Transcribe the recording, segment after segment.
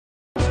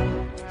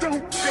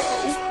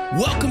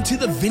Welcome to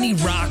the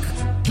VinnyRoc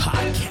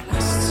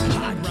Podcast.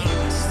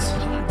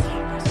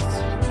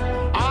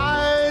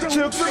 I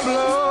took the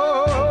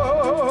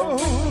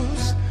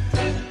blows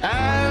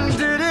and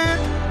did it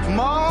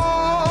my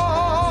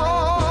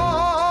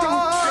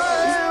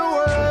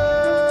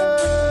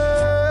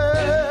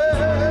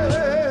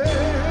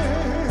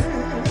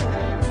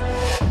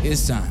way.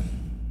 It's time.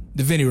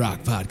 The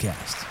VinnyRoc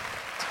Podcast.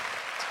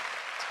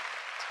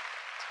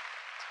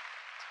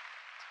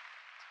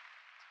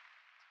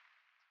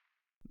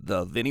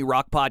 The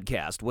VinnyRoc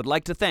Podcast would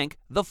like to thank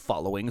the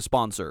following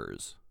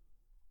sponsors.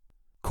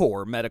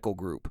 Core Medical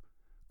Group.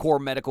 Core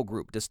Medical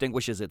Group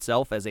distinguishes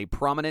itself as a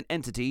prominent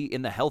entity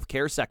in the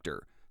healthcare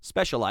sector,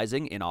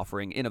 specializing in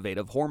offering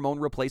innovative hormone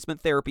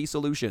replacement therapy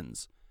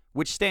solutions,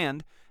 which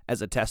stand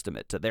as a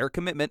testament to their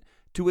commitment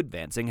to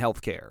advancing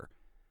healthcare.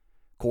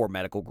 Core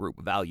Medical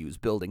Group values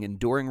building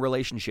enduring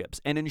relationships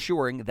and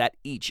ensuring that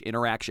each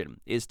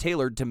interaction is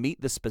tailored to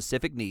meet the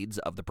specific needs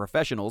of the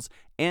professionals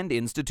and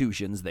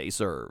institutions they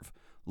serve.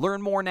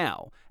 Learn more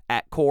now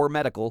at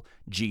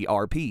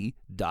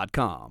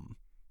coremedicalgrp.com.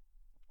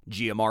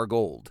 GMR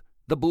Gold.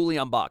 The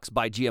Bullion Box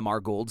by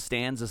GMR Gold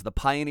stands as the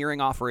pioneering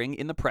offering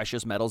in the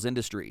precious metals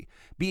industry,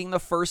 being the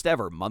first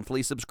ever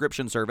monthly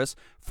subscription service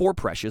for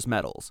precious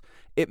metals.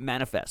 It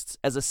manifests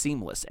as a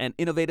seamless and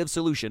innovative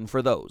solution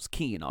for those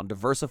keen on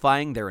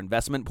diversifying their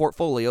investment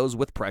portfolios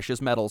with precious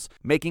metals,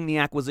 making the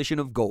acquisition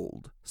of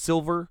gold,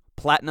 silver,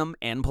 platinum,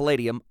 and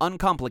palladium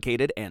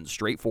uncomplicated and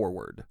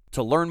straightforward.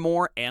 To learn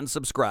more and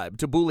subscribe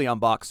to Bullion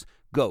Box,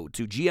 go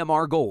to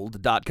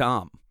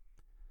gmrgold.com.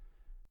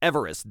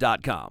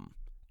 Everest.com.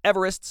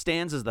 Everest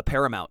stands as the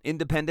paramount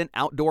independent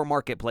outdoor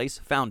marketplace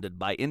founded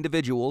by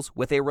individuals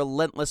with a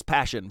relentless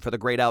passion for the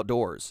great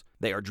outdoors.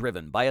 They are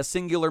driven by a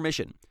singular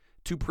mission: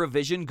 to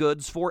provision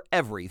goods for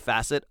every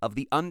facet of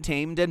the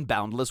untamed and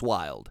boundless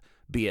wild,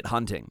 be it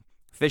hunting,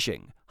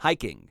 fishing,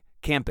 hiking,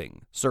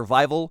 camping,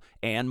 survival,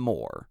 and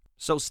more.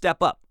 So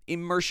step up,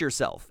 immerse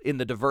yourself in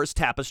the diverse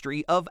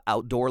tapestry of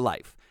outdoor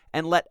life,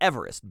 and let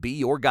Everest be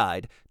your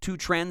guide to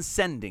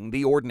transcending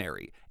the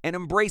ordinary and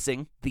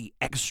embracing the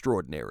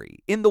extraordinary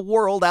in the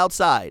world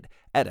outside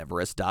at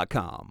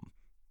Everest.com.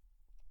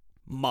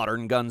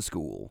 Modern Gun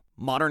School.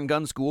 Modern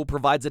Gun School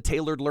provides a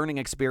tailored learning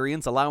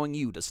experience allowing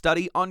you to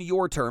study on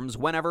your terms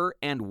whenever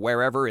and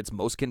wherever it's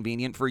most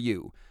convenient for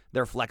you.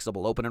 Their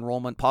flexible open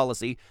enrollment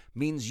policy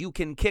means you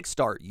can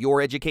kickstart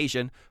your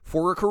education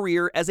for a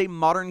career as a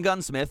modern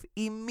gunsmith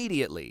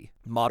immediately.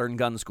 Modern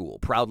Gun School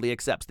proudly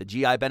accepts the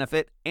GI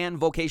benefit and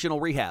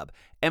vocational rehab,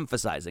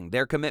 emphasizing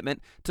their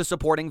commitment to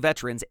supporting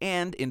veterans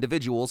and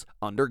individuals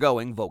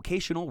undergoing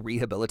vocational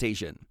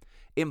rehabilitation.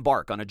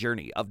 Embark on a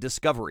journey of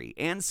discovery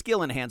and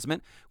skill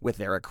enhancement with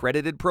their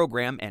accredited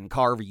program and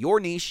carve your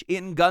niche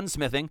in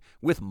gunsmithing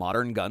with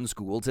Modern Gun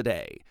School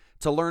today.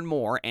 To learn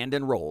more and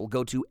enroll,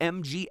 go to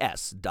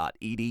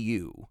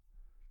mgs.edu.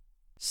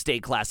 Stay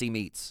Classy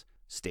Meats.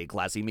 Stay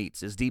Classy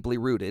Meats is deeply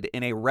rooted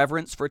in a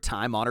reverence for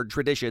time-honored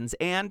traditions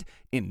and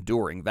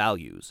enduring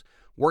values,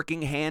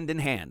 working hand in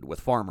hand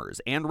with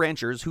farmers and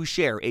ranchers who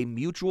share a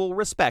mutual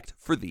respect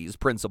for these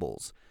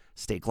principles.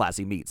 Stay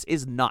Classy Meats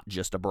is not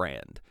just a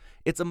brand.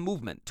 It's a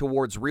movement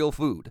towards real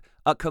food,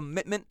 a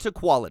commitment to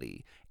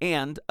quality,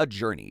 and a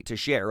journey to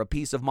share a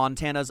piece of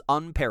Montana's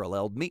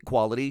unparalleled meat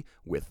quality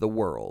with the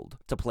world.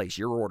 To place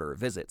your order,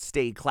 visit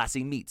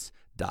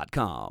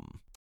stayclassymeats.com.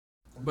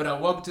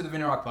 But welcome to the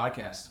VinnyRoc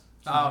Podcast.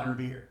 It's an honor to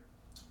be here.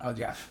 Oh,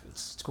 yeah,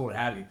 it's cool to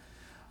have you.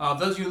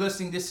 Those of you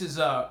listening, this is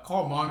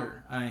Karl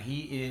Monger.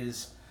 He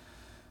is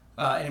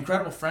an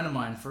incredible friend of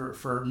mine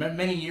for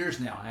many years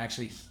now.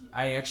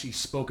 I actually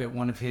spoke at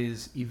one of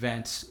his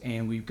events,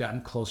 and we've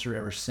gotten closer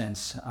ever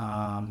since.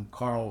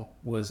 Karl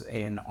was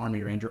an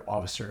Army Ranger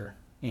officer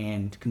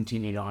and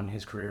continued on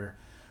his career.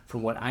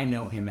 From what I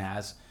know him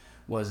as,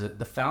 was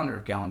the founder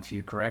of Gallant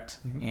Feud, correct?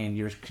 Mm-hmm. And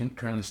you're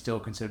currently still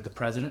considered the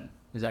president.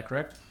 Is that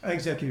correct?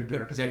 Executive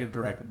director. Executive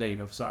director. There you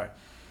go. Sorry.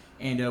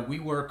 And we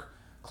work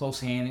close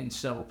hand in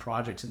several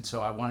projects, and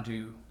so I wanted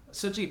to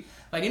essentially,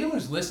 like anyone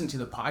who's listening to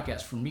the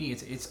podcast, for me,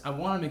 it's I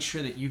want to make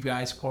sure that you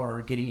guys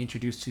are getting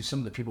introduced to some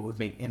of the people who've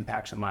made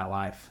impacts in my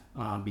life,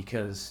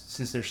 because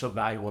since they're so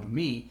valuable to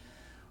me,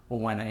 well,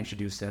 why not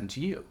introduce them to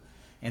you?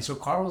 And so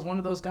Karl was one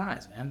of those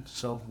guys, man.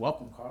 So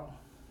welcome, Karl.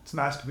 It's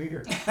nice to be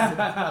here.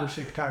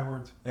 Appreciate the kind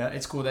words. Yeah,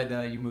 it's cool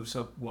that you moved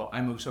so well.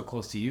 I moved so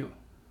close to you.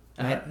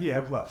 Yeah,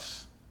 well,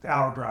 it's an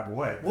hour drive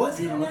away. Was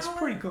it? It's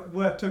pretty cool.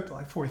 Well, it took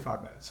like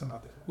 45 minutes. So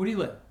not bad. Where do you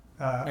live?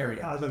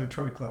 Area. I live in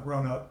Trophy Club,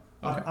 Roanoke.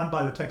 Okay. I'm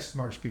by the Texas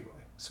Motor Speedway,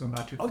 so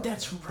not too far. Oh,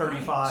 that's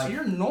 35. Right. So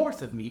you're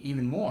north of me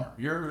even more.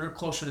 You're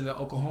closer to the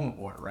Oklahoma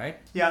border, right?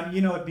 Yeah,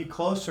 it'd be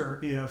closer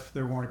if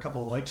there weren't a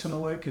couple of lakes in the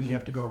way, because you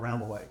have to go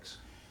around the lakes.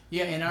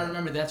 Yeah, and I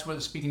remember that's where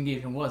the speaking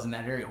engagement was, in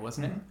that area,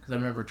 wasn't it? Because I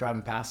remember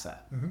driving past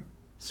that. Mm-hmm.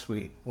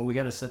 Sweet. Well, we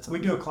got to set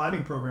something. We do a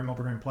climbing program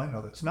over here in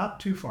Plano that's not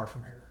too far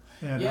from here.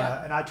 And,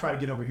 and I try to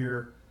get over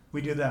here.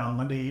 We do that on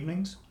Monday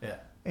evenings. Yeah.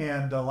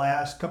 And the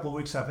last couple of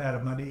weeks, I've had a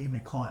Monday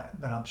evening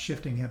client that I'm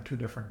shifting him to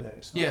different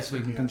days. So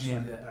we can continue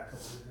that.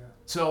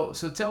 So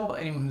tell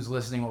anyone who's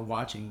listening or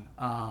watching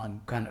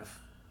kind of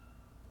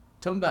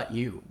Tell me about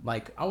you.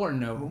 Like, I want to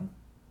know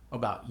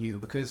about you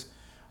because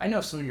I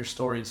know some of your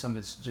stories. Some of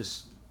it's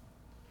just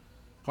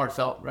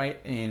heartfelt, right,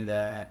 and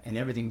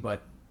everything.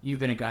 But you've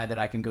been a guy that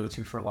I can go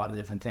to for a lot of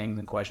different things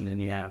and questions,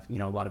 and you have,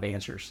 a lot of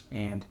answers.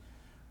 And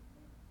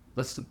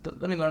let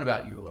me learn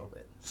about you a little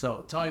bit.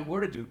 So tell me,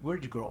 where did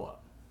you grow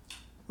up?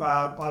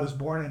 I was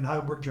born in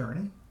Heidelberg,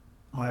 Germany.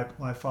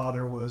 My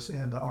father was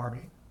in the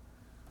Army.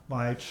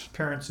 My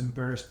parents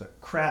embarrassed the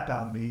crap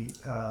out of me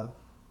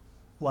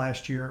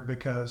last year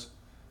because,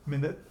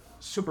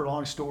 super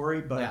long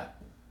story, but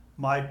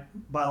my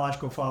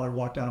biological father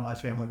walked out of my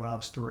family when I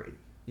was 3.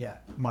 Yeah.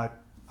 I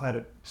had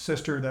a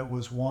sister that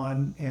was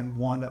 1 and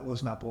one that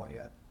was not born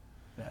yet.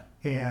 Yeah.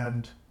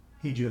 And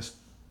he just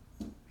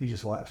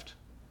left.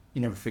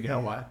 You never figured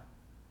out why?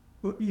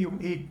 He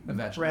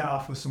ran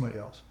off with somebody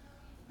else.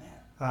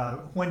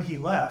 When he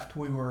left,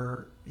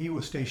 he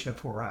was stationed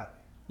at Fort Riley.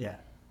 Yeah.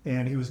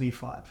 And he was an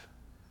E5.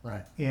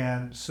 Right.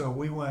 And so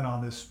we went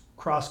on this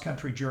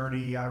cross-country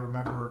journey. I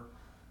remember,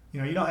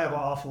 you don't have an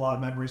awful lot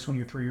of memories when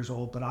you're 3 years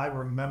old, but I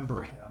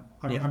remember him.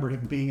 I remember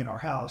him being in our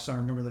house. I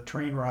remember the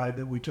train ride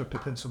that we took to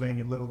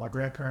Pennsylvania and lived with my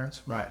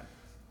grandparents. Right.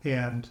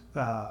 And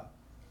my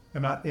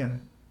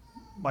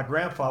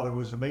grandfather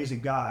was an amazing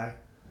guy.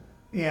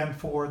 And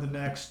for the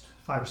next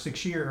 5 or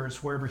 6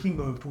 years, wherever he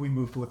moved, we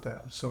moved with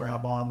them. So my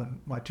mom and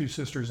my 2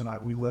 sisters and I,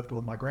 we lived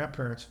with my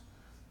grandparents.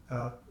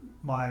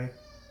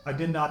 I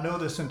did not know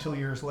this until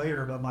years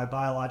later, but my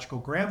biological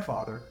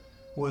grandfather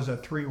was a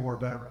 3-war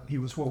veteran. He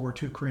was World War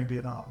II, Korean,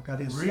 Vietnam. Got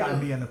his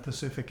CIB in the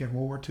Pacific in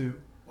World War II.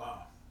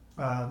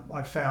 Wow.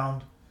 I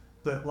found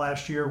that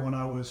last year when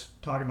I was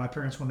talking to my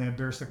parents when they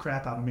embarrassed the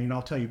crap out of me, and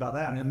I'll tell you about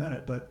that in a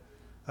minute, but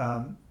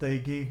they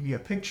gave me a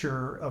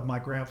picture of my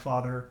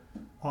grandfather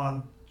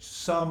on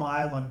some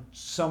island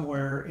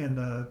somewhere in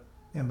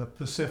the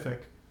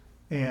Pacific,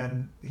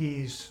 and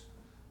he's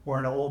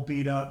wearing an old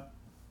beat up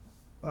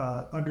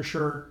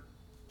undershirt,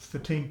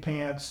 fatigue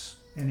pants,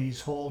 and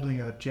he's holding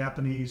a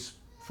Japanese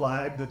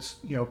flag that's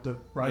the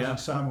rising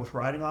sun with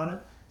writing on it.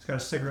 He's got a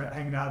cigarette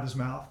hanging out of his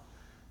mouth,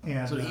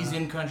 and so he's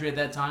in country at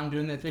that time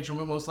doing that picture,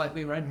 most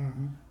likely, right?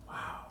 Mm-hmm.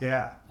 Wow.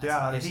 Yeah.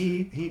 Nice.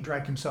 He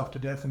drank himself to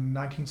death in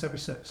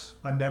 1976.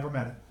 I never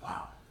met him.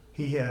 Wow.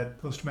 He had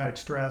post-traumatic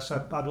stress.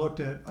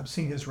 I've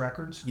seen his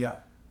records. Yeah.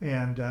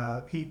 And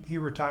he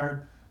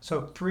retired.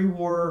 So three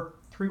war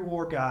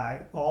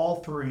guy, all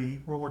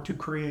 3, World War II,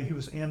 Korea. He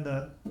was in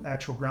the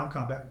actual ground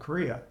combat in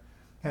Korea,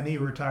 and he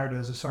retired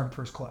as a sergeant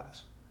first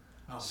class.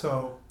 Oh,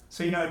 so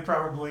he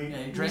probably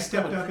he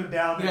stepped up and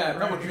down. Yeah, a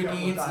couple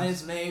drinking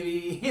incidents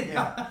maybe.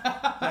 Yeah,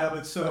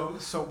 but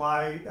so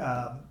my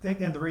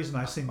and the reason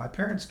I say my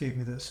parents gave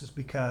me this is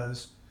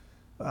because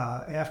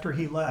after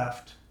he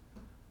left,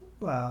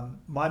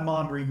 my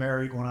mom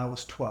remarried when I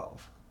was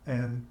 12,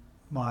 and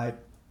my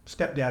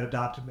stepdad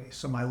adopted me.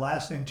 So my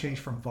last name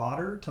changed from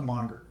Vader to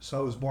Monger. So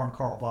I was born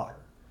Karl Vader.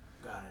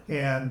 Got it.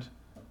 And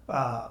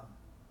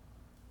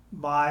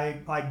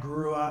I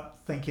grew up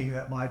thinking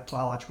that my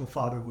biological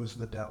father was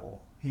the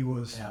devil. He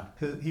was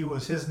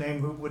his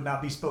name would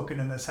not be spoken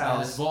in this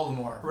house.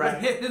 Voldemort.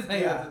 Right.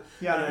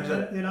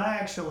 And I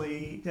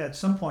actually at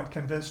some point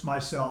convinced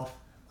myself.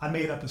 I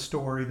made up a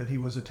story that he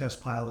was a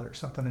test pilot or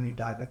something, and he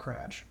died in a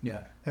crash.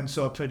 Yeah. And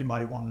so if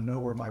anybody wanted to know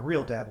where my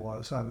real dad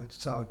was, I would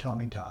tell him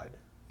he died.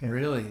 And,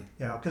 really?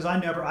 Yeah, because I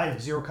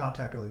had 0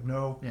 contact with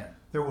him.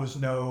 There was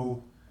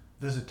no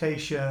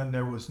visitation.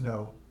 There was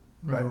no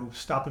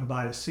stopping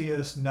by to see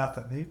us.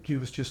 Nothing. He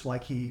was just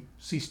like he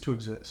ceased to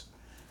exist.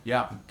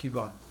 Yeah. Keep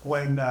going.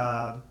 When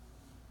I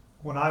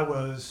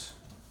was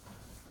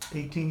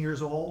 18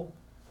 years old,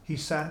 he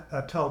sent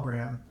a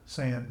telegram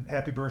saying,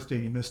 "Happy birthday."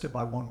 You missed it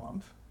by 1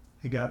 month.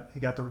 He got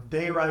the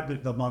day right,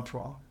 but the month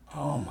wrong.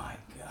 Oh my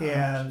God!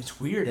 And it's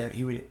weird that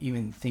he would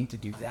even think to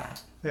do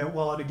that. Yeah,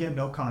 well, and again,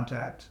 no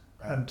contact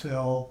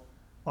until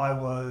I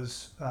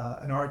was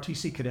an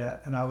ROTC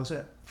cadet, and I was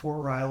at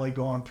Fort Riley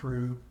going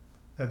through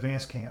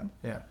advanced camp.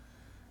 Yeah.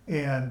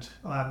 And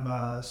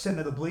I'm sitting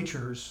in the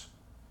bleachers,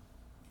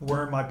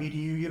 wearing my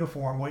BDU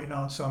uniform, waiting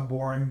on some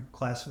boring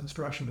class of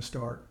instruction to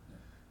start.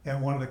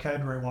 And one of the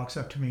cadre walks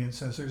up to me and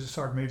says, "There's a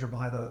sergeant major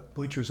behind the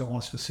bleachers that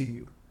wants to see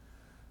you."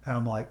 And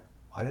I'm like,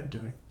 I didn't do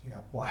anything.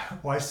 Why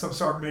does some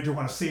sergeant major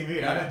want to see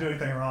me? I didn't do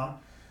anything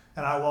wrong.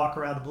 And I walk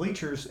around the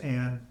bleachers,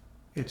 and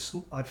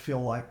I feel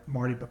like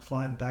Marty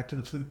McFly in Back to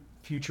the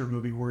Future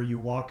movie, where you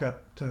walk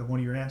up to one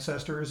of your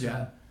ancestors,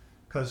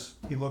 because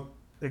he looked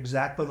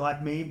exactly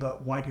like me,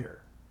 but white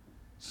hair,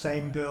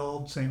 same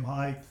build, same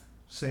height,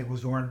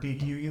 was wearing a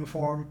BDU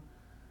uniform.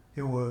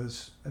 It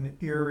was an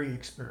eerie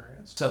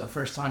experience. So the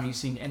first time you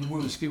seen, and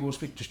we'll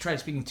speak, just try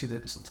speaking to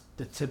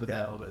the tip of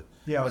that a little bit.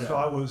 Yeah, so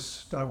I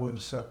was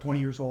 20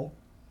 years old.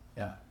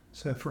 Yeah.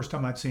 So the first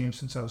time I'd seen him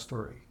since I was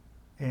 3.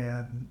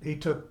 And he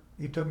took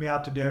me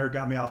out to dinner,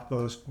 got me off the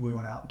post. We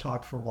went out and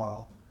talked for a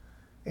while.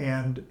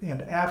 And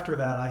after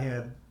that, I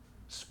had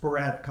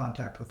sporadic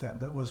contact with him.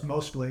 That was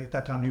mostly, at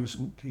that time,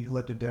 he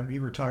lived in Denver. He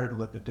retired and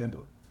lived in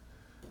Denver.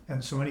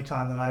 And so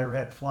anytime that I ever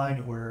had to fly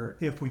anywhere,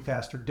 if we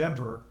passed through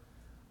Denver,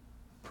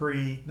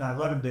 pre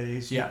 9/11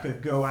 days, you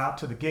could go out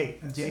to the gate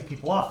and see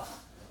people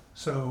off.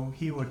 So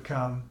he would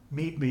come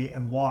meet me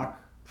and walk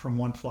from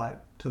one flight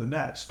to the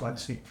next. So I'd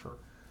see him for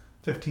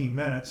 15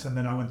 minutes, and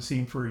then I wouldn't see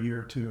him for a year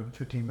or two,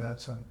 15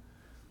 minutes.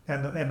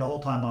 And the whole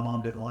time my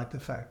mom didn't like the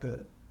fact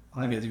that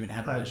I even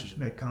had a relationship.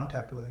 make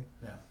contact with him.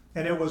 Yeah.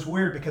 And it was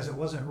weird because it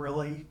wasn't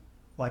really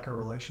like a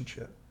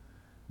relationship.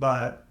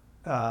 But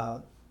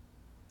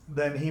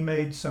then he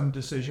made some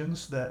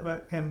decisions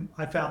and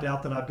I found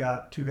out that I've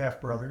got 2 half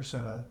brothers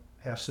and a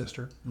half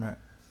sister. Right.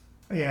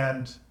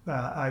 And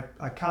I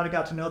kind of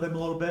got to know them a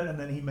little bit, and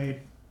then he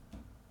made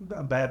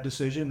a bad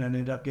decision and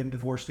ended up getting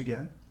divorced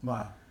again.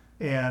 Wow.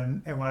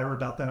 And when I heard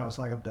about that, I was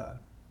like, I'm done.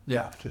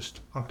 Yeah.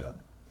 I'm done.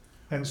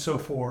 And so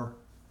for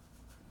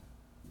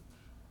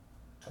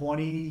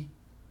 20,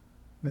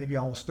 maybe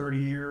almost 30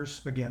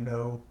 years, again,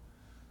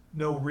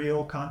 no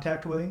real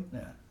contact with him.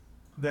 Yeah.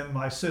 Then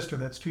my sister,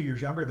 that's 2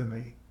 years younger than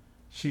me,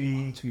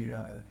 she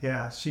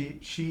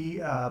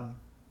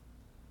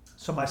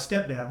so my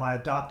stepdad, my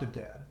adopted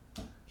dad,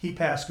 he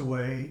passed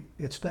away.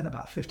 It's been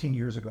about 15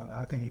 years ago now.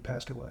 I think he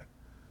passed away.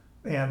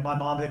 And my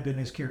mom had been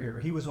his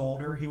caregiver. He was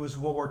older. He was a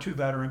World War II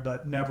veteran,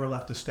 but never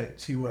left the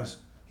States. He was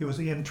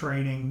in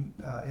training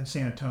in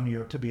San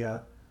Antonio to be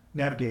a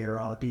navigator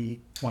on a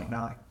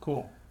B-29.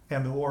 Cool.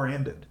 And the war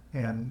ended.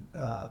 And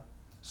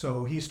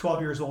so he's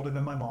 12 years older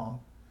than my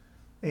mom.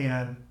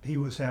 And he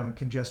was having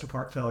congestive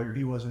heart failure.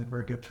 He wasn't in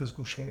very good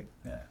physical shape.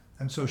 Yeah.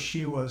 And so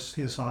she was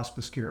his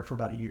hospice care for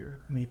about a year,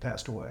 and he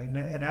passed away.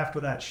 And after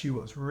that, she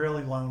was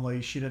really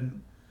lonely. She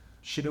didn't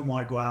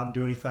want to go out and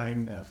do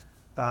anything.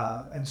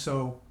 Yeah. And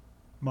so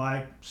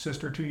my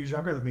sister, 2 years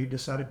younger than me,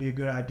 decided it'd be a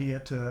good idea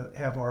to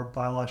have our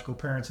biological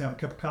parents have a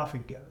cup of coffee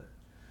together.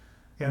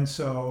 And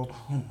so,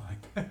 Oh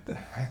my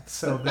God.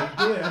 so they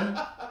did.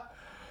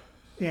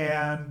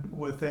 And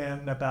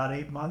within about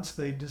 8 months,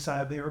 they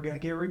decided they were going to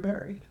get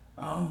remarried.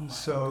 Oh my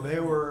So they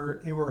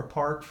were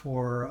apart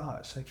for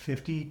say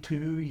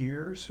 52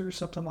 years or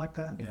something like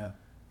that. Yeah.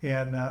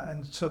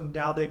 And so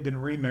now they've been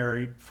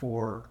remarried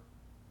for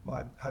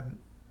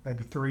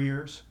maybe 3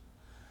 years.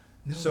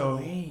 No So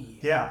way.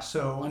 yeah,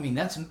 so I mean,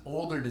 that's an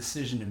older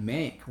decision to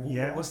make.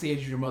 Yeah. What's the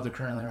age of your mother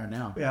currently right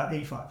now? yeah,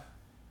 85.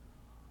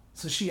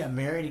 So she got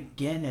married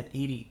again at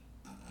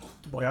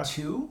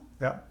 82?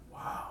 Yeah,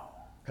 Wow.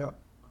 yeah.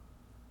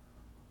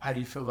 How do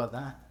you feel about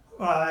that?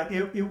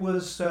 It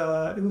was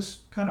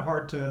kind of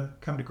hard to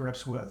come to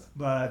grips with,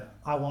 but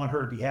I want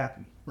her to be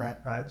happy. Right.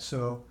 Right.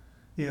 So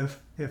if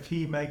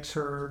he makes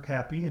her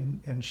happy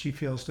and she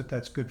feels that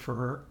that's good for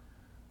her,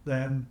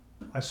 then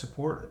I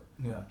support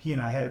it. Yeah. He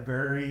and I had a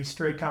very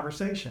straight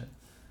conversation,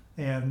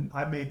 and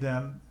I made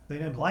them. They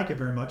didn't like it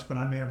very much, but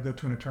I made them go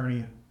to an attorney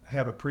and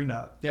have a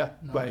prenup. Yeah.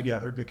 Put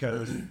together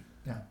because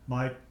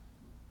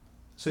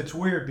so it's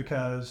weird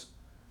because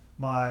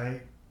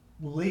my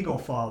legal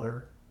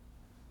father,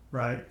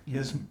 right,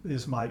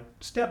 is my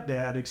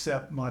stepdad,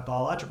 except my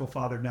biological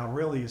father now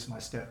really is my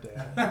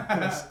stepdad.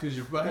 Because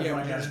you're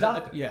my dad's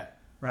adopted. Yeah.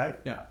 Right?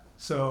 Yeah.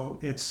 So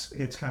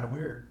it's kind of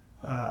weird.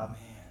 Man.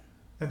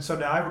 And so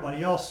now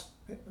everybody else,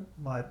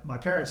 my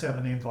parents have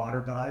the name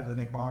Vaughter, but I have the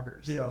name Monger.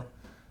 So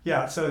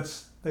yeah, so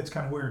it's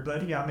kind of weird.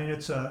 But yeah, I mean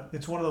it's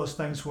one of those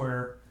things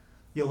where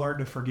you learn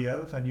to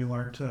forgive and you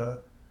learn to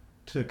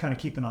kind of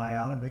keep an eye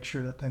out and make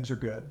sure that things are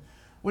good.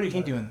 What did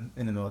he do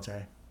in the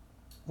military?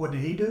 What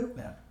did he do?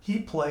 Yeah. He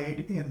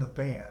played in the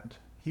band.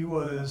 He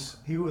was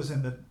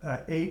in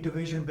the A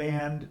division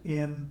band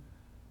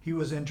he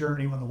was in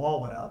Germany when the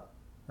wall went up,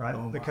 right?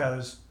 Oh,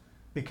 wow.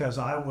 Because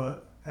I was,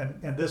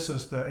 and this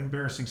is the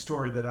embarrassing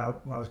story that I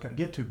was going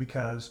to get to,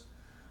 because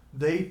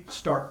they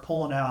start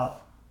pulling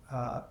out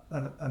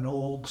an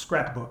old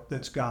scrapbook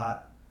that's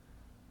got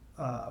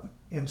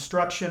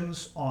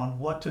instructions on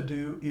what to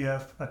do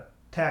if a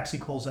taxi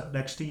pulls up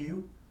next to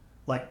you.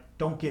 Like,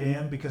 don't get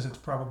in because it's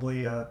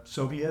probably a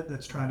Soviet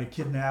that's trying to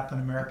kidnap an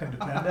American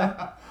dependent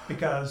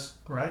because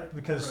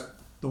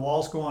the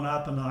wall's going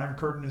up and the Iron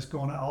Curtain is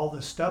going up. All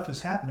this stuff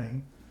is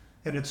happening.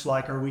 And it's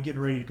like, are we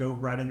getting ready to go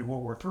right into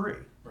World War III,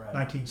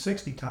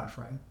 1960 time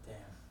frame?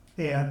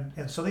 Damn.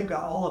 And so they've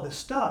got all of this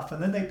stuff.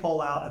 And then they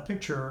pull out a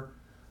picture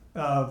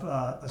of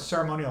a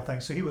ceremonial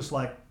thing. So he was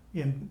like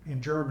in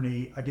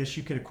Germany, I guess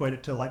you could equate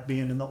it to like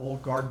being in the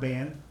old guard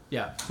band.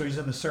 Yeah. So he's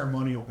in the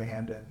ceremonial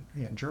band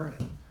in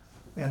Germany.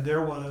 And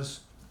there was,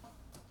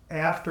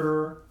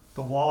 after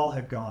the wall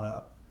had gone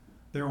up,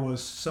 there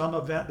was some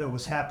event that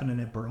was happening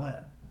in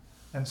Berlin.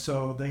 And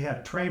so they had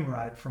a train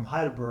ride from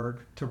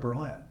Heidelberg to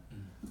Berlin.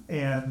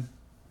 And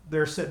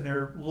they're sitting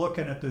there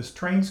looking at this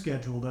train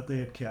schedule that they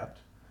had kept.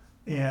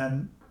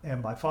 And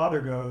my father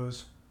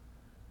goes,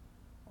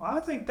 I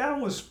think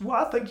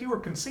you were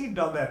conceived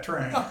on that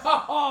train.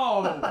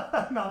 Oh!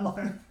 And I'm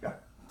like,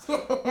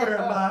 we're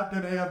not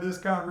going to have this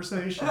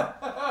conversation.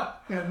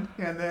 And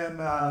then,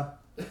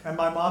 and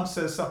my mom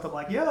says something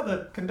like, yeah,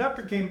 the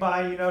conductor came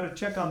by, to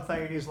check on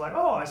things. And he's like,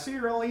 oh, I see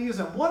you're only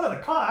using one of the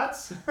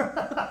cots.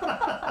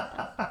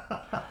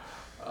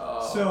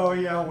 So,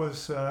 yeah, it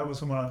was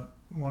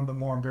one of the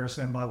more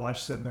embarrassing. My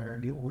wife's sitting there,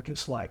 and we're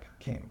just like,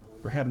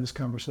 we're having this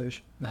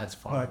conversation. That's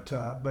fun.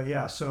 But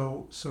yeah,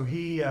 so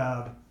he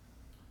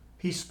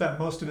spent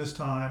most of his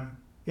time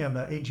in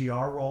the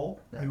AGR role.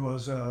 He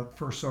was a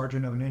first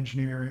sergeant of an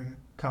engineering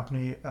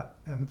company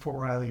in the Fort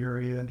Riley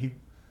area, and he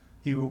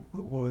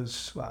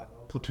was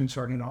platoon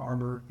sergeant in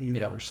armor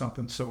or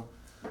something. So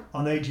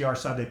on the AGR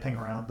side, they ping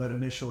around, but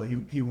initially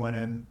he went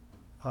in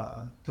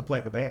to play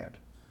the band.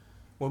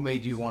 What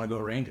made you want to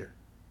go Ranger?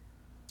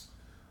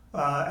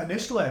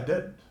 Initially, I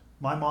didn't.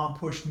 My mom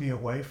pushed me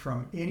away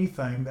from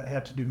anything that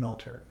had to do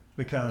military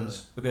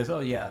because she was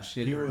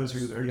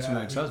her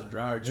ex-husband,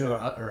 right?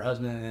 Her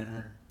husband and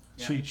her.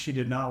 Yeah. She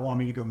did not want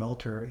me to go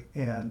military,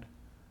 and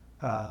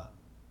I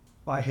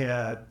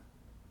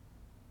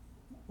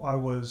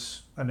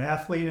was an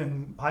athlete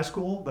in high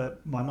school,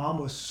 but my mom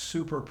was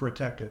super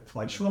protective.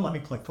 Like, she wouldn't let me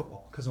play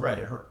football because I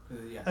wanted to hurt.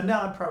 And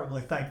now I'm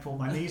probably thankful.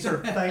 My knees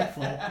are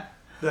thankful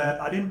that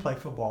I didn't play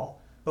football.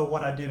 But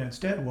what I did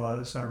instead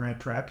was I ran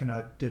track and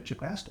I did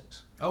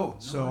gymnastics. Oh,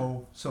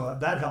 so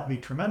that helped me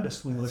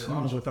tremendously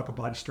with upper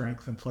body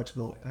strength and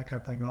flexibility, that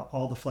kind of thing.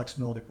 All the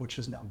flexibility, which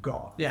is now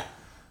gone. Yeah.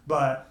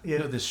 But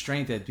the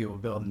strength that people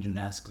build in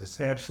gymnastics is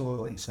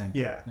absolutely insane.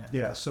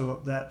 Yeah.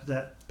 So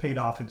that paid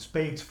off in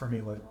spades for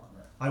me later on.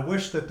 I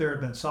wish that there had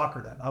been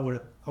soccer then. I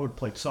would have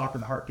played soccer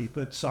in a heartbeat,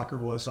 but soccer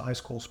was a high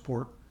school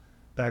sport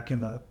back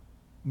in the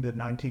mid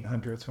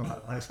 1900s when I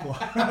was in high school.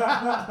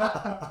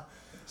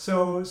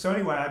 So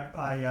anyway,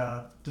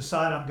 I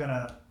decide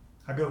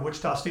I go to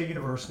Wichita State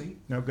University.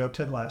 Go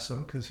Ted Lasso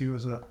because he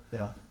was a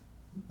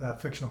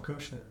fictional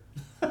coach there.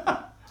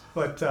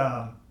 But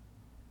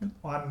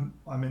I'm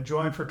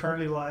enjoying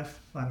fraternity life.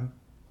 I'm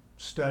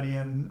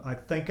studying. I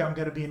think I'm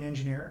going to be an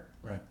engineer.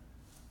 Right.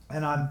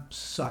 And I'm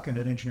sucking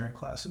at engineering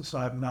classes.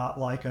 I'm not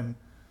liking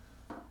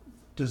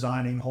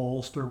designing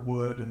holes through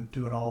wood and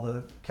doing all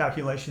the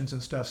calculations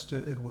and stuff.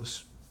 It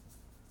was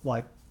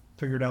like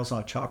figured out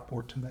on a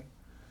chalkboard to me.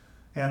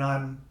 And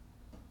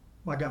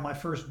I got my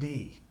first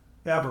D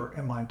ever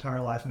in my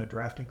entire life in a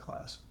drafting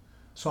class.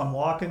 So I'm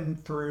walking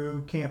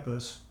through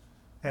campus,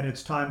 and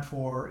it's time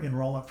for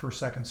enrollment for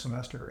second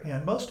semester.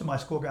 And most of my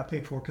school got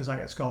paid for because I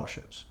got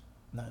scholarships.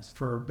 Nice.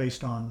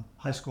 Based on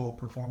high school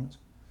performance.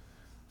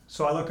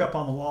 So I look up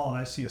on the wall and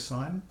I see a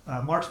sign,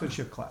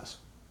 marksmanship class.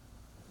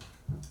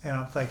 And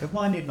I'm thinking,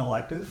 well, I need an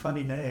elective. I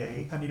need an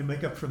A. I need to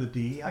make up for the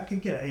D. I can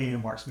get an A in a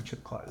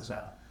marksmanship class.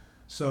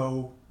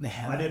 So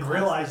I didn't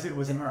realize it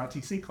was an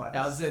ROTC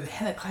class. They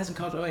had that class in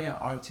college. Oh yeah,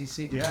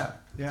 ROTC.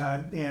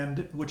 Yeah.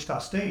 And Wichita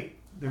State,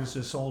 there's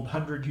this old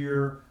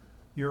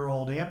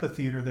 100-year-old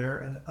amphitheater there,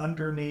 and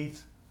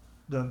underneath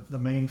the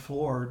main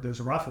floor, there's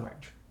a rifle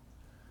range.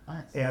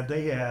 Nice. And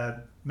they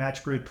had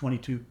match grade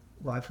 22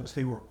 rifles.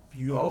 They were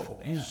beautiful,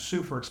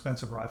 super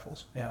expensive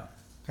rifles. Yeah.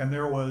 And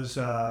there was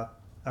a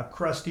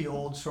crusty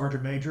old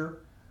sergeant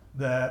major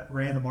that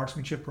ran the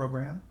marksmanship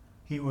program.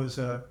 He was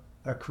a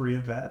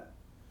Korean vet.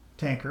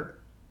 Tanker,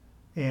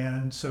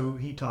 and so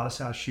he taught us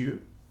how to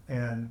shoot.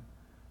 And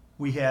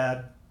they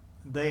had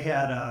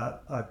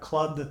a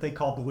club that they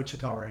called the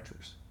Wichita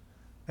Rangers,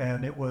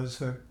 and it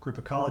was a group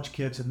of college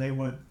kids. And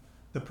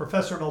the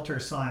professor of military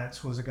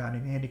science was a guy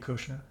named Andy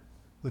Kushner,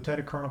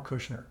 Lieutenant Colonel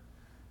Kushner.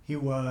 He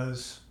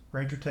was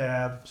Ranger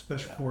Tab,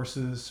 Special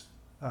Forces,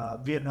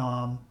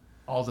 Vietnam,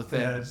 all the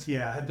things.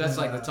 That's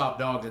like the top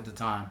dog at the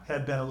time.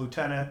 Had been a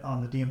lieutenant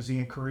on the DMZ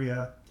in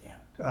Korea.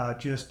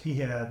 He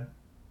had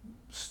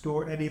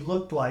and he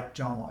looked like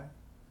John Wayne.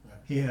 Right.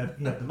 He had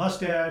the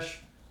mustache,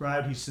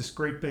 right? He's this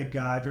great big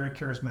guy, very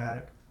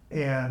charismatic.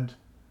 And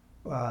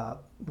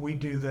we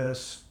do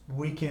this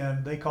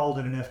weekend. They called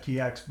it an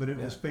FTX, but it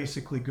was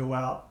basically go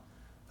out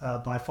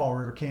by Fall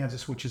River,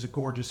 Kansas, which is a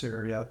gorgeous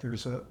area.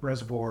 There's a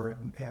reservoir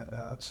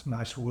and some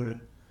nice wood,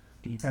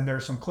 and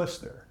there's some cliffs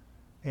there.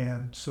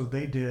 And so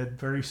they did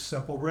very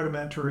simple,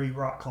 rudimentary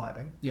rock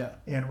climbing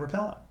and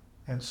rappelling.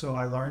 And so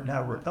I learned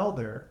how to rappel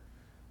there.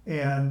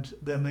 And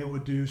then they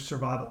would do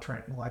survival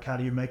training, like how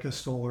do you make a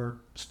solar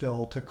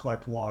still to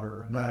collect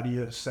water, and how do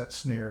you set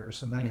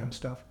snares and that kind of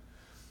stuff.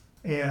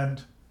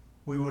 And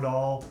we would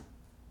all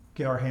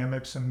get our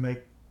hammocks and make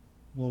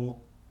a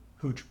little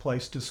hooch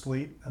place to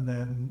sleep. And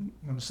then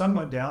when the sun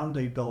went down,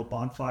 they'd build a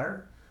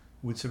bonfire.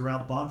 We'd sit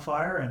around the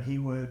bonfire, and he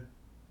would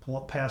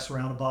pass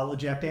around a bottle of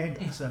Jack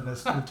Daniels, and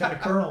this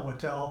lieutenant colonel would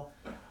tell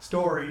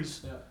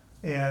stories,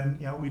 and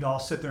we'd all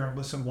sit there and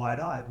listen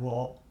wide-eyed.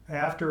 Well,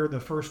 after the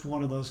first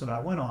one of those that I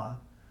went on,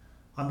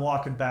 I'm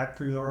walking back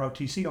through the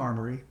ROTC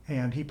armory,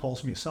 and he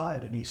pulls me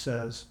aside and he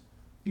says,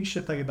 you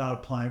should think about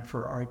applying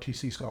for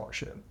ROTC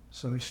scholarship.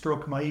 So he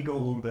stroked my ego a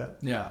little bit.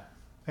 Yeah.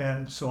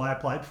 And so I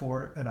applied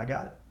for it, and I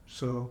got it.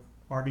 So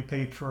Army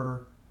paid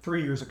for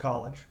 3 years of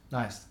college.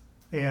 Nice.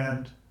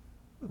 And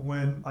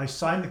when I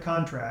signed the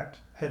contract,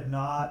 had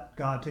not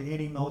gone to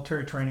any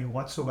military training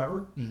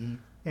whatsoever. Mm-hmm.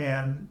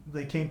 And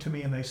they came to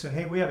me and they said,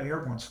 hey, we have an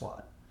airborne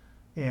slot.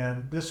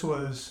 And this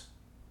was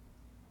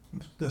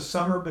the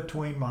summer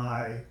between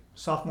my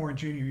sophomore and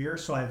junior year,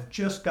 so I've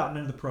just gotten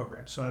into the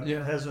program. So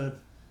as a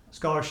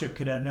scholarship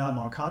cadet, now I'm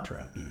on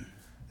contract.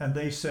 And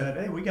they said,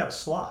 hey, we got a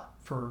slot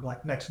for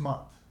like next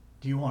month.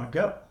 Do you want to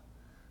go?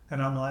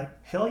 And I'm like,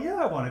 hell yeah,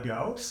 I want to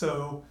go.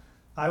 So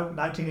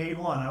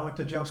 1981, I went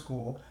to jump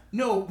school.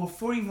 No,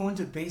 before you even went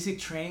to basic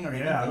training or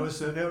anything?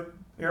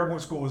 Yeah, airborne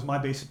school was my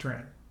basic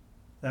training.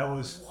 That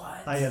was,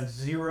 I had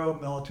zero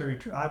military.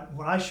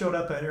 When I showed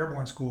up at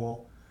airborne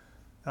school,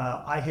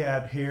 I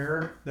had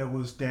hair that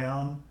was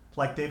down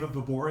like David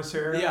Vabora's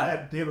hair. Yeah. I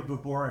had David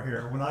Vabora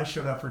hair when I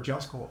showed up for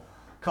jump school.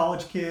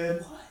 College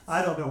kid,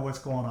 I don't know what's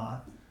going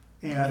on.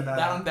 And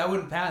that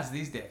wouldn't pass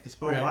these days.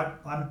 so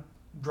I'm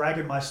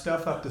dragging my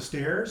stuff up the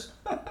stairs,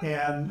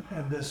 and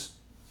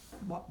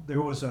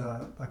there was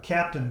a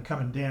captain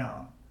coming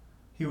down.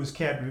 He was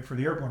cadre for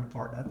the airborne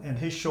department, and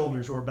his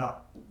shoulders were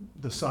about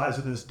the size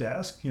of this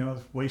desk. You know,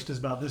 his waist is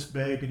about this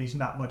big, and he's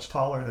not much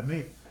taller than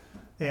me.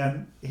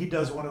 And he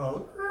does one of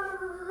those,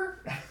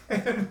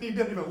 and he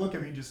didn't even look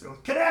at me. He just goes,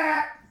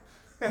 "Cadet!"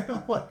 And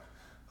I'm like,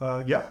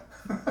 "Yeah."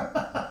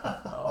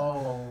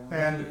 Oh.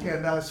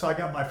 And so I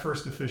got my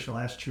first official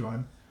ass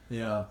chewing.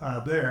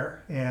 Yeah.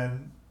 There,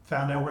 and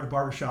found out where the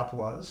barbershop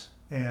was,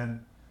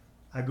 and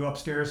I go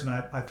upstairs and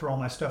I throw all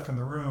my stuff in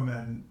the room,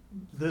 and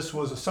this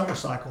was a summer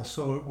cycle,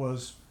 so it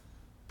was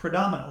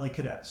predominantly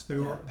cadets.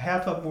 There were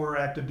half of them were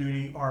active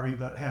duty Army,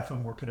 but half of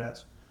them were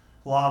cadets.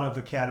 A lot of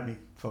academy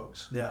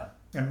folks. Yeah.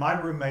 And my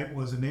roommate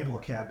was a Naval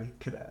Academy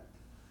cadet.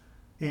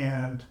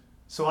 And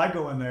so I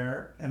go in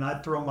there and I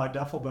throw my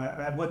duffel bag.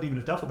 It wasn't even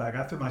a duffel bag.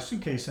 I threw my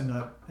suitcase in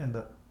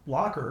the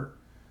locker,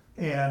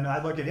 and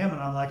I look at him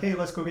and I'm like, "Hey,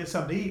 let's go get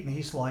something to eat." And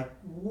he's like,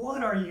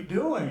 "What are you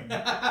doing?"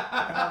 And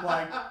I'm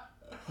like,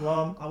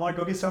 "Well, I want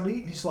to go get something to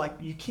eat." And he's like,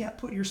 "You can't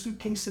put your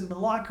suitcase in the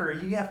locker.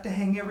 You have to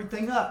hang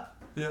everything up."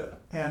 Yeah.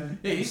 And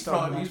he's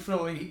from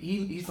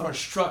a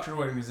structured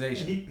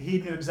organization.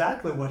 He knew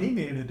exactly what he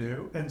needed to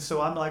do. And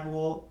so I'm like,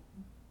 "Well,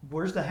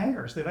 where's the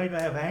hangers? They don't even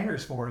have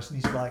hangers for us."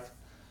 And he's like,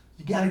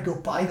 "You got to go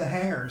buy the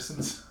hangers."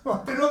 And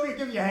so, "They don't even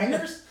give you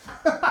hangers?"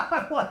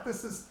 I'm like,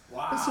 this is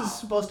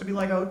supposed to be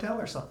like a hotel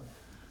or something.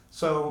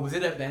 So was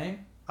it at Benny?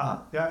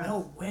 Yeah.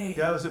 No way.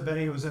 Yeah, it was at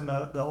Benny. It was in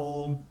the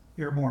old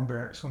airborne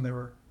barracks when they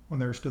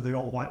were still the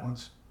old white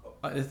ones.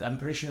 I'm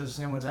pretty sure it's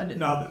the same ones I did.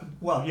 No,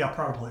 well, yeah,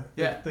 probably.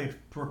 Yeah. They've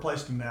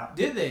replaced them now.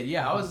 Did they?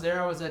 Yeah, I was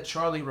there. I was at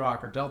Charlie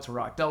Rock or Delta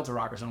Rock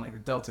or something like the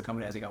Delta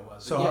company, I think I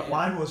was. So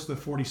mine was the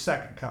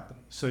 42nd company.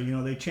 So,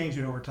 they changed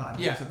it over time.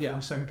 Yeah, The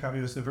 42nd company.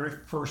 It was the very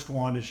first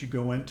one as you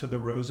go into the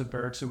Rosa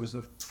barracks. It was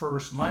the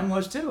first. Mine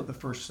was too. The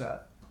first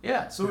set.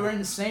 Yeah, so we were in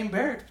the same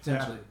barracks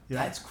potentially.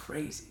 Yeah. That's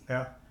crazy.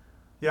 Yeah.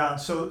 Yeah,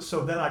 so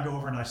then I go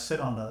over and I sit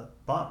on the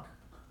bunk.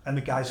 And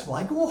the guy's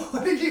like, "What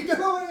are you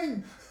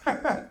doing?"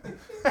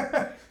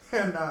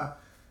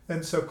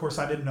 And so, of course,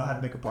 I didn't know how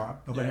to make a bunk.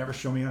 Nobody ever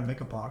showed me how to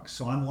make a bunk.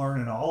 So I'm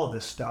learning all of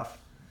this stuff.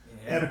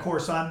 Yeah. And, of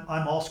course, I'm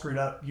all screwed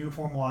up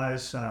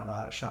uniform-wise. I don't know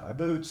how to shine my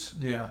boots.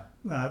 Yeah.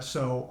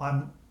 So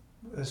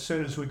as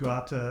soon as we go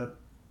out to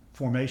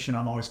formation,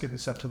 I'm always getting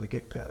set to the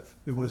gig pit.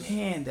 It was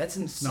that's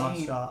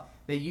insane. Nonstop.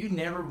 That you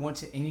never went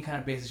to any kind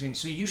of basic training.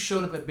 So you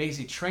showed up at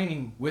basic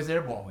training with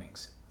airborne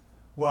wings.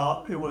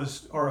 Well, it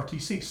was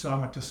ROTC, so I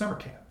went to summer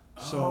camp.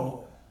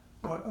 So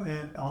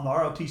and on the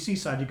ROTC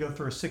side, you go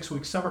through a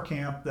 6-week summer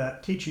camp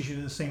that teaches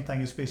you the same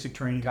thing as basic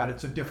training, but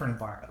it's a different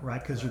environment,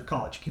 right? Because you're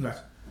college kids. Right.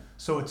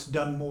 So it's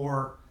done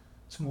more.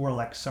 It's more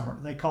like summer.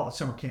 They call it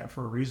summer camp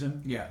for a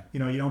reason. Yeah. You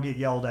don't get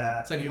yelled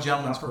at. It's like a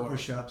gentleman's for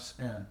push-ups.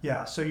 Yeah.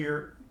 Yeah. So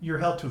you're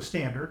held to a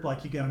standard.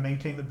 Like you got to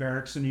maintain the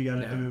barracks, and you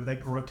got to do. They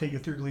rotate you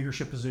through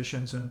leadership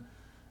positions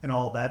and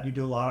all of that. You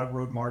do a lot of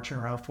road marching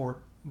around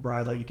Fort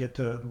Briley. You get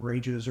to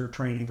ranges or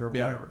training or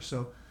whatever.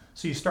 So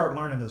you start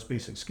learning those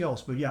basic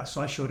skills. But yeah,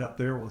 so I showed up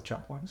there with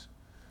jump wings,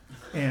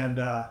 and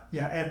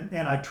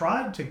and I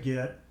tried to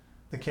get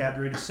the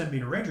cadre to send me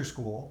to Ranger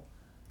School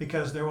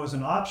because there was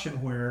an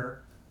option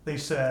where they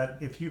said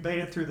if you made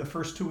it through the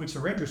first 2 weeks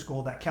of Ranger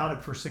School, that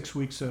counted for 6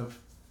 weeks of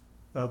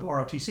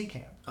ROTC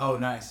camp. Oh,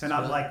 nice. And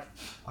I'm like,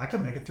 I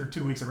can make it through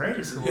 2 weeks of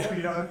Ranger School. Let me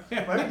do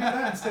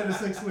that instead of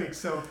 6 weeks.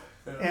 So,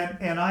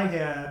 and I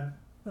had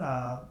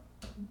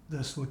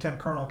this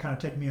lieutenant colonel kind of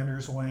take me under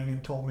his wing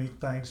and told me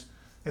things.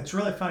 It's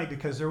really funny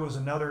because there was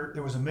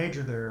a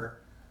major there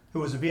who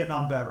was a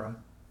Vietnam veteran,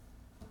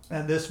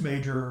 and this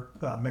Major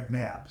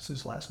McNabb is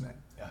his last name.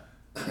 Yeah.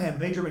 And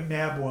Major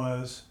McNabb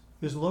was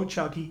a little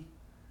chunky,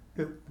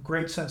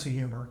 great sense of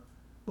humor,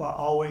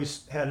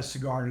 always had a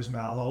cigar in his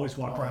mouth, always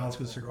walked around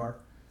with a cigar.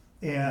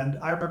 And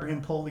I remember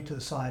him pulling me to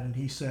the side and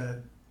he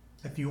said,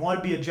 "If you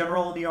want to be a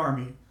general in the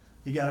Army,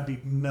 you got to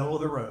be middle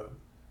of the road."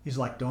 He's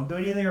like, "Don't do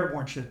any of the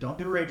airborne shit, don't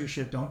do Ranger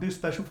shit, don't do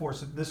special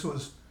forces." This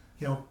was,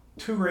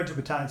 2 Ranger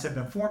battalions had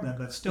been formed then,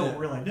 but still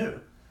really new.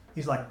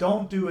 He's like,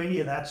 "Don't do any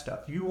of that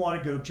stuff. You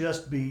want to go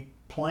just be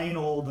plain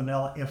old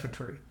vanilla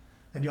infantry,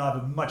 and you'll have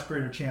a much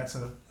greater chance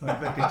of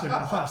making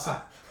general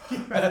officer."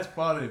 That's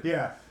funny.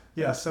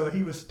 Yeah. So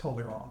he was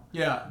totally wrong.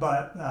 Yeah.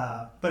 But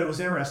it was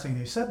interesting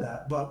he said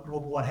that. But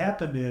what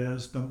happened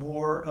is the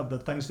more of the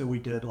things that we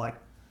did, like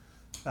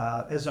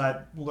as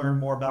I learned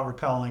more about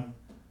rappelling,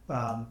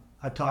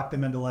 I talked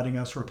them into letting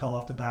us rappel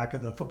off the back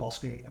of the football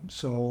stadium.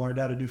 So I learned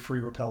how to do free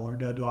rappel,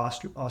 learned how to do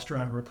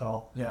Austrian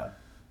rappel. Yeah.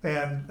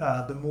 And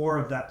the more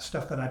of that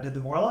stuff that I did, the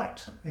more I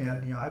liked.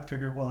 And I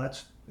figured, well,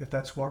 if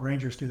that's what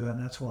Rangers do,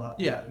 then that's what.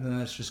 Then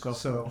let's just go.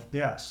 So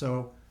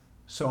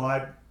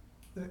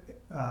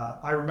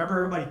I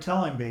remember everybody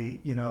telling me,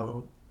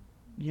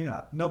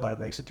 nobody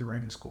makes it to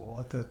Ranger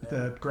School.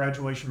 The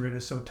graduation rate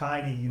is so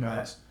tiny,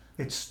 Right.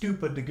 it's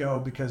stupid to go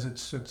because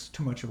it's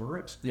too much of a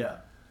risk. Yeah.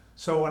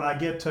 So when I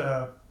get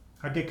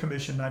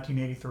commissioned in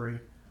 1983.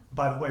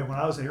 By the way, when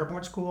I was at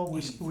airborne school,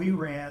 we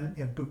ran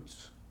in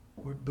boots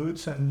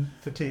and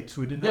fatigues.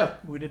 We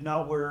did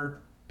not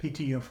wear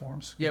PT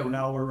uniforms. Yeah, we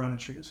now wear running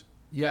shoes.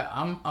 Yeah,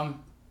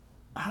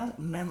 I don't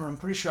remember. I'm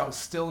pretty sure I was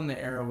still in the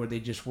era where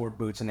they just wore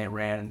boots and they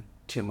ran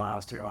 2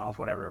 miles, 3 miles,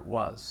 whatever it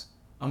was.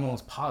 I'm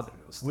almost positive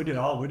it was. We did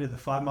the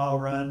 5-mile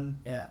run.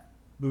 Yeah.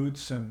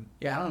 Boots and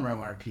Yeah, I don't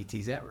remember our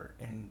PTs ever.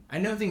 And I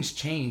know things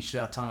changed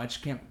throughout time. I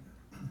just can't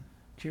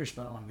curious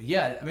about them. But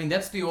yeah, I mean,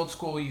 that's the old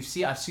school you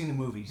see. I've seen the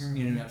movies. Mm-hmm.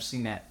 You know, I've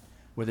seen that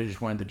where they're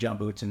just wearing the jump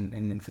boots and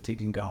then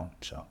fatigued and gone.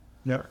 So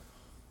yeah,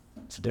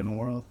 it's a different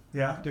world.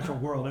 Yeah,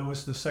 different world. It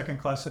was the second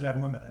class that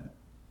had women in it.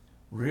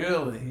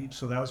 Really?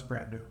 So that was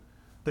brand new.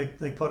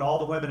 They put all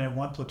the women in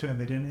one platoon.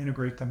 They didn't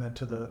integrate them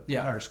into the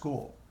entire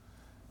school.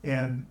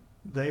 And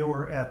they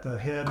were at the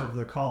head of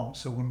the column.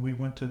 So when we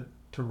went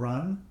to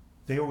run,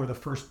 they were the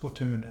first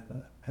platoon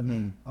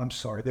I'm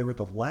sorry, they were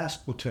the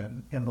last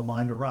platoon in the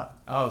line to run.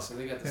 Oh, so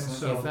they got the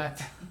slinky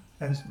effect.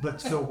 But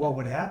so what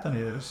would happen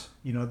is,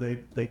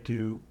 they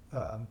do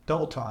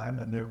double time,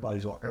 and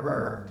everybody's like,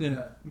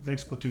 "Rrr."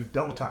 Next platoon,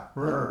 double time,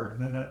 "Rrr."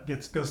 And then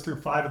it goes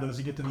through 5 of those.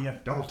 You get to the end,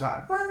 double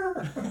time.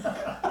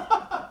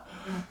 "Rrr."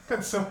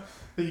 And so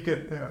you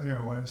could,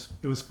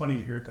 it was funny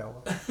to hear it that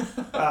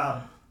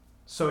way.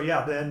 So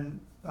yeah, then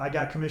I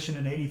got commissioned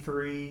in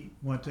 '83,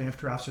 went to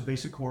infantry officer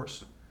basic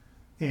course,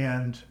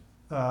 and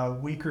a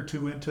week or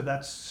two into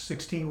that,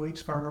 16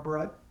 weeks if I remember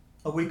right,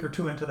 a week or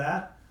two into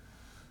that,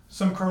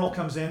 some colonel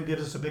comes in,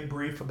 gives us a big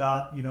brief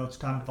about, it's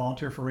time to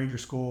volunteer for Ranger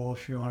School.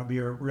 If you want to be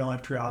a real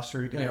infantry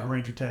officer, you can have a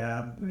Ranger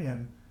tab.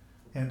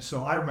 And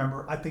so I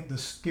remember, I think the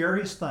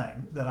scariest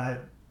thing that I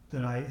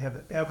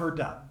have ever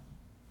done,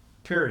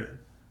 period,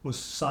 was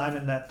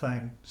signing that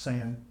thing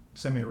saying,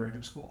 send me to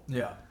Ranger School.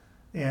 Yeah.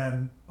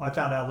 And I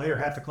found out later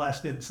half the class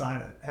didn't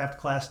sign it. Half the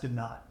class did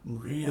not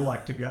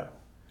like to go.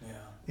 Yeah.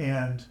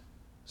 And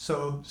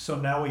so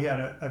now we had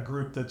a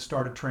group that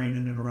started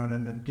training and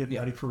running and getting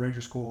ready for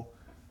Ranger School,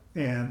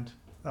 and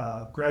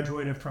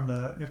graduated from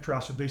the infantry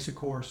officer basic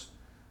course.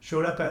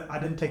 Showed up I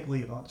didn't take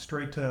leave on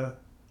straight to.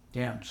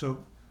 Damn.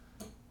 So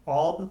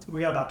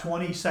we had about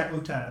 20 second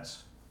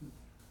lieutenants,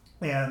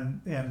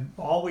 and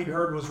all we'd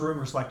heard was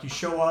rumors like you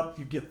show up,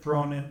 you get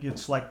thrown in,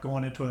 it's like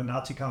going into a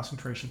Nazi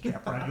concentration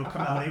camp, right? You'll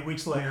come out 8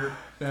 weeks later.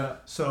 Yeah.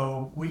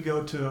 So we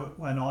go to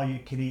an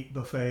all-you-can-eat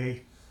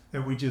buffet,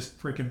 and we just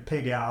freaking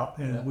pig out,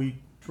 and we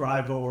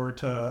drive over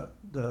to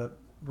the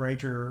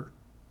Ranger,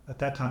 at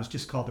that time it's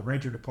just called the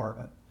Ranger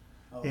Department.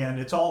 Oh. And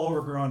it's all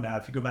overgrown now.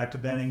 If you go back to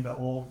Benning, the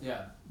old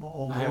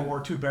World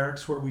War II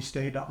barracks where we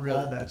stayed, all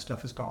that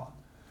stuff is gone.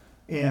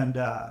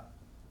 And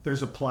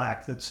there's a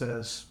plaque that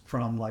says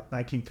from like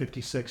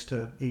 1956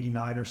 to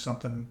 89 or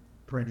something,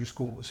 Ranger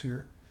School was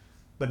here.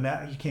 But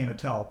now you can't even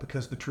tell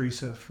because the trees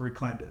have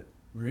reclaimed it.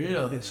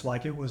 Really? It's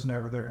like it was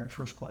never there in the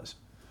first place.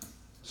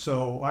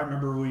 So I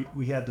remember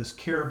we had this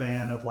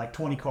caravan of like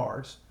 20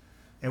 cars,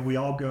 and we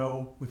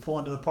pull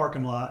into the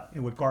parking lot,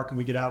 and with Gark and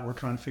we get out, we're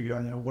trying to figure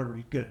out, what are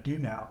we going to do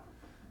now?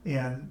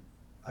 And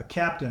a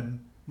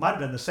captain, might have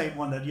been the same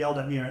one that yelled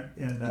at me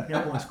in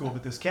airborne school,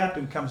 but this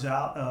captain comes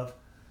out of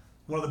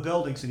one of the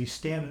buildings, and he's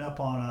standing up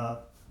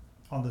on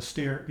the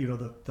stair,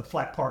 the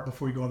flat part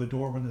before you go in the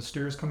door when the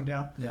stairs coming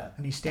down. Yeah.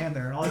 And he's standing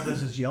there, and all he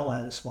does is yell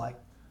at us like,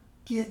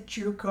 "Get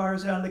your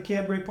cars out of the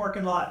Cadbury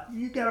parking lot.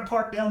 You got to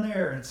park down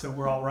there." And so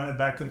we're all running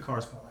back to the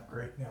cars. We're like,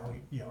 great, now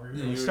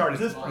we started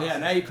this process. Yeah,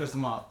 now you pissed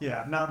them off.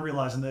 Yeah, not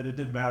realizing that it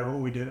didn't matter what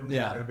we did. It was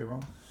going to be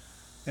wrong.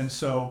 And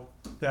so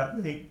that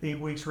 8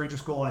 weeks Ranger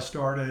School, I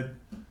started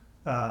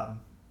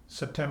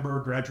September,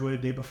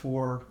 graduated day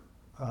before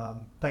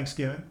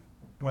Thanksgiving.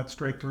 Went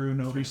straight through,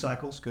 no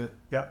recycles. Good.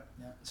 Yep.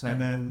 Yeah.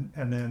 And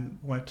then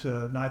went to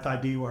 9th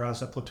ID where I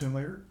was a platoon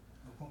leader.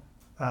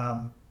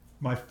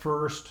 My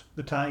first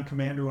battalion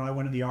commander when I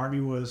went in the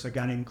Army was a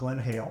guy named Glenn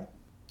Hale.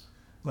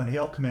 Glenn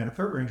Hale commanded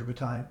 3rd Ranger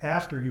Battalion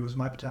after he was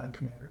my battalion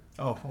commander.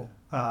 Oh, cool.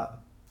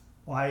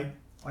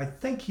 I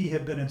think he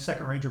had been in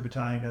 2nd Ranger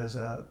Battalion as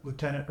a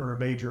lieutenant or a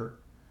major,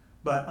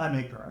 but I'm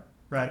ignorant,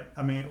 right?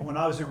 I mean, when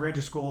I was in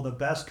Ranger School, the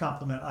best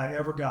compliment I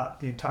ever got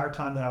the entire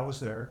time that I was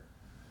there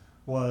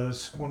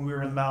was when we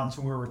were in the mountains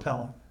and we were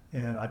rappelling.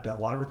 And I've done a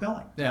lot of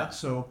rappelling. Yeah.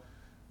 So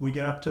we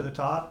get up to the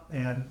top,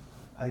 and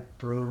I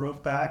throw the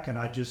rope back, and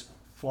I just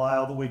fly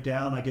all the way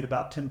down. I get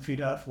about 10 feet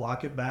up,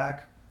 lock it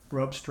back,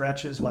 rope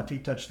stretches, my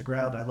feet touch the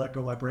ground. I let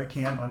go my brake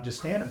hand, and I'm just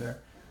standing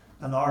there.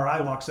 And the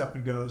RI walks up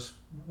and goes,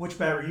 "Which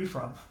battery are you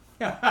from?"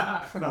 And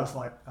I was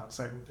like, "I'm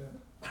 2nd Lieutenant."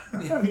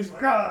 And he's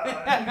like,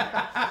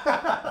 "Ah."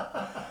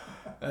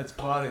 That's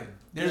funny.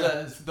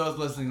 There's those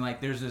listening,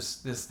 like there's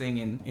this thing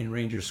in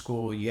Ranger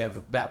School. You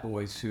have bat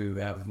boys who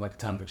have like a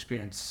ton of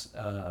experience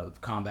of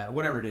combat,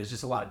 whatever it is,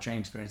 just a lot of training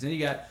experience. Then you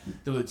got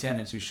the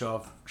lieutenants who show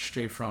up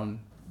straight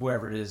from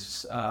wherever it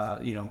is,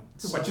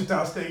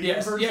 Wichita State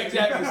Yes, University. yeah,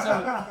 exactly.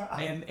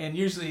 So, and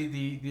usually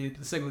the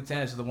second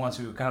lieutenants are the ones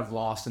who are kind of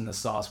lost in the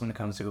sauce when it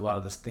comes to a lot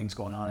of the things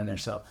going on in there.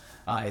 So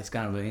it's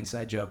kind of an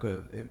inside joke.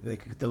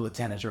 The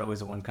lieutenants are always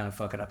the one kind of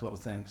fucking up little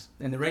things.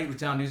 And the ranger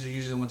battalions are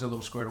usually the ones that are a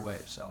little squared away.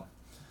 So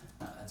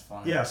that's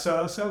fun. Yeah, so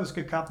it was a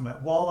good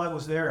compliment. While I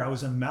was there, I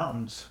was in the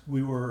mountains.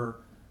 We were,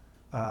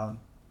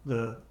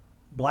 the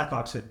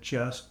Blackhawks had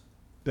just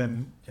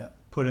been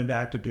put into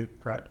active duty,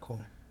 right?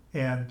 Cool.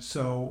 And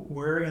so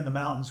we're in the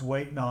mountains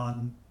waiting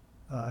on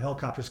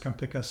helicopters to come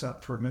pick us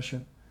up for a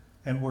mission.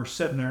 And we're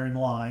sitting there in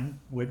line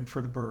waiting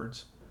for the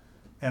birds.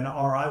 And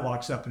RI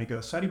walks up and he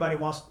goes, so anybody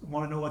want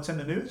to know what's in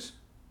the news?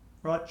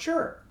 We're like,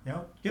 sure.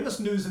 Give us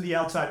news of the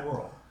outside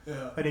world.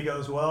 Yeah. And he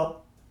goes,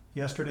 well,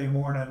 yesterday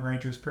morning,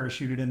 Rangers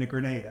parachuted into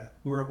Grenada.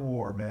 We're at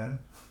war, man.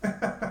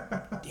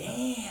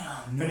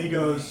 Damn. And he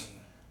goes,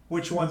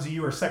 which ones of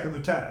you are second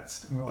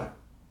lieutenants? And we're like,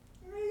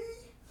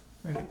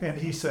 me? And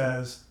he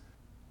says,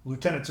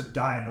 lieutenants are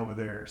dying over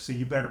there, so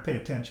you better pay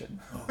attention.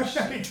 Oh,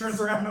 he turns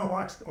around and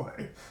walks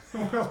away.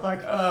 We're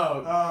like,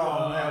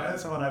 oh man,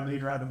 that's what I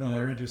need right in the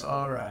middle.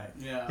 All right.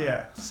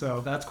 Yeah.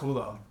 So that's cool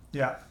though.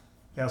 Yeah.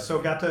 So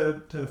got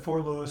to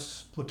Fort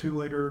Lewis, platoon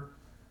leader,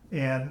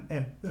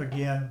 and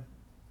again,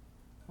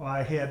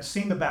 I had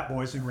seen the Bat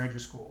Boys in Ranger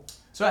School.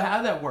 So how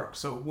did that work?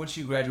 So once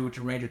you graduate with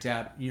your Ranger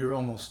tab, you're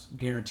almost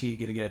guaranteed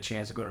to get a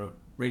chance to go to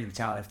Ranger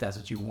Battalion if that's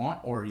what you want,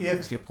 or you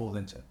just get pulled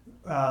into it?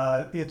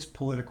 It's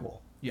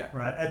political. Yeah.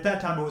 Right. At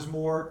that time, it was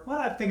more. Well,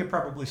 I think it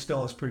probably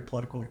still is pretty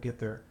political to get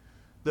there.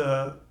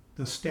 I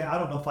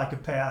don't know if I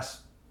could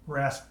pass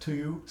RASP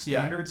 2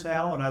 standards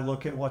now, and I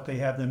look at what they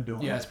have them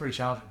doing. Yeah, it's pretty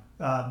challenging.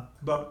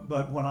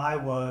 But when I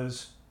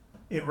was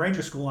in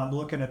Ranger School, I'm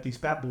looking at these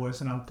Bat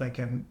Boys, and I'm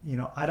thinking,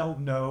 I don't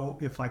know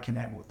if I can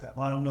hang with them.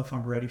 I don't know if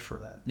I'm ready for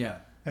that. Yeah.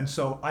 And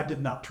so I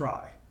did not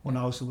try when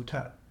I was a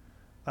lieutenant.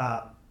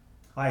 I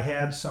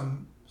had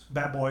some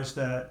Bat Boys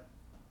that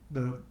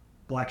the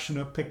Black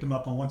Chinook picked him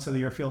up on one side of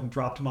the airfield and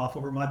dropped him off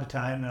over my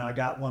battalion, and I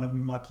got one of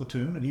them in my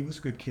platoon, and he was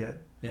a good kid.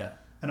 Yeah.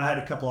 And I had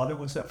a couple other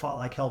ones that fought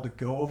like hell to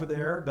go over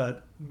there,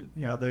 but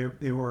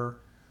they were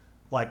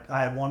like,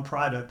 I had one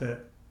private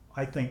that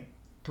I think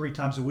 3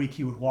 times a week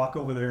he would walk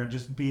over there and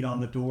just beat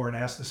on the door and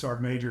ask the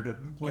sergeant major to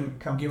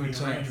come give him be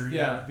a ranger.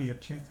 Yeah. Be a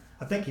chance.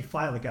 I think he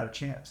finally got a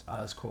chance. Oh,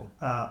 that's cool.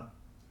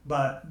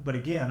 But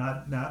again,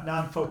 now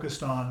I'm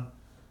focused on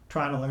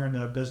trying to learn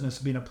the business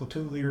of being a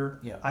platoon leader.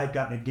 Yeah. I had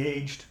gotten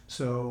engaged,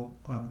 so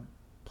I'm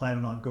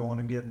planning on going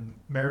and getting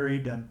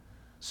married. And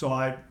so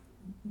I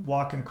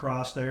walking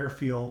across the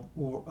airfield,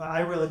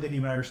 I really didn't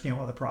even understand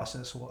what the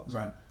process was.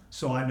 Right.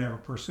 So I never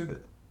pursued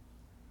it.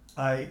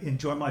 I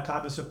enjoyed my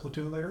time as a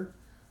platoon leader.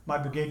 My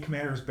brigade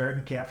commander is Barry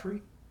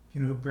McCaffrey.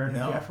 You know who Barry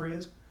McCaffrey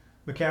is?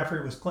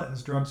 McCaffrey was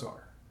Clinton's drug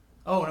czar.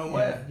 Oh, no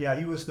way. Yeah,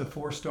 he was the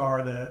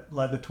 4-star that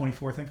led the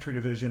 24th Infantry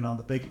Division on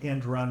the big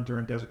end run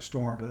during Desert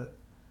Storm that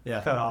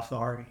fed off the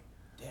Army.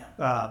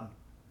 Damn.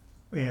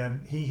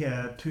 And he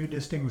had 2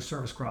 Distinguished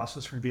Service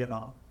Crosses from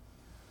Vietnam.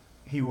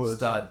 He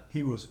was a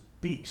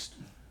beast.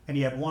 And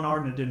he had one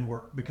arm that didn't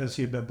work because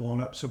he had been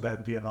blown up so bad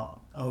in Vietnam.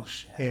 Oh,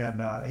 shit.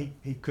 And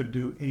he couldn't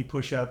do any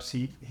push-ups.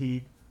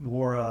 He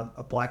wore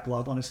a black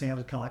glove on his hand,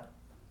 kind of like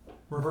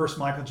reverse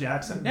Michael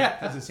Jackson,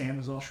 because his hand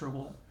was all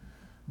shriveled.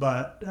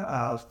 But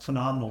a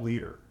phenomenal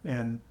leader.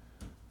 And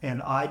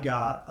I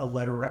got a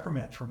letter of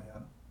reprimand from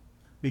him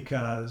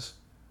because,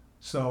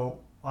 so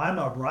I'm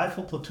a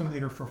rifle platoon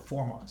leader for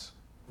 4 months.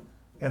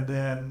 And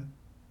then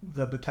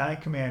the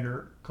battalion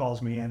commander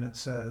calls me in and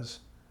says,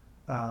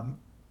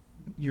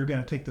 you're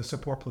going to take the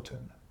support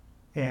platoon.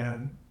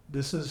 And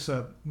this is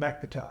a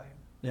mech battalion.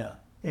 Yeah.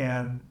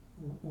 And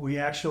we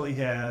actually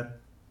had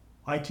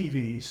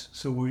ITVs,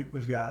 so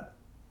we've got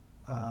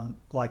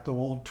like the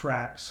old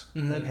tracks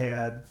that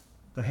had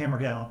the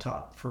hammerhead on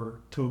top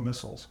for 2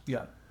 missiles.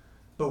 Yeah.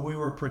 But we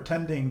were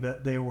pretending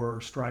that they were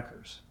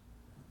strikers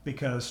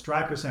because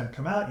strikers hadn't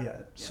come out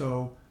yet. Yeah.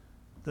 So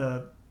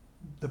the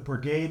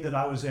brigade that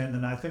I was in, the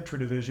 9th Infantry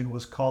Division,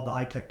 was called the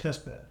ITEC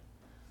test bed.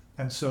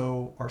 And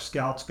so our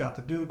scouts got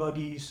the dune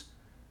buggies.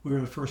 We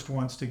were the first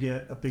ones to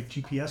get a big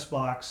GPS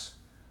box.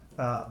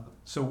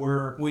 So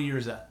we're... What year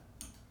is that?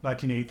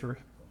 1983.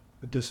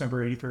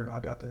 December 83, I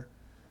got there.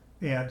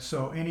 And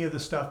so any of the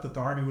stuff that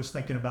the Army was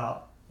thinking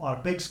about on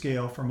a big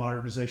scale for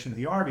modernization of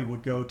the Army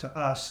would go to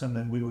us, and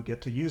then we would get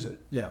to use it.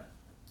 Yeah.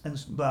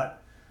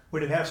 But we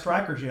didn't have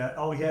strikers yet.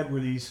 All we had were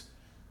these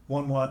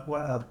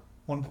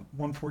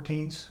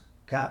 114s.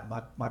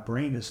 God, my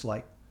brain is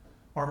like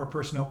armor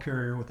personnel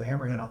carrier with a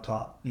hammerhead on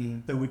top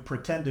that we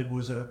pretended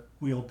was a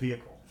wheeled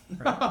vehicle.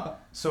 Right?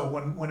 So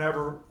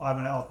whenever I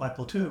went out with my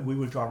platoon, we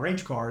would draw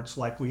range cards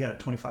like we had a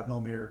 25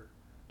 millimeter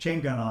chain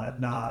gun on it,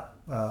 not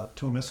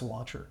to a missile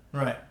launcher.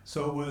 Right.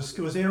 So it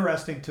was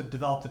interesting to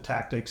develop the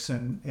tactics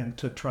and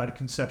to try to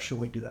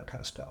conceptually do that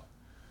kind of stuff.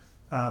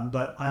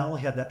 But I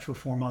only had that for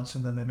 4 months,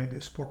 and then they made me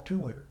a support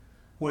platoon leader,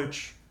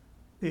 which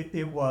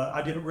it was.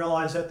 I didn't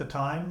realize at the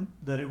time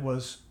that it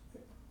was.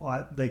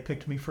 They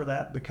picked me for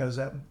that because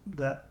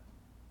that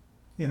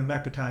in a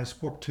mech battalion,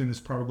 support platoon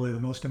is probably the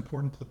most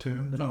important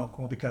platoon. Oh,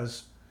 cool.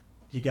 Because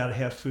you got to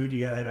have food,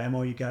 you got to have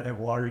ammo, you got to have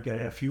water, you got to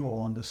have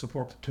fuel, and the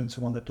support platoon's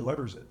the one that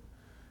delivers it.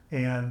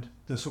 And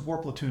the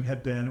support platoon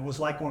it was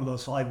like one of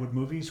those Hollywood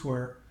movies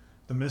where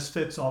the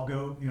misfits all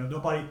go,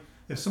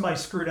 if somebody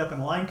screwed up in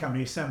line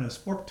company, send them to a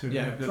support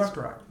platoon, truck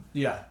driver.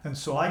 Yeah. And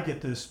so I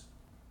get this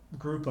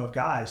group of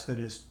guys that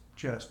is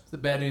just the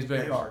bad news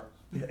bears. They are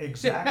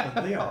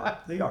exactly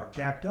they are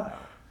jacked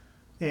up.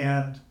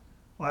 And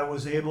I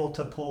was able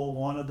to pull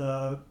one of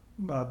the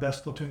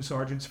best platoon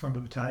sergeants from the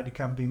battalion to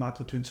come be my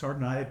platoon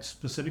sergeant. I had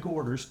specific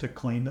orders to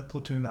clean the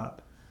platoon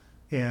up,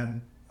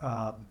 and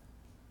I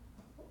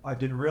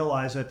didn't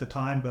realize at the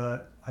time,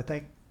 but I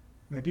think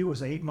maybe it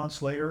was 8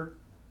 months later,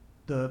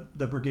 the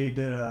brigade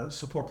did a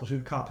support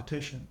platoon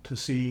competition to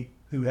see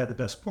who had the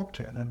best support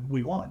platoon, and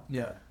we won.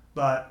 Yeah.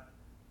 But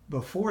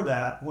before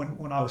that,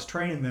 when I was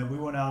training them, we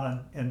went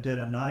out and did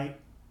a night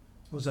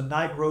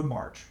road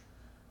march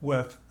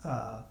with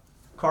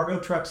cargo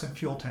trucks and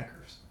fuel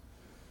tankers.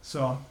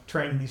 So I'm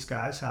training these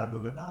guys how to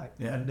move at night,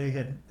 and they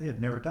had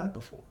never done it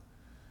before.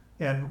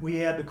 And we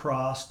had to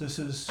cross. This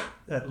is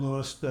at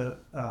Lewis, the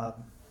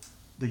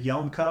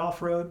Yelm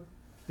Cutoff Road.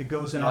 It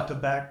goes out the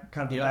back,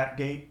 kind of the back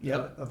gate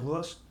of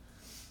Lewis.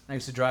 I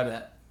used to drive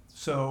that.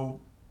 So,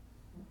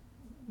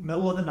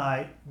 middle of the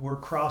night, we're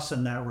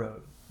crossing that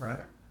road, right?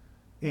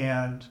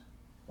 And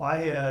I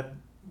had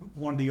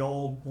one of the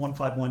old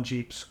 151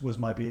 Jeeps was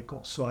my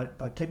vehicle. So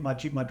I take my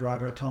Jeep, my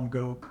driver, I tell him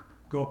go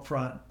up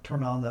front,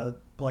 turn on the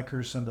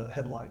blinkers and the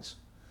headlights.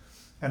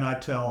 And I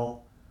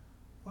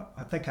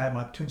think I had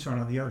my platoon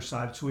sergeant on the other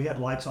side, so we had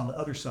lights on the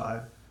other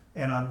side,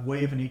 and I'm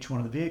waving each one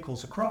of the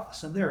vehicles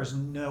across, and there is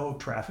no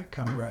traffic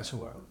coming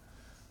whatsoever.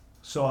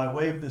 So I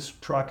wave this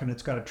truck, and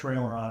it's got a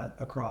trailer on it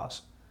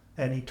across,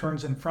 and he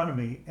turns in front of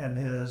me, and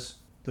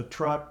the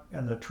truck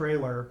and the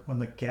trailer, when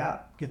the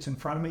gap gets in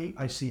front of me,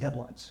 I see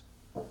headlights.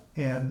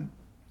 And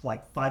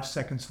like 5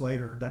 seconds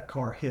later, that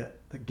car hit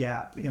the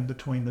gap in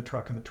between the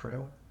truck and the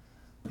trailer.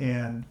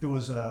 And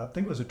I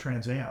think it was a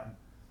Trans Am.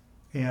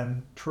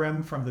 And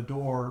trim from the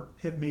door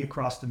hit me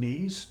across the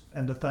knees,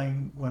 and the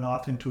thing went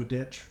off into a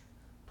ditch.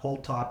 Whole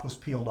top was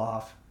peeled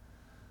off.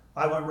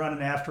 I went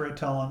running after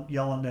it,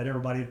 yelling at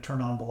everybody to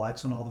turn on the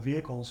lights on all the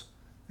vehicles.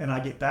 And I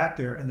get back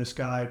there, and this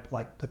guy,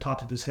 like, the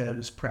top of his head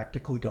is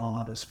practically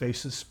gone. His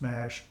face is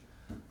smashed.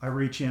 I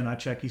reach in, I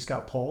check, he's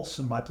got pulse,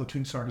 and my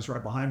platoon sergeant is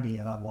right behind me,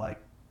 and I'm like,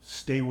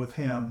 stay with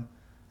him.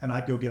 And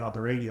I go get on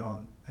the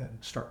radio and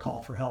start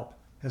calling for help.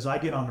 As I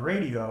get on the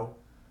radio,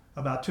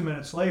 about 2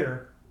 minutes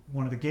later,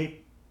 one of the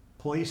gate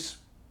police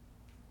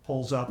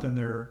pulls up in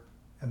their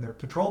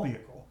patrol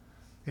vehicle,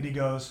 and he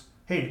goes,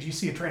 "Hey, did you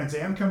see a Trans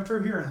Am come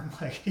through here?" And I'm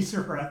like, "He's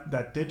right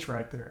that ditch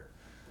right there."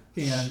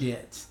 And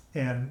shit.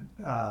 And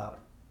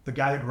the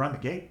guy who'd run the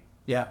gate.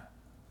 Yeah.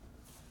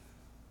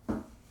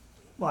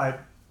 Well,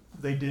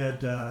 they did.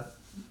 The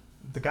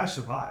guy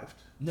survived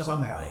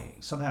somehow.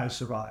 Somehow he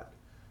survived,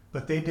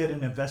 but they did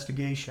an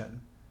investigation,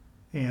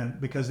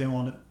 and because they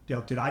wanted,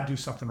 did I do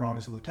something wrong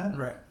as a lieutenant?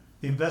 Right.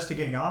 The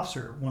investigating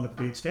officer, one of the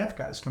brigade staff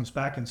guys, comes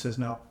back and says,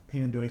 "No, he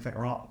didn't do anything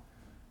wrong."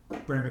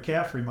 Brandon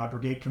McCaffrey, my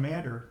brigade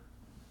commander,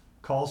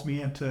 calls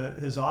me into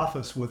his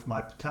office with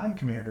my battalion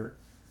commander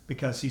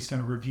because he's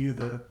going to review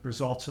the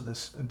results of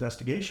this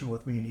investigation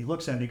with me. And he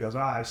looks at it and he goes,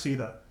 "I see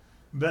the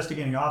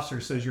investigating officer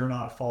says you're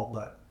not at fault,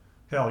 but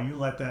hell, you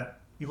let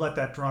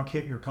that drunk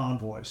hit your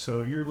convoy,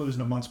 so you're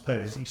losing a month's pay."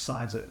 And he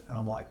signs it, and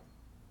I'm like,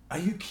 "Are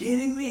you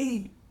kidding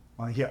me?"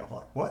 Yeah, I'm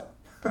like, "What?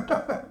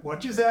 What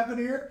just happened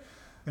here?"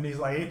 And he's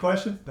like, "Any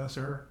questions?" "No,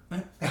 sir."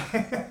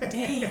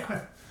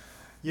 Damn.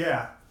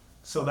 Yeah.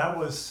 So that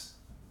was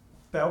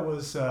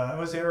an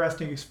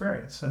interesting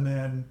experience. And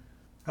then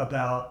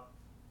about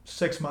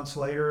 6 months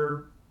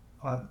later,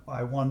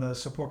 I won the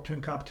support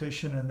platoon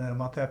competition, and then a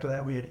month after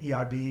that, we had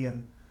EIB,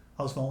 and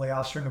I was the only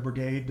officer in the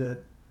brigade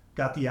that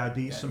got the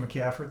EIB. So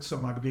McCaffrey, so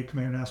my brigade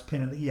commander now is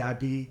pinning the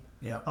EIB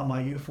on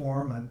my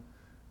uniform,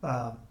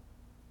 and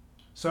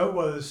so it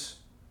was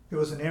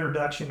an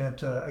introduction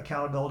into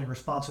accountability,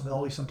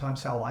 responsibility,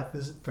 sometimes how life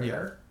isn't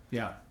fair.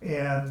 Yeah.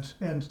 And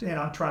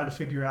I'm trying to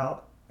figure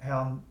out how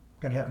I'm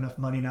going to have enough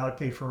money now to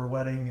pay for a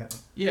wedding and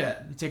you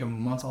take a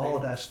month. All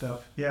of that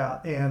stuff.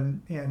 Yeah.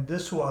 And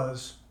this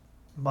was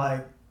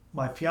my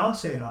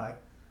fiance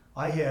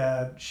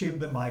and she had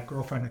been my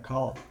girlfriend in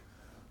college.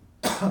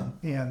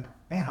 And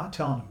man, I'm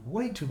telling you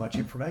way too much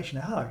information.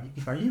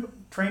 Are you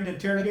trained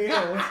interrogator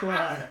or what's going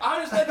on?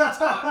 I'm just letting you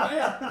talk,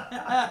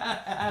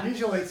 man.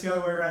 Usually it's the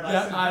other way around.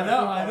 Yeah, I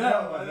know.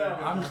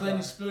 I'm just letting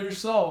you spill your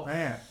soul.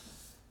 Man.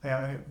 Yeah,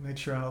 I make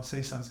sure I don't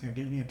say something that's going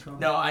to get me in trouble.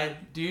 No,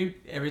 dude,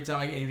 every time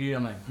I get interviewed,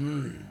 I'm like,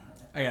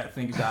 I got to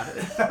think about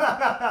it.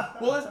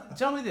 Well,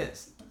 tell me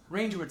this.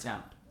 Ranger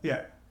Town.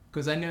 Yeah.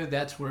 Because I know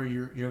that's where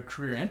your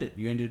career ended.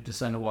 You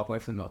decided to walk away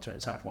from the military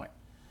at some point.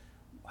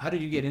 How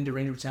did you get into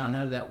Ranger Town?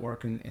 How did that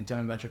work? And tell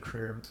me about your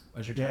career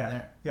as your time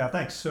there. Yeah,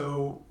 thanks.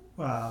 So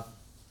now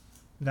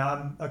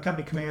I'm a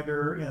company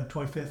commander in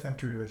 25th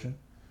Infantry Division.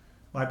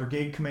 My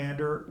brigade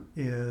commander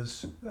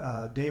is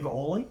Dave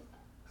Oley,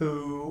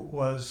 who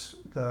was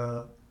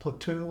the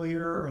platoon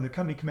leader or the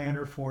company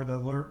commander for the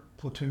alert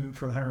platoon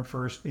for the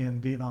 101st in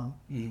Vietnam.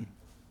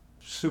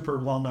 super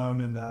well known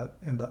in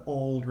the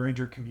old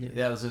Ranger community.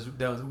 That was what's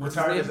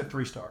Retired his as a name?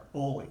 3-star.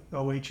 Ole,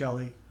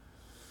 OHLE.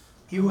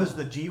 He was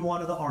the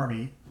G1 of the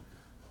Army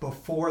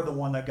before the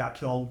one that got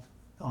killed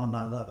on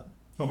 9/11.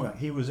 Okay.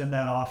 He was in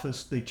that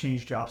office. They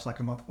changed jobs like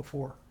a month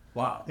before.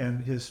 Wow.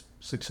 And his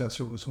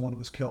successor was the one who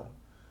was killed.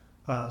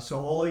 So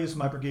Ole is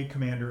my brigade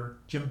commander.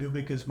 Jim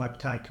Dubik is my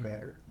battalion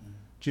commander.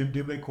 Jim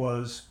Dubik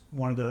was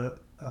one of the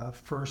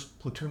first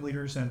platoon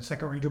leaders in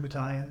 2nd Ranger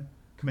Battalion,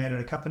 commanded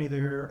a company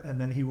there,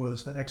 and then he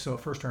was the XO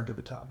 1st Ranger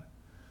Battalion.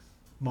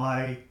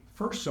 My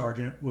first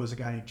sergeant was a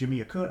guy named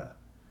Jimmy Acuna.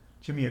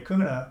 Jimmy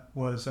Acuna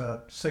was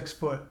a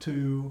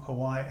 6'2"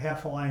 Hawaiian,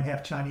 half Hawaiian,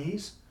 half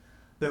Chinese,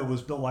 that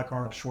was built like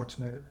Arnold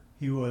Schwarzenegger.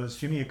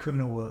 Jimmy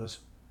Acuna was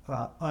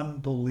an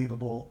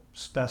unbelievable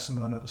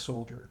specimen of a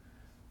soldier.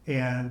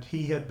 And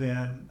he had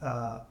been,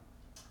 I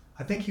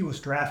think he was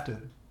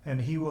drafted, and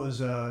he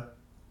was a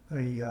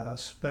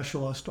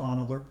specialist on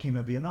alert team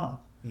in Vietnam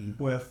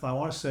with, I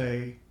want to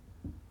say,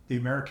 the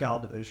Americal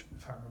Division,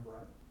 if I remember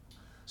right.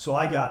 So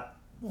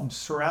I'm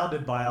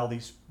surrounded by all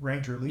these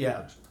Ranger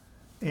leaders.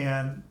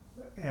 Yeah.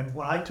 And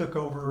when I took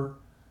over,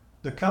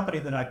 the company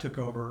that I took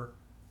over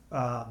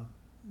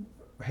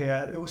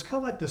it was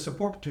kind of like the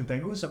support platoon thing.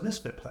 It was a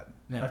misfit platoon.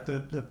 Yeah. Like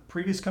the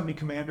previous company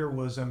commander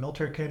was a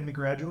military academy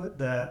graduate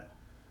that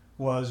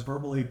was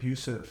verbally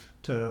abusive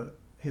to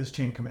his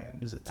chain command.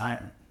 He was a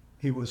tyrant.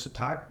 He was a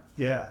tyrant,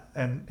 yeah.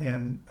 And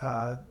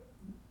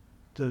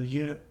the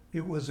unit,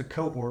 it was a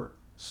cohort.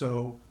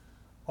 So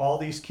all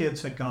these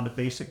kids had gone to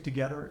basic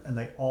together, and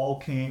they all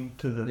came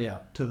to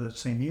the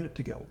same unit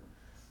together.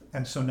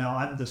 And so now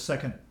I'm the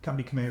second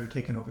company commander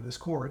taking over this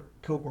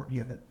cohort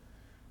unit.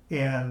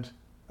 And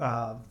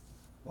I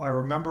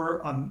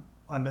remember I'm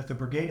at the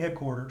brigade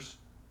headquarters.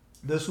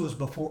 This was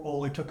before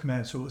Ole took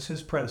command, so it was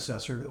his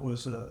predecessor that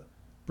was the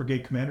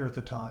brigade commander at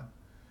the time.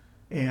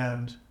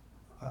 And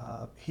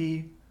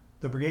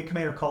the brigade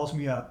commander calls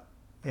me up,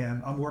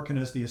 and I'm working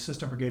as the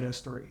assistant brigade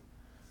S3.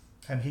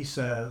 And he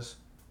says,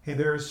 hey,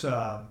 there's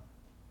a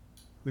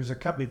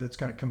company that's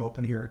going to come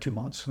open here in 2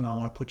 months, and I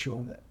want to put you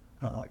on it.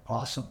 And I'm like,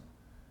 awesome.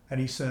 And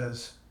he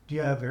says, do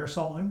you have air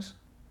assault wings?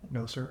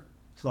 No, sir.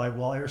 It's like,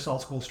 well, air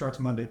assault school starts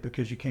Monday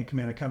because you can't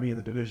command a company in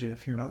the division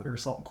if you're not air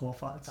assault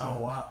qualified. So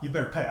oh, wow. You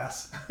better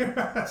pass.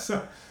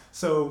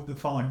 So the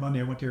following Monday,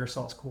 I went to air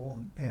assault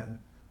school and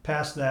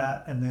passed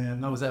that. And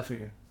then... How was that for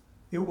you?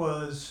 It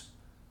was...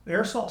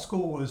 Air assault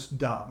school was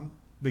dumb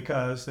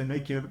because they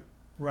make you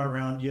run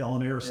around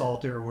yelling air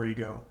assault everywhere you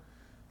go.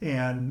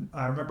 And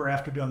I remember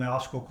after doing the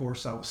obstacle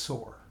course, I was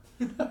sore.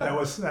 that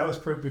was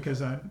pretty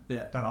because I hadn't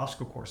done an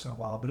obstacle course in a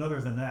while. But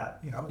other than that,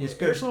 it was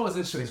good. Air assault was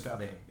interesting for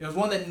me. It was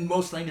one that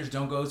most Rangers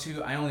don't go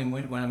to. I only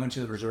went when I went to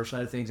the reserve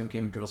side of things and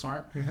became a drill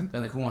sergeant. Mm-hmm.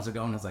 Then like, who wants to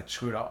go? And I was like,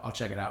 screw it, I'll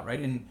check it out. Right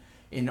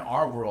in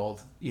our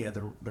world,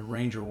 the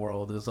Ranger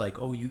world, it was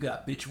like, oh, you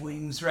got bitch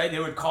wings, right? They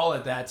would call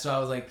it that. So I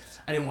was like,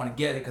 I didn't want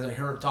to get it because I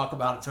heard talk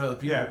about it to other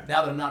people. Yeah.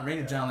 Now that I'm not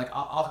Ranger, I'm like,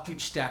 I'll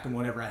keep stacking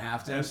whatever I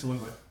have to.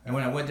 Absolutely. And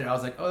when I went there, I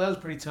was like, oh, that was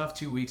pretty tough.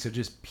 2 weeks of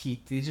just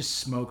peaked. They just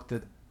smoked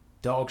the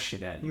dog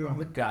shit at you all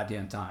the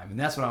goddamn time. And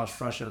that's when I was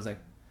frustrated. I was like,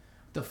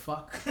 what the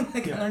fuck? I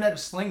learned how to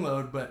sling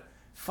load, but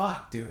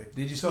fuck, dude.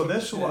 They just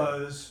this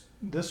was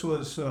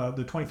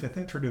the 25th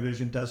Infantry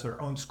Division does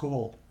their own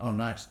school. Oh,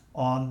 nice.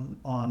 On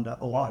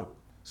Oahu.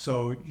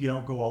 So you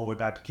don't go all the way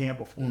back to camp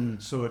before.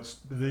 So it's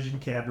division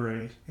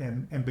cadre,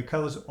 and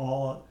because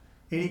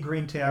any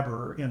green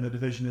tabber in the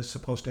division is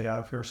supposed to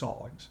have air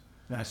assault wings.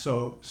 Nice.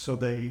 So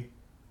they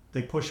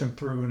push them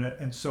through,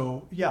 and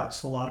so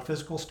it's a lot of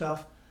physical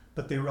stuff,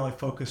 but they really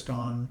focused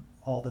on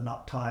all the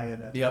knot tie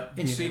and yep.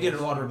 And so you get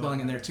a lot of rappelling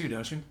in there too,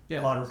 don't you?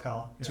 Yeah, a lot of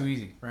rappelling. Yeah. Too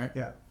easy, right?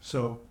 Yeah.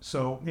 So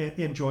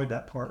enjoyed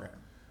that part.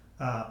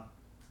 Right.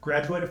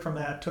 Graduated from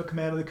that, took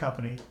command of the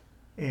company,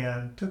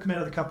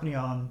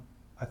 on,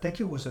 I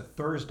think it was a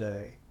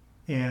Thursday,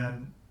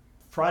 and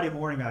Friday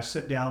morning I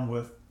sit down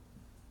with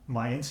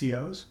my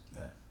NCOs,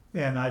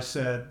 and I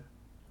said,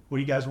 what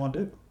do you guys want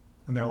to do?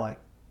 And they're like,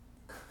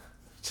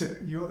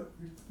 you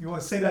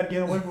want to say that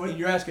again? What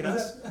you're asking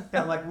us?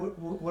 Yeah, like,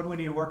 what do we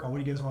need to work on?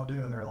 What do you guys want to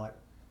do? And they're like,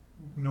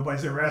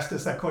 nobody's ever asked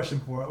us that question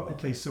before.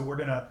 Okay, so we're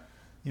going to,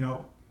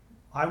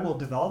 I will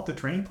develop the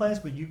training plans,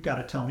 but you've got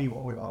to tell me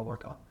what we want to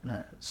work on.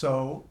 Right.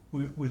 So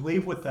we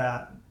leave with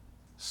that.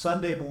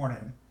 Sunday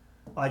morning,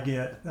 I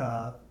get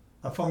a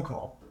phone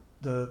call.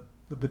 The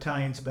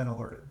battalion's been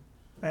alerted.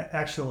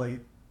 Actually,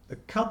 the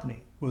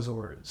company was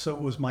alerted. So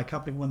it was my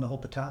company won the whole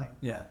battalion.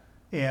 Yeah.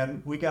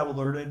 And we got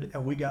alerted,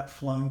 and we got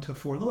flown to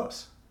Fort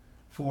Lewis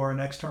for an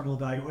external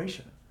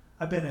evaluation.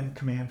 I've been in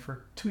command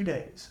for 2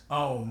 days.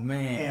 Oh,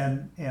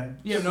 man. And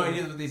you have no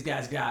idea what these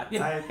guys got.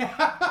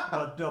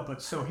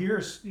 But so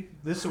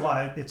this is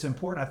why it's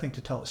important, I think,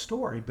 to tell a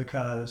story,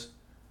 because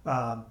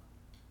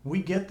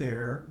we get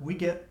there,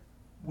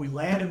 we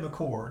land in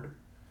McCord,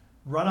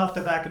 run off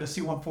the back of the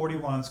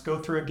C-141s, go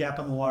through a gap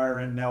in the wire,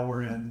 and now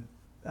we're in,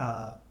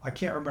 I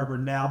can't remember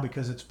now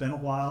because it's been a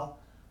while,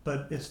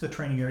 but it's the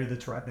training area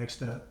that's right next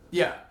to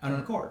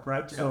McCord,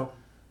 right? Yeah. So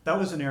that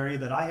was an area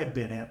that I had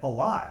been in a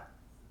lot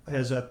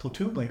as a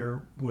platoon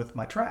leader with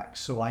my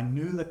tracks, so I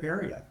knew the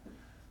area.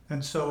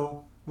 And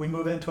so we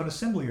move into an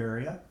assembly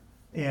area,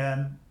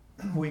 and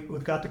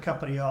we've got the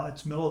company out.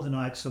 It's middle of the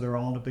night, so they're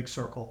all in a big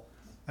circle.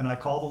 And I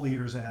call the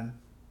leaders in.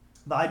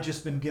 I'd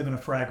just been given a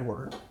frag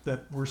order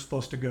that we're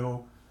supposed to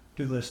go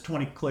do this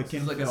 20-click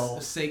infill.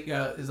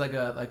 It's like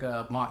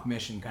a mock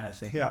mission kind of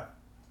thing.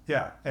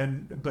 Yeah,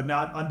 but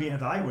not I'm being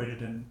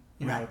evaluated, and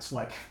it's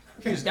like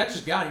that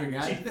just got here,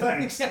 guys.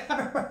 Thanks.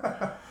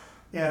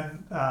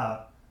 And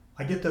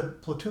I get the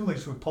platoon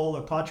leaders would pull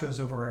their ponchos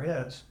over our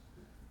heads,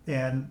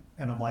 and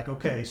I'm like,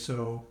 okay,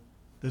 so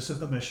this is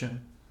the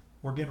mission.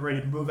 We're getting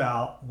ready to move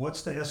out.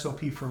 What's the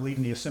SOP for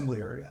leaving the assembly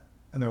area?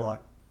 And they're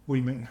like, what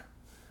do you mean?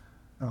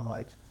 And I'm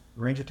like,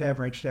 range of tab,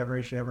 range of tab,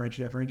 range of tab, range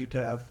of tab, range of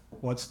tab.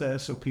 What's the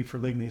SOP for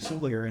leaving the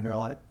assembly area? And they're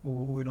like,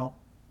 well, we don't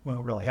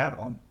really have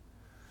one.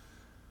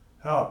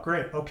 Oh,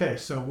 great. Okay,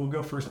 so we'll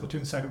go first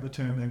platoon, second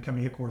platoon, then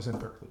company headquarters, and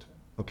third platoon.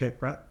 Okay,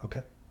 right?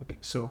 Okay.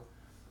 So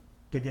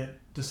to get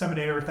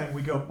disseminate everything,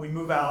 we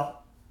move out.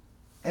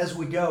 As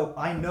we go,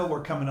 I know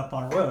we're coming up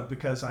on a road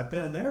because I've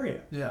been in the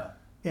area. Yeah.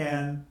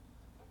 And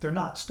they're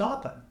not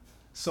stopping.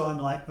 So I'm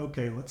like,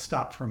 okay, let's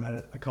stop for a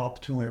minute. I call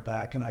platoon leader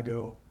back and I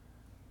go,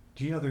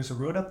 do you know there's a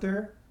road up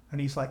there?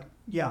 And he's like,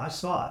 yeah, I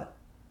saw it.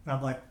 And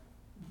I'm like,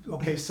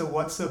 okay, so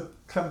what's the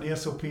company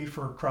SOP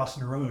for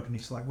crossing the road? And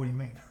he's like, what do you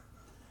mean?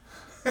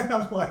 And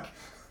I'm like,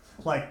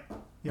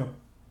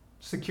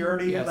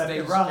 security, let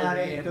it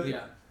ride.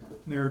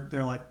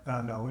 They're like,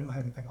 no, we don't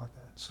have anything like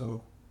that.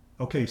 So,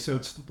 okay, so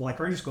it's like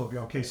radio school.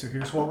 Okay, so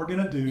here's what we're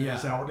gonna do. Yeah.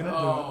 This is how we're gonna do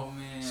it.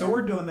 Man. So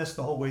we're doing this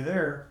the whole way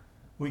there.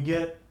 We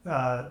get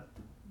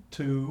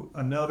to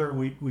another.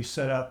 We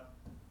set up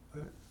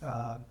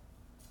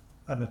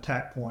an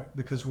attack point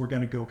because we're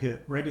gonna go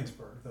hit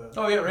Regensburg.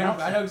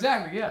 I know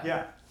exactly.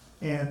 Yeah.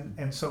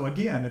 And so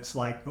again, it's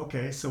like,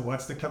 okay, so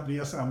what's the company?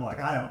 I'm like,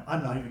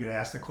 I'm not even going to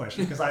ask the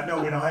question because I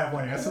know we don't have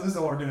one. So this is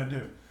what we're going to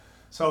do.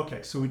 So,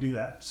 okay, so we do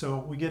that. So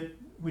we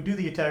do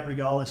the attack, we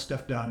get all this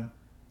stuff done.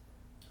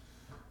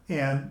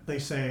 And they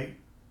say,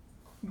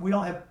 we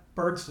don't have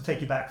birds to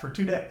take you back for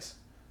 2 days.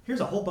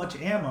 Here's a whole bunch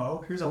of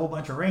ammo. Here's a whole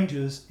bunch of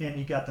ranges. And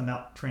you got them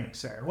out training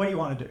center. What do you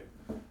want to do?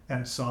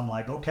 And so I'm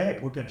like, okay,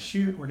 we're going to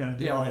shoot. We're going to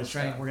do all this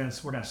stuff. We're going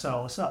to set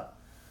all this up.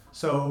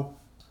 So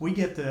we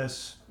get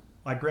this.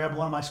 I grabbed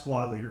one of my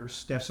squad leaders,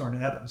 Staff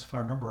Sergeant Evans, if I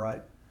remember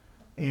right,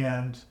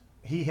 and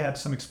he had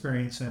some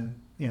experience in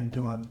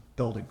doing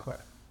building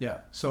craft. Yeah.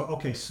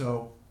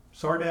 So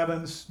Sergeant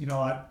Evans,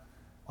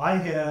 I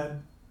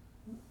had,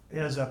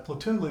 as a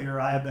platoon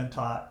leader, I had been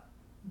taught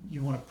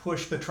you want to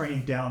push the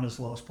training down as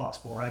low as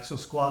possible, right? So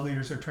squad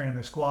leaders are training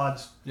their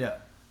squads. Yeah.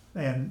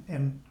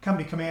 And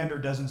company commander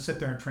doesn't sit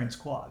there and train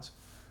squads.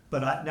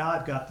 But now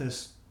I've got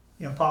this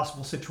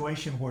impossible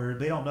situation where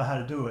they don't know how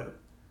to do it,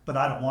 but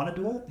I don't want to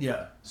do it.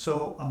 Yeah.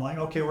 So I'm like,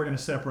 okay, we're going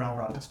to set up round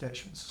rocket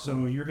stations.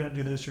 So you're going to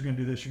do this, you're going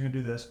to do this, you're going to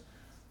do this.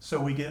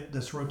 So we get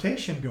this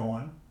rotation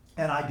going,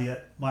 and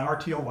my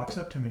RTO walks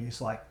up to me.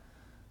 He's like,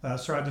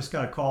 sir, I just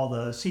got a call.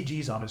 The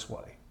CG's on his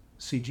way.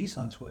 CG's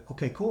on his way.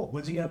 Okay, cool.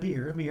 When's he going to be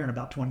here? He'll be here in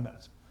about 20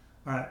 minutes.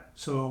 All right,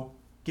 so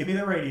give me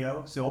the radio.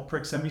 It's the old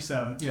Prick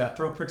 77. Yeah.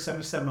 Throw Prick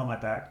 77 on my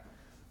back.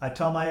 I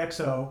tell my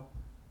XO,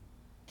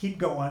 keep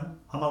going.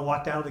 I'm going to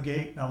walk down to the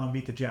gate, and I'm going to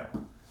meet the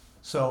general.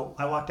 So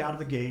I walked down to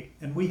the gate,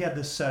 and we had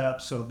this set up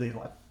so they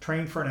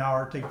train for an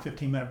hour, take a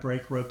 15-minute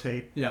break,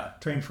 rotate. Yeah.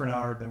 Train for an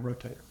hour, then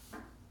rotate.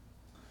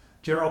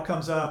 General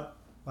comes up,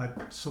 I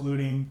salute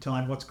him, tell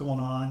him what's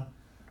going on,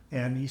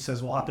 and he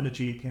says, well, hop in the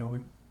Jeep. We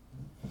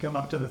come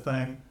up to the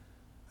thing,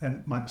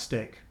 and my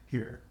mistake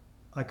here.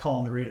 I call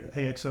on the radio,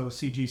 hey, XO,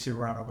 CG's here,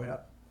 we're on our way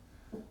up.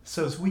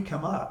 So as we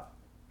come up,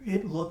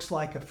 it looks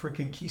like a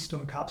freaking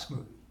Keystone Cops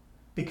movie.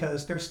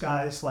 Because there's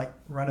guys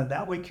running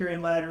that way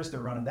carrying ladders, they're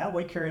running that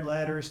way carrying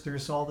ladders,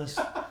 there's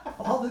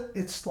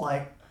it's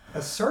like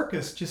a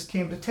circus just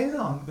came to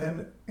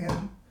town.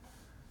 And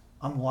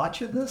I'm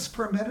watching this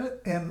for a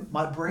minute, and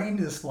my brain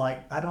is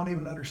like, I don't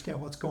even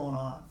understand what's going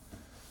on.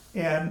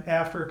 And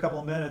after a couple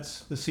of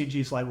minutes, the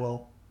CG's like,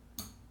 well,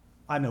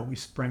 I know we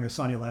sprang this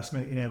on you last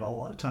minute, you didn't have a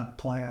lot of time to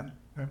plan.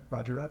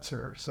 Roger that,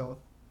 sir. So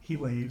he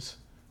leaves.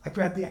 I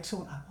grabbed the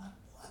XO, and I'm like,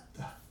 what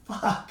the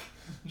fuck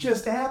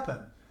just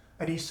happened?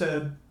 And he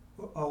said,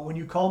 when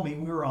you called me,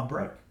 we were on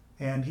break.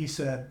 And he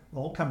said, the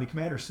old company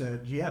commander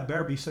said, yeah,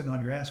 better be sitting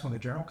on your ass when the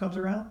general comes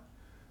around.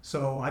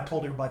 So I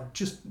told everybody,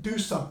 just do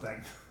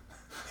something.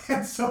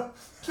 And so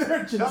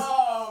they're just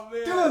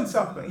doing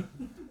something.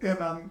 And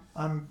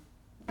I'm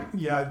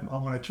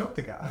going to choke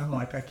the guy. I'm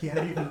like, I can't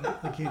even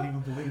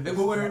believe this.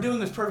 But we're doing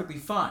this perfectly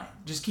fine.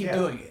 Just keep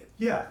doing it.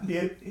 Yeah.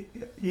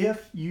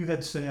 If you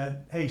had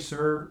said, hey,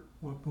 sir,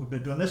 we've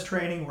been doing this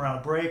training, we're on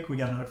a break, we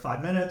got another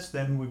 5 minutes,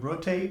 then we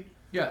rotate.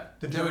 Yeah.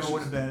 The general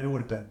would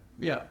have been.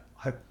 Yeah.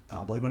 I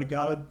probably would have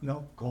got a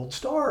gold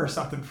star or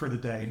something for the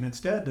day. And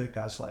instead the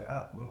guy's like,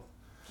 oh, well.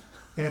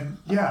 And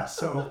yeah,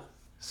 so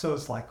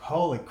it's like,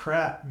 holy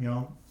crap,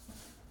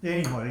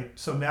 Anyway,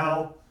 so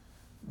now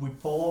we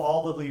pull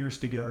all the leaders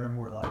together and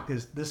we're like,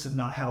 this is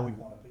not how we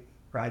want to be,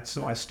 right?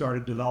 So I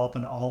started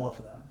developing all of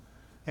them.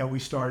 And we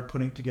started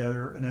putting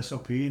together an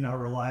SOP, and I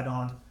relied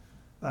on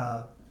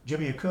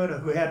Jimmy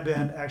Akuda, who had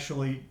been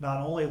actually not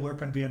only a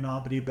LRP in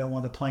Vietnam, but he'd been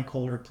one of the plank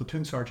holder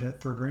platoon sergeant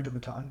at 3rd Ranger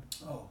Battalion.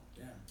 Oh,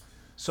 damn.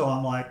 So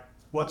I'm like,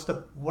 what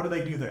do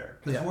they do there?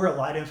 Because we're a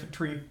light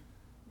infantry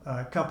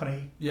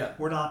company. Yeah.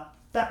 We're not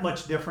that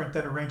much different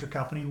than a Ranger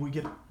company.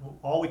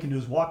 All we can do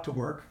is walk to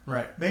work.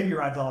 Right. Maybe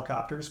ride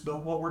helicopters,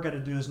 but what we're going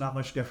to do is not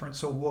much different.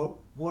 So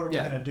what are we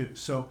going to do?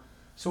 So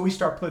we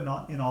start putting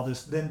in all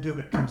this. Then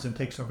Dubik comes and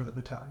takes over the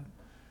battalion.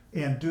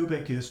 And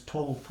Dubik is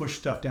total push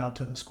stuff down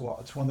to the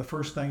squads. One of the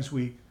first things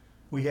we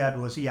had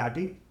was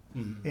EIB.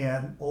 Mm-hmm.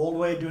 And old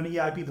way of doing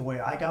EIB, the way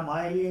I got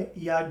my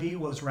EIB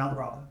was round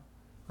robin,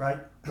 right?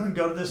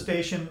 Go to this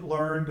station,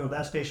 learn, go to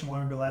that station,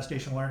 learn, go to that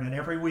station, learn. And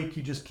every week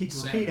you just keep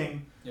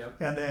repeating. Yep.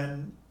 And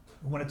then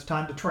when it's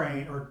time to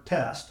train or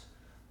test,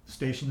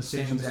 station to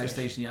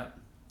station. Yep.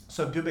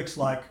 So Dubik's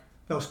like,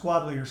 those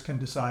squad leaders can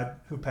decide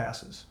who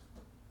passes.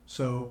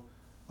 So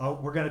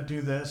we're going to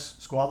do this.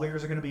 Squad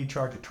leaders are going to be in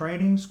charge of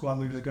training. Squad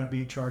leaders are going to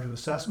be in charge of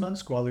assessment.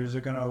 Squad leaders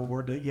are going to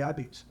award the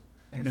EIBs.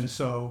 And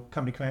so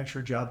company commander's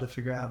your job to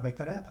figure out how to make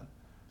that happen.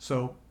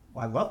 So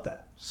I love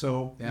that.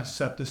 So we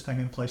set this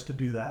thing in place to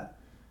do that.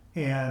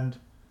 And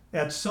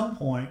at some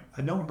point,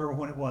 I don't remember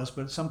when it was,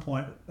 but at some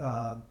point,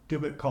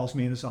 Dubik calls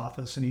me in his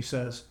office and he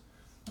says,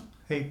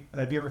 hey,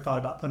 have you ever thought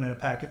about putting in a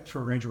packet for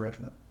a Ranger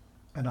Regiment?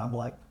 And I'm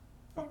like,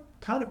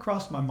 kind of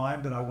crossed my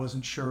mind, but I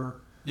wasn't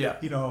sure. Yeah.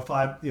 You know, if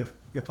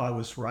I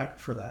was right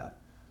for that.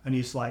 And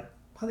he's like,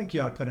 I think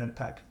you ought to put in a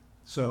packet.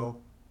 So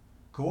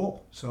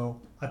cool.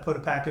 So I put a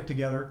packet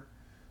together,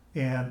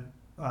 and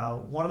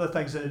one of the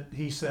things that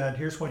he said,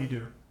 here's what you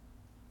do.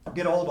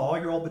 Get hold of all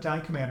your old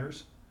battalion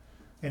commanders.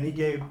 And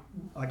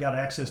I got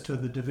access to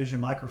the division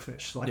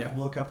microfiche, so I could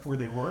look up where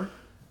they were.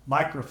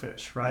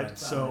 Microfiche, right?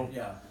 So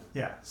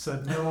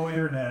so no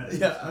internet.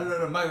 Yeah, I don't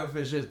know what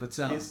microfiche is, but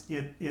sounds.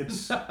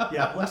 It's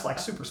it looks like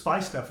super spy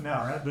stuff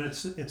now, right? But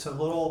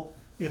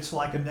it's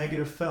like a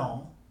negative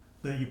film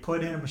that you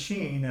put in a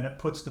machine, and it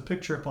puts the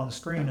picture up on the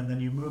screen, and then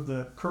you move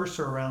the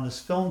cursor around this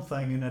film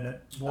thing, and then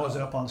it blows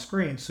it up on the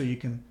screen, so you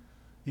can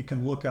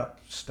look up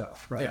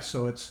stuff, right? Yeah.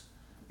 So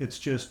it's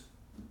just,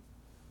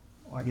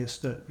 I guess,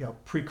 the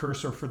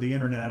precursor for the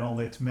internet,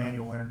 only it's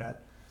manual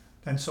internet.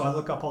 And so I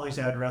look up all these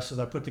addresses,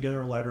 I put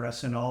together a letter, I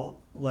send all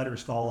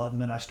letters to all of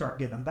them, and I start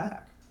getting them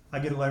back. I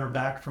get a letter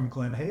back from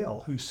Glenn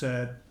Hale, who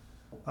said,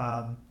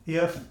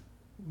 if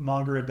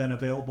Monger had been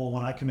available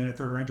when I came in at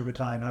 3rd Ranger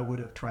Battalion, I would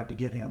have tried to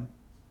get him.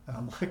 And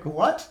I'm like,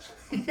 what?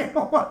 It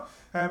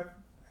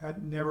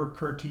never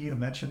occurred to you to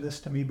mention this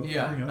to me before.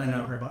 Yeah, I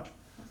know very much.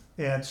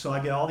 And so I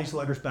get all these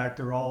letters back.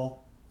 They're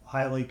all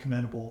highly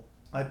commendable.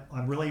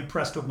 I'm really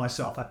impressed with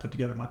myself. I put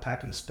together my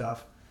packet of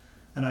stuff,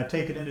 and I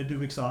take it into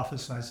Dubik's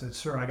office, and I said,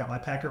 sir, I got my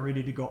packet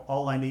ready to go.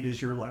 All I need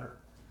is your letter.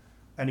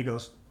 And he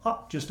goes,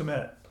 oh, just a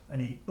minute.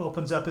 And he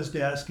opens up his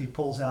desk. He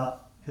pulls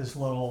out his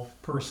little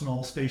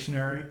personal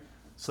stationery.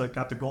 So it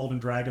got the golden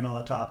dragon on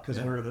the top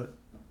because we're the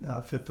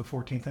 5th to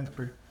 14th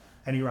Infantry.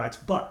 And he writes,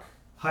 Buck,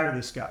 hire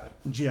this guy,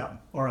 Jim,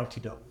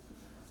 RLTW.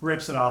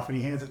 Rips it off and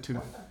he hands it to me.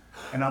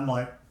 And I'm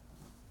like,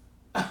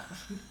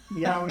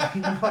 you want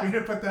me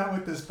to put that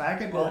with this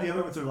packet? Well, the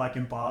other ones are like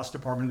embossed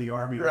Department of the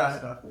Army and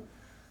stuff.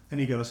 And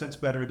he goes, that's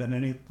better than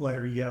any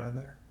letter you have in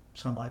there.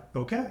 So I'm like,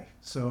 okay.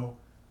 So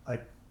I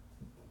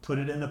put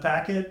it in the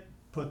packet,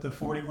 put the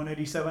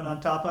 4187 on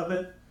top of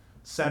it,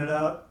 sent it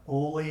out.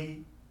 Ole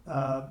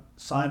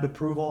signed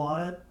approval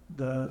on it.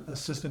 The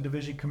assistant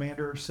division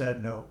commander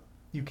said, no,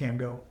 you can't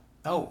go.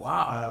 Oh,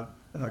 wow.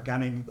 A guy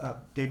named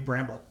Dave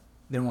Bramblett.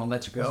 Didn't want to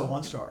let you go.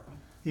 Was a 1-star.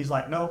 He's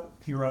like, no,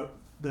 he wrote,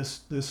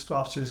 this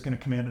officer is going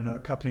to command another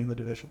company in the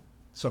division.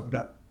 So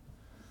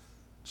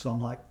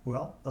I'm like,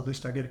 well, at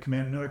least I get to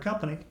command another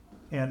company.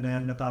 And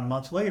then about a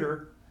month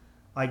later,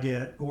 I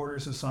get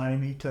orders assigning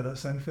me to the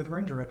 75th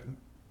Ranger Regiment.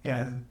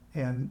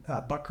 And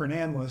Buck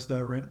Kernan was the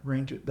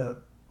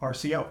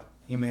RCO.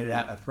 He made it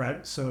happen.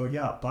 Right. So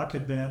Buck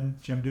had been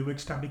Jim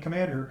Dubik's company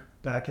commander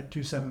back at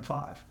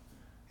 275.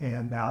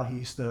 And now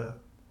he's the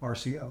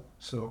RCO.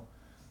 So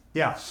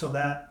so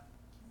that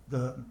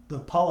the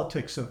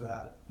politics of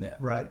that,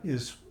 right,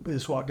 is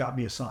what got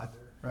me assigned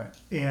there. Right.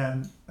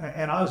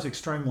 And I was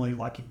extremely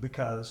lucky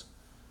because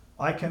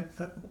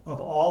of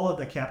all of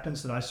the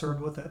captains that I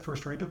served with at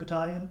 1st Ranger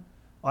Battalion,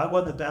 I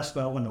was the best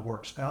fellow in the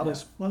worst. I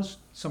was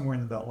somewhere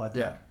in the belt, I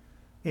think. Yeah.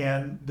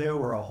 And there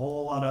were a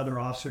whole lot of other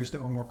officers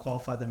that were more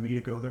qualified than me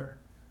to go there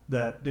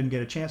that didn't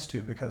get a chance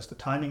to because the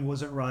timing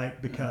wasn't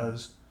right,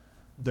 because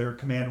their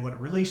command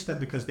wouldn't release them,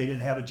 because they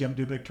didn't have a Jim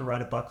Dubik to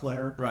write a Buck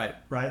letter. Right.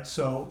 Right.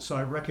 So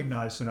I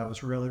recognized that I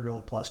was really,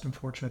 really blessed and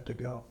fortunate to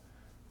go.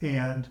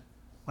 And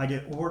I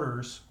get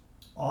orders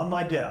on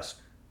my desk,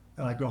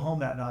 and I go home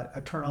that night. I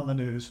turn on the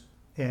news,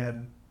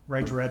 and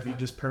Ranger Redby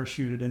just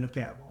parachuted into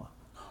Panama.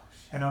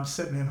 And I'm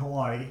sitting in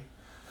Hawaii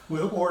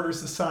with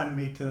orders assigned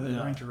me to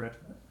the Ranger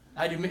Regiment.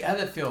 How did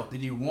that feel?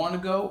 Did you want to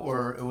go,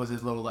 or was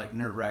it a little like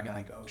nerve-wracking,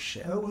 like, oh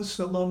shit? It was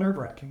a little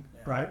nerve-wracking,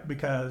 right?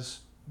 Because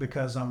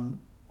I'm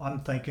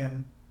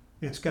thinking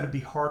it's going to be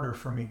harder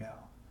for me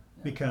now,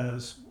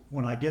 because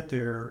when I get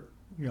there,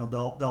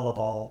 they'll have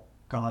all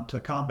gone to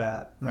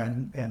combat, right?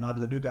 And I'm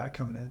the new guy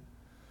coming in.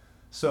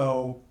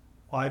 So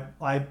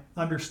I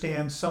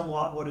understand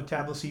somewhat what a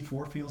tablet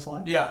C4 feels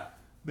like. Yeah.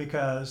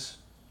 Because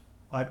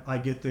I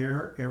get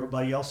there,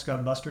 everybody else got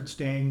a mustard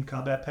stain,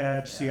 combat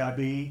patch,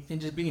 CIB.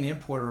 And just being an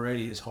importer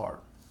already is hard.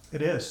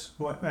 It is.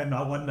 And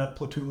I wasn't a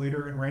platoon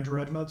leader in Ranger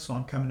Regiment, so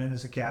I'm coming in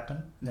as a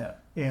captain. Yeah.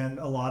 And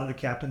a lot of the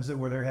captains that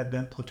were there had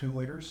been platoon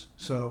leaders.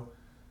 So,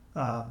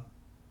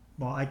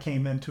 I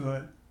came into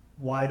it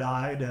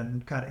wide-eyed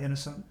and kind of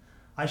innocent.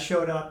 I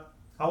showed up.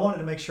 I wanted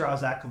to make sure I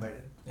was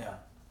acclimated. Yeah.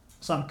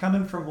 So I'm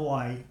coming from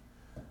Hawaii.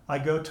 I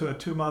go to a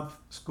 2-month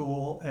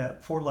school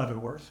at Fort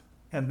Leavenworth,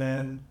 and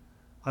then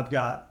I've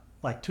got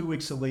like 2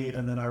 weeks of leave,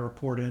 and then I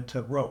report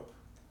into rope,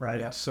 right?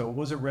 Yeah. So it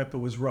wasn't RIP, it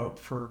was rope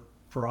for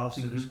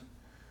officers.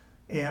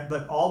 Mm-hmm.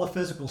 But all the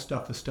physical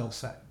stuff is still the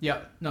same.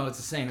 Yeah. No, it's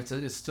the same.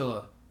 It's still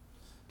a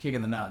kick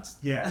in the nuts.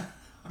 Yeah.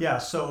 Yeah.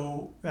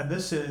 So, and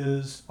this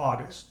is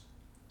August.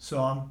 So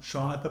I'm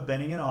showing up at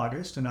Benning in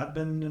August, and I've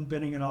been in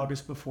Benning in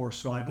August before.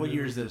 So I knew What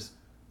year is this?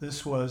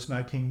 This was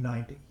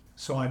 1990.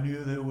 So I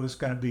knew that it was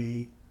going to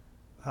be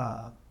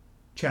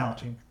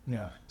challenging.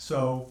 Yeah.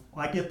 So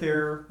I get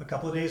there a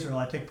couple of days early.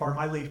 I take part of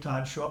my leave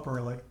time, show up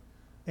early.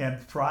 And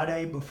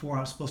Friday, before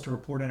I'm supposed to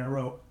report in a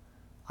rope,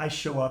 I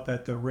show up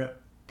at the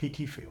RIP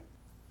PT field.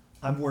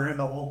 I'm wearing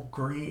the old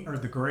green or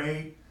the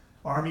gray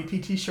Army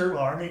PT shirt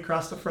with Army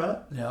across the front.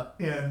 Yeah.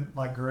 And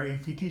my gray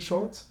PT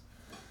shorts.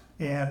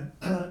 And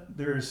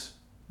there's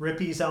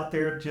Rippies out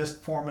there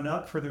just forming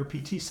up for their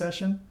PT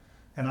session.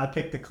 And I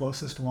pick the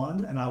closest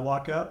one, and I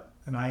walk up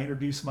and I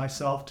introduce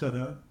myself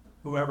to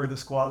whoever the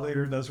squad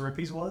leader of those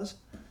Rippies was.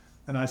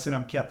 And I said,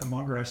 I'm Captain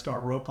Monger. I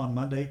start rope on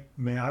Monday.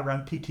 May I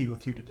run PT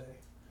with you today?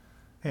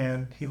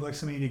 And he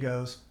looks at me and he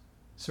goes,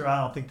 sir,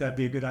 I don't think that'd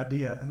be a good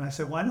idea. And I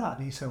said, why not?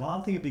 And he said, well, I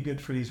don't think it'd be good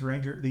for these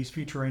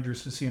future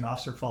Rangers to see an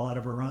officer fall out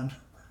of a run.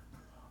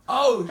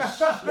 Oh,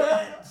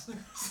 shit.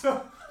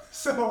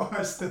 So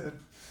I said,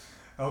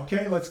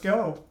 okay, let's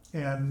go.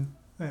 And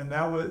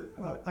that was,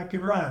 I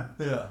could run.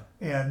 Yeah.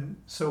 And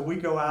so we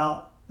go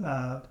out,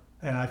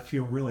 and I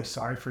feel really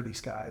sorry for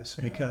these guys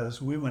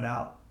because we went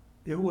out.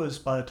 It was,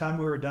 by the time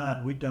we were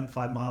done, we'd done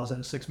 5 miles at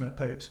a 6-minute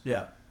pace.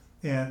 Yeah.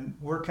 And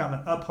we're coming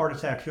up Heart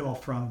Attack Hill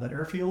from the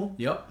airfield.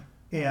 Yep.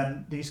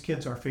 And these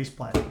kids are face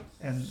planting.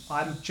 And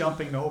I'm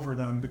jumping over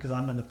them because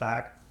I'm in the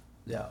back.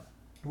 Yeah.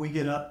 We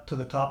get up to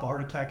the top of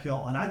Heart Attack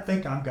Hill, and I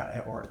think I'm going to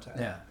have a heart attack.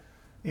 Yeah.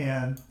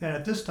 And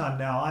at this time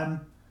now,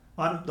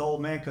 I'm the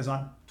old man because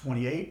I'm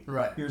 28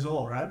 years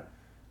old, right?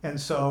 And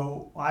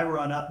so I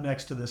run up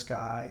next to this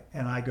guy,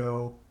 and I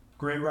go,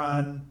 great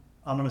run.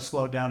 I'm going to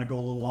slow it down and go a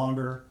little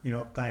longer.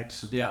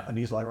 Thanks. Yeah. And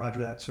he's like, roger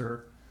that,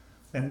 sir.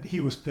 And he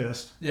was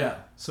pissed. Yeah.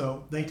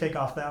 So they take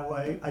off that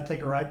way. I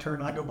take a right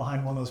turn. I go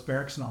behind one of those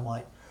barracks, and I'm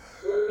like,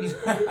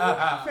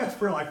 that's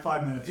for like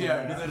 5 minutes.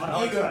 Yeah, because there's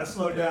I got to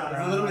slow down.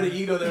 There's a little bit of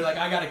ego there. Like,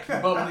 I got to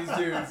keep up with these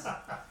dudes.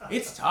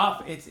 It's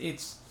tough.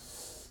 It's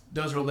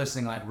those who are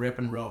listening, like rip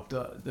and rope.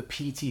 The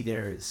PT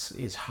there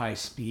is high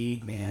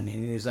speed, man,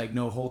 and it is like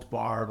no holds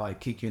barred. Like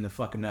kick you in the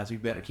fucking nuts. You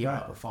better keep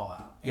up or fall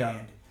out. Yeah.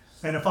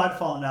 And if I'd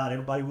fallen out,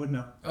 everybody would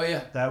know. Oh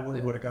yeah. That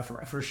would have got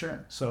for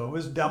sure. So it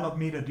was dumb of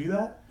me to do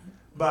that,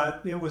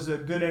 but it was a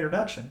good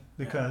introduction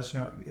because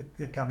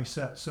it got me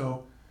set.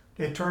 So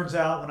it turns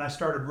out when I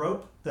started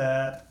rope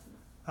that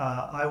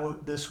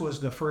this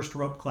was the first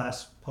rope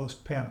class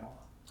post Panama.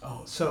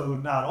 Oh. So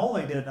not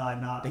only did I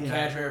not the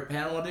casual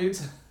Panama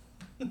dudes.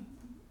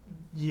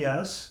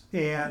 Yes,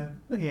 and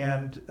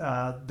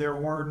there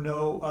were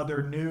no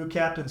other new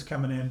captains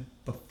coming in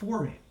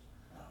before me,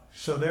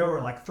 so there were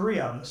like 3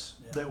 of us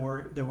that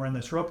were in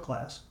this rope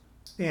class,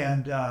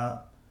 and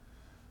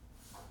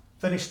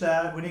finished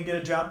that. We didn't get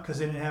a jump because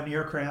they didn't have the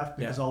aircraft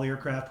because all the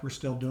aircraft were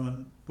still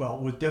doing well.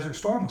 With Desert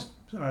Storm,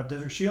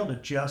 Desert Shield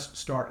had just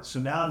started, so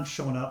now I'm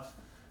showing up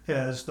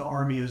as the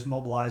Army is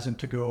mobilizing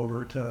to go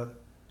over to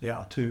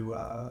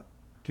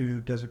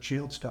Desert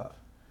Shield stuff.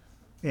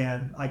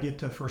 And I get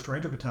to 1st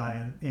Ranger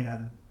Battalion,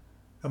 and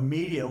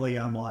immediately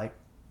I'm like,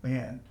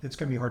 man, it's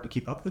going to be hard to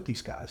keep up with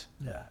these guys.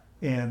 Yeah.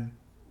 And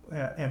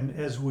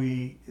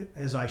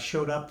as I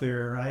showed up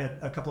there, I had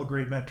a couple of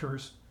great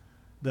mentors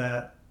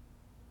that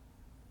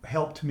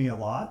helped me a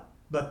lot.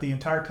 But the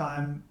entire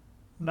time,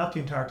 not the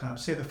entire time,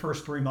 say the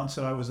first 3 months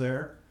that I was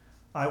there,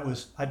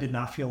 I did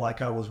not feel like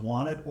I was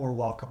wanted or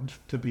welcomed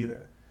to be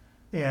there.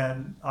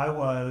 And I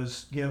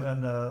was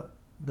given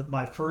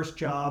my first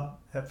job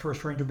at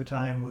 1st Ranger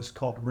Battalion was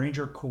called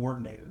Ranger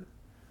Coordinator.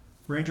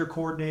 Ranger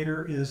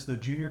Coordinator is the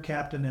junior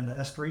captain in the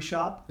S3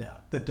 shop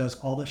that does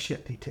all the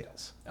shit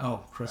details.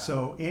 Oh, crap.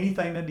 So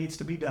anything that needs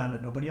to be done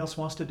that nobody else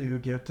wants to do,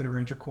 give it to the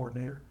Ranger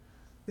Coordinator.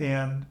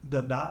 And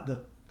the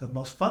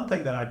most fun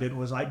thing that I did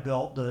was I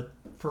built the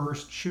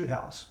first shoot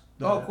house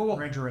that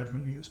Ranger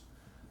Regiment used.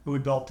 We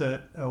built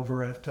it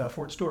over at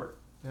Fort Stewart.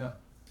 Yeah.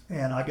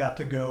 And I got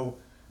to go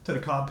to the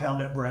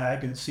compound at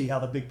Bragg and see how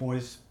the big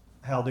boys,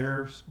 how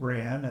theirs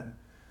ran, and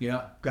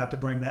got to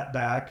bring that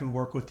back and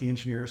work with the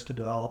engineers to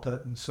develop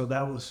it. And so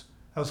that was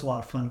a lot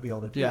of fun to be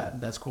able to do. Yeah,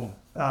 that's cool.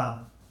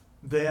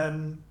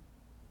 Then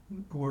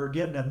we're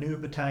getting a new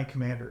battalion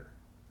commander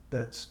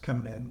that's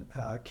coming in.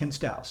 Ken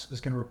Stouse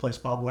is going to replace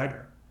Bob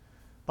Wagner.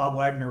 Bob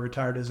Wagner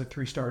retired as a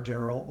 3-star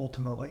general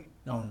ultimately.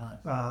 Oh, nice.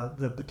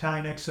 The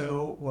battalion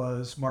XO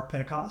was Mark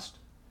Pentecost.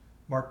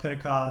 Mark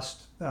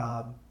Pentecost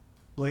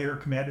later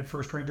commanded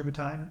 1st Ranger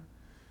Battalion.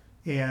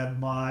 And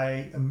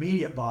my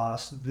immediate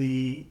boss,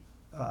 the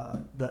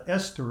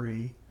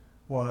S3,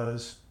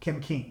 was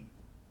Kim Keene,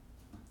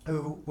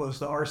 who was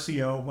the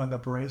RCO when the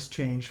berets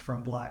changed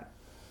from black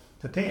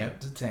to tan. Yep,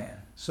 to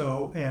tan.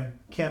 So, and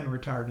Ken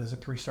retired as a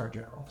 3-star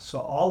general. So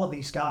all of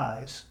these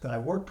guys that I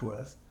worked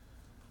with,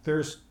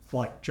 there's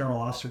like general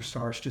officer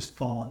stars just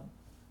falling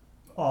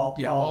all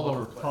over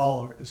the place.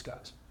 All over these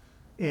guys.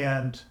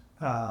 And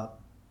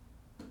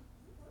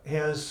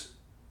as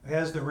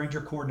the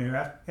Ranger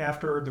coordinator,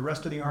 after the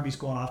rest of the Army's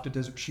going off to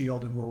Desert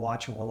Shield and we're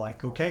watching, we're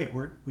like, okay,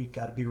 we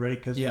got to be ready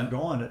because we're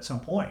going at some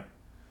point.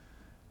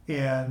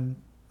 And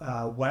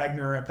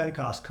Wagner and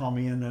Pentecost call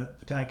me in the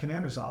battalion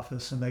commander's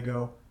office and they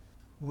go,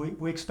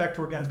 we expect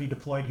we're going to be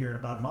deployed here in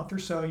about a month or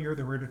so. You're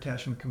the rear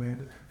detachment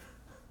commander.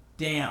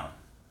 Damn.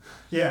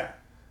 Yeah.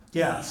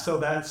 Yeah. So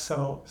that's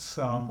so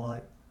I'm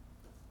like,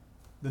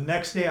 the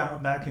next day I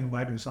went back in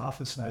Wagner's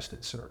office and I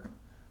said, sir,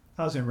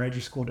 I was in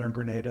Ranger School during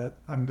Grenada.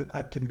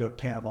 I couldn't go to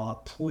Panama.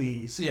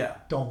 Please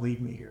don't leave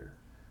me here.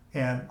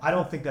 And I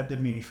don't think that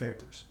did me any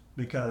favors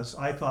because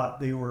I thought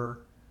they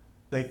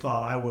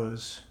thought I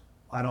was,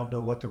 I don't know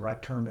what the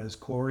right term is,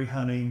 glory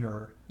hunting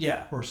or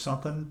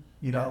something,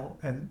 you know,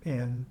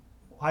 and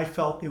I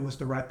felt it was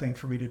the right thing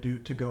for me to do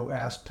to go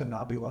ask to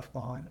not be left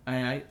behind.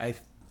 I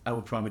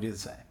would probably do the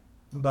same.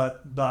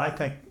 But I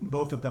think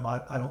both of them,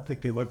 I don't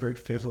think they look very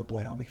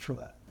favorably on me for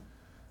that.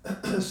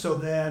 So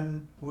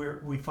then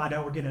we find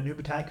out we're getting a new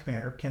battalion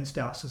commander. Ken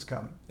Stouse is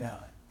coming. Yeah.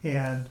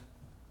 And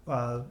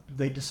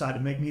they decide to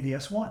make me the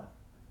S1.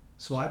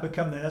 So I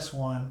become the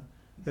S1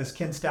 as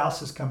Ken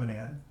Stouse is coming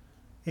in.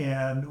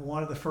 And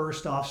one of the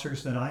first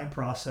officers that I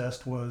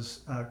processed was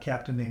a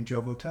captain named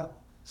Joe Votel.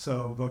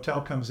 So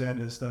Votel comes in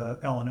as the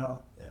LNO.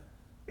 Yeah.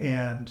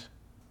 And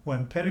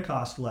when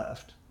Pentecost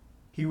left,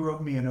 he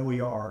wrote me an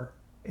OER.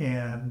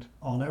 And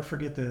I'll never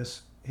forget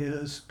this.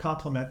 His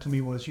compliment to me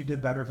was, you did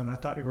better than I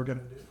thought you were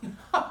going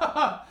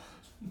to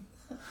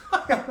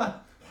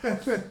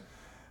do.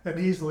 And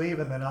he's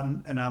leaving,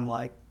 and I'm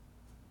like,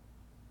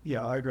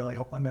 yeah, I really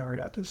hope I never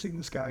have to see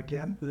this guy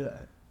again.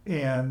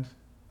 And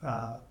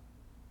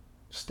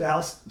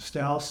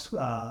Stouse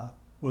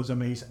was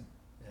amazing.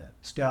 Yeah.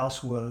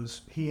 Stouse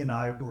was, he and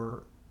I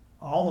were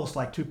almost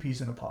like two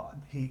peas in a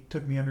pod. He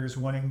took me under his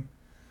wing,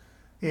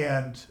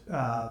 and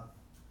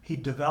he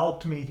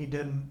developed me. He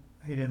didn't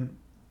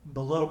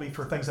belittle me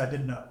for things I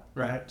didn't know.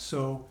 Right.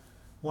 So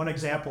one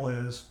example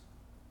is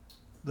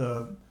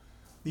the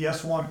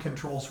S1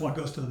 controls what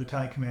goes to the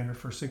battalion commander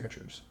for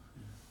signatures.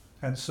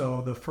 And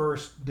so the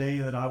first day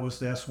that I was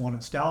the S1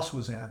 and Stouse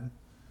was in,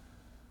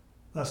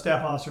 a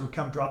staff officer would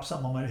come drop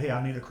something on my, hey,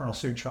 I need a colonel's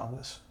signature on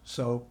this.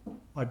 So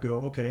I'd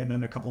go, okay, and then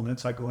in a couple of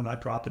minutes I'd go and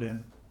I'd drop it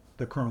in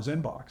the colonel's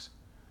inbox.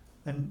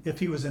 And if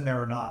he was in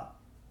there or not,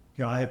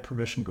 you know, I had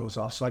permission goes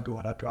off, so I'd go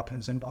and I'd drop it in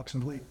his inbox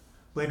and leave.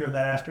 Later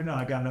that afternoon,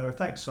 I got another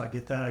thing, so I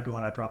get that, I go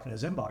and I drop it in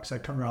his inbox. I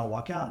turn around and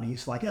walk out, and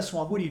he's like,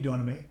 S1, what are you doing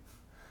to me?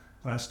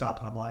 And I stop,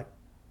 and I'm like,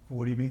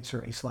 what do you mean,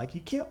 sir? He's like, you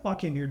can't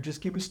walk in here and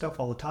just give me stuff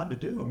all the time to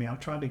do. I mean, I'm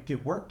trying to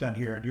get work done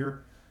here, and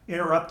you're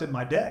interrupting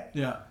my day.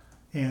 Yeah.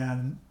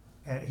 And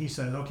he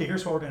said, okay,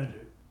 here's what we're going to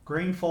do.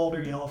 Green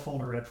folder, yellow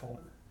folder, red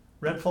folder.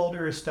 Red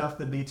folder is stuff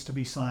that needs to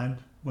be signed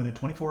within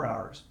 24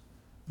 hours.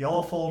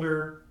 Yellow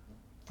folder,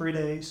 3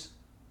 days.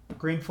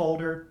 Green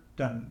folder,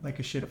 doesn't make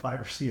a shit if I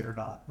ever see it or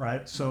not,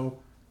 right? So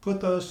put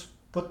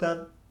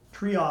that,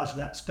 triage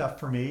that stuff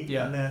for me,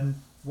 and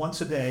then once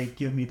a day,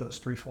 give me those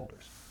 3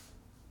 folders.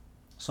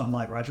 So I'm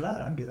like, roger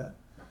that, I can do that.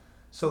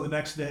 So the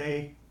next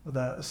day,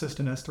 the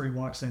assistant S3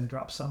 walks in,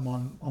 drops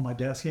something on my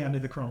desk. Yeah, I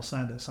need the colonel to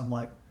sign this. I'm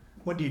like,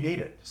 when do you need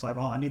it? It's like,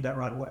 oh, I need that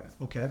right away.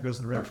 Okay, it goes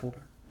in the red folder.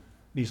 And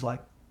he's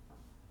like,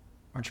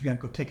 aren't you going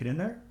to go take it in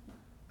there?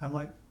 I'm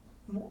like,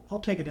 well, I'll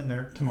take it in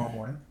there tomorrow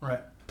morning. Right.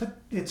 But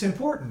it's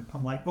important.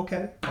 I'm like,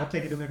 okay, I'll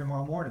take it in there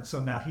tomorrow morning. So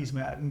now he's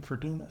mad at me for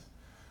doing this.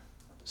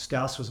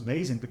 Stouse was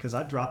amazing because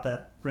I'd drop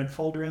that red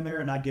folder in there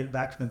and I'd get it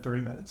back within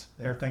 30 minutes.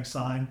 Everything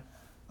signed.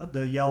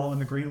 The yellow and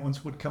the green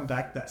ones would come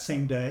back that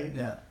same day.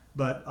 Yeah.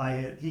 But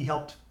he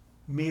helped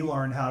me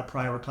learn how to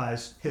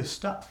prioritize his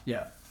stuff.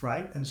 Yeah.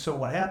 Right? And so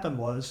what happened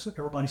was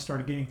everybody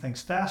started getting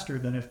things faster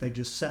than if they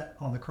just sat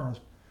on the colonel's.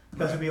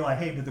 Because it'd be like,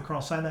 hey, did the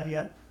colonel sign that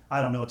yet?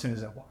 I don't know. It's in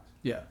his inbox.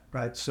 Yeah.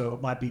 Right? So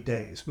it might be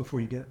days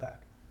before you get it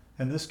back.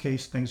 In this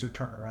case, things would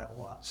turn around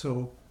a lot.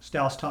 So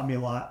Stouse taught me a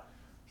lot.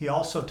 He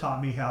also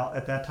taught me how,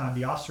 at that time,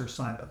 the officer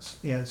assignments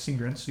and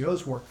senior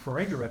NCOs worked for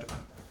Ranger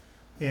Regiment.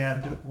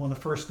 And one of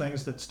the first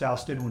things that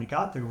Stouse did when he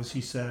got there was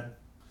he said,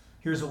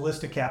 here's a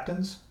list of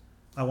captains.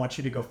 I want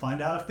you to go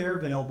find out if they're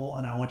available,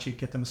 and I want you to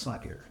get them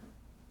assigned here.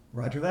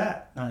 Roger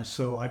that.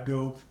 So I'd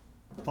go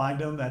find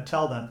them and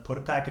tell them, put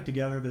a packet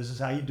together. This is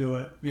how you do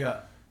it. Yeah.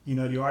 You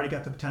know, you already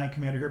got the battalion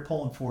commander here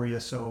pulling for you,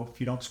 so if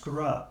you don't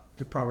screw up,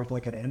 you're probably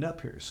going to end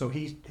up here. So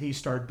he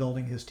started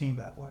building his team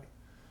that way.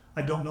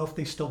 I don't know if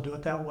they still do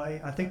it that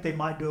way. I think they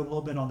might do a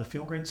little bit on the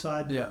field grade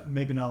side. Yeah.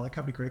 Maybe not on the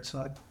company grade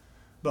side.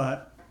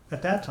 But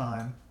at that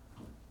time,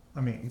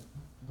 I mean,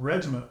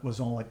 regiment was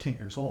only 10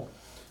 years old.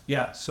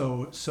 Yeah.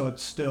 So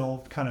it's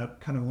still kind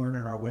of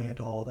learning our way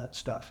into all that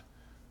stuff.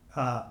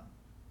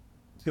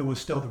 It was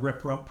still the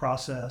rip rope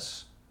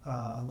process.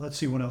 Let's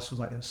see, what else was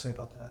I going to say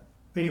about that?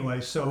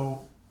 Anyway,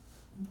 so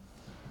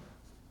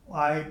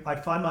I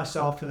find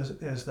myself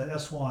as the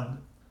S1.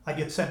 I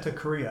get sent to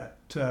Korea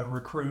to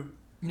recruit.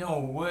 No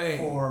way.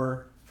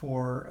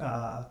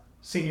 For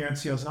senior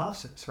NCOs and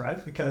officers,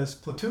 right? Because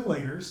platoon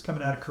leaders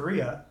coming out of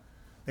Korea,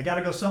 they got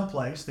to go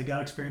someplace. They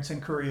got experience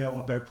in Korea,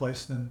 what better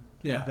place than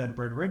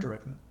Bird Ridge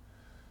Regiment.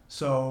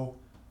 So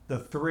the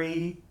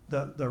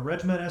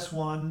regiment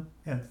S1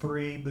 and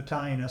 3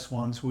 battalion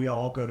S1s, we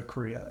all go to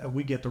Korea. And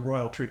we get the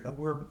royal treatment.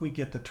 We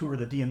get the tour of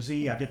the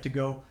DMZ. I get to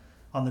go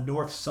on the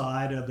north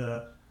side of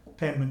the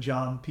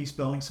Panmunjom Peace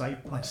Building site.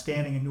 I'm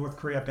standing in North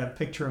Korea. I've got a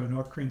picture of a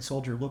North Korean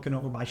soldier looking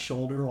over my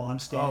shoulder while I'm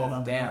standing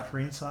on the North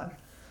Korean side.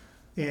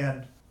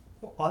 And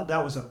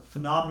that was a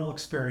phenomenal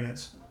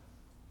experience.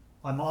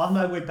 I'm on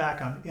my way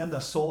back. I'm in the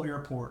Seoul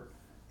airport,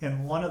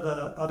 and one of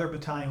the other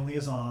battalion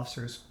liaison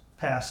officers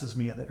passes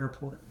me at the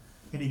airport,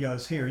 and he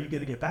goes, "Here, you got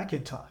to get back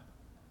in time."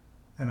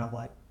 And I'm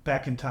like,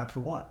 "Back in time for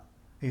what?"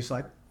 He's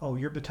like, "Oh,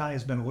 your battalion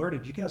has been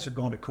alerted. You guys are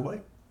going to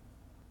Kuwait."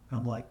 And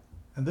I'm like,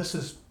 and this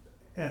is,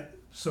 and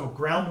so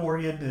ground war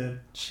ended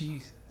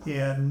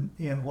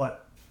in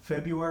what,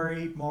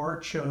 February,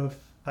 March of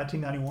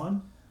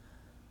 1991?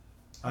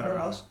 I don't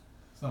know.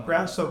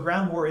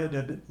 Ground war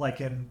ended like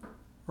in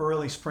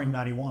early spring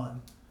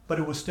 91, but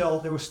there was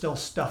still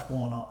stuff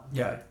going on.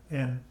 Yeah.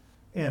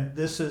 And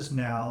this is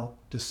now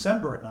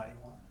December of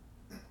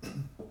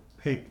 91.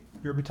 Hey,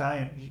 your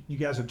battalion, you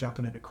guys are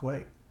jumping into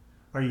Kuwait.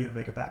 Are you gonna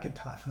make it back in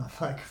time? And I'm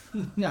like,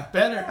 yeah,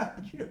 better.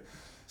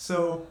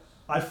 So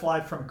I fly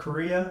from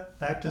Korea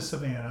back to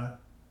Savannah.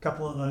 A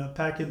couple of the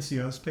PAC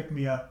NCOs pick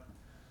me up,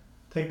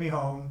 take me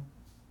home.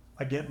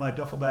 I get my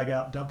duffel bag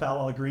out, dump out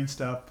all the green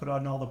stuff, put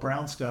on all the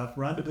brown stuff,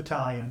 run to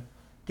battalion,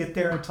 get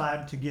there in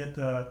time to get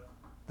the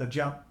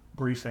jump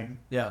briefing.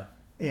 Yeah.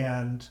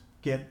 And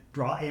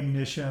draw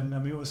ammunition. I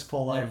mean, it was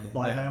full of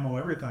live ammo,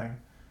 everything.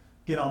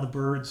 Get on the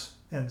birds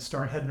and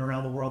start heading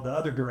around the world the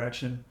other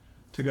direction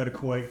to go to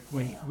Kuwait.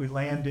 We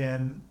land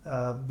in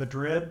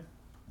Madrid,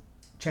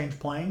 change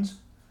planes,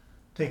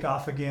 take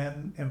off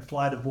again, and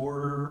fly the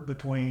border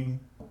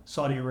between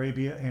Saudi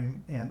Arabia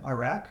and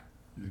Iraq.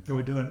 Mm-hmm.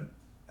 We're doing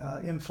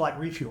in-flight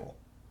refuel.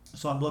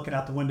 So I'm looking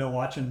out the window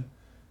watching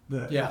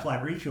the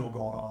in-flight refuel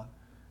going on.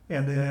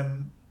 And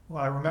then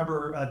I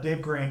remember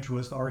Dave Grange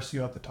was the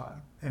RCO at the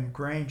time. And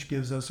Grange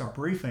gives us our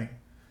briefing.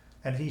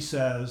 And he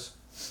says,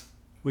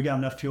 we got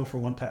enough fuel for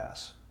one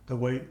pass. The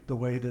way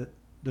that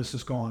this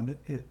is going,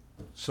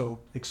 so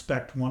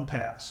expect one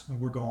pass. And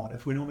we're going.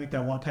 If we don't make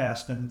that one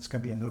pass, then it's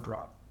going to be a no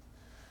drop.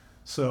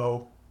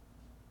 So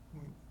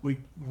we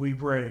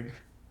brig.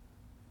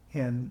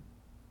 And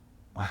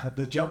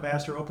the jump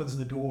master opens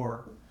the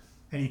door,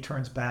 and he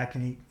turns back,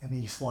 and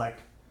he's like,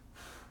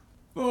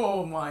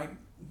 "Oh my,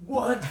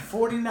 what?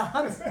 40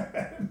 knots?"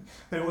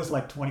 It was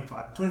like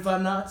 25.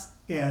 25 knots.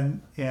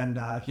 And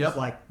he's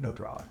like, "No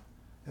draw."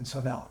 And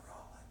so now we're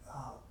all like,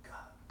 "Oh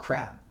God,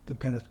 crap!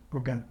 We're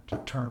going to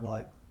turn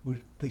light."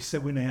 They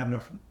said we didn't have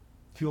enough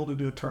fuel to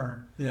do a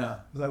turn.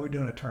 Yeah. Like we're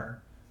doing a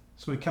turn,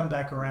 so we come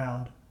back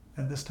around,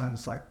 and this time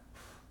it's like.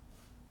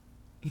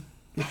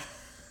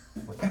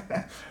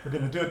 We're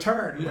going to do a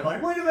turn. Yeah. We're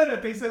like, wait a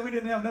minute. They said we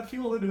didn't have enough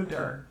fuel to do a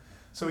turn.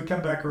 So we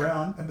come back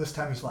around, and this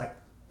time he's like,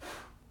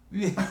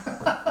 yeah,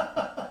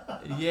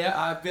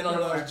 I've been on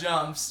those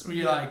jumps where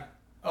you're like,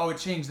 oh, it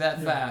changed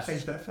that fast.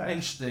 Changed that fast.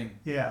 Interesting.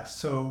 Yeah.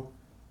 So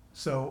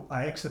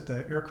I exit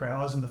the aircraft.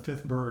 I was in the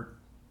 5th bird.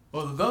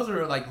 Well, those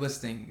are like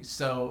listening.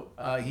 So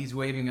he's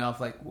waving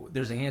off like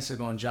there's a hand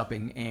signal on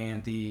jumping,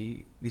 and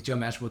the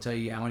jump master will tell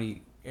you how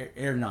many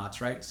air knots,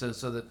 right? So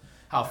that.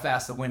 How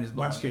fast the wind is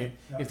blowing.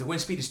 If the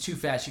wind speed is too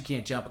fast, you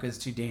can't jump because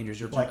it's too dangerous.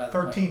 You're like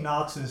 13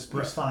 knots is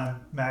burst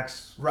time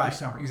max. Right,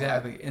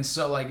 exactly. And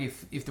so like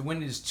if the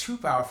wind is too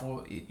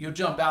powerful, you'll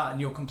jump out and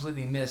you'll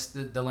completely miss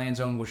the land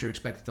zone which you're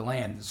expected to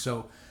land.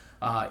 So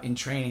in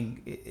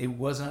training, it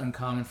wasn't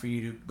uncommon for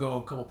you to go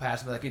a couple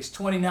passes, but like it's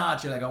 20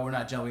 knots. You're like, oh, we're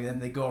not jumping.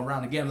 Then they go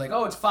around again, like,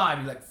 oh, it's 5.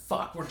 You're like,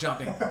 fuck, we're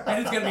jumping,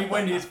 and it's gonna be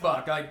windy as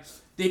fuck. Like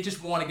they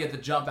just want to get the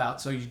jump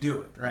out, so you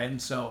do it, right?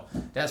 And so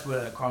that's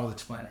what Karl is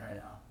explaining right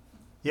now.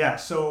 Yeah,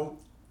 so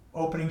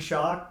opening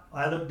shot,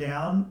 I look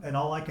down, and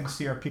all I can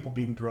see are people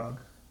being drugged.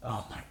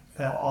 Oh my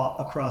God.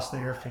 Across the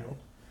airfield.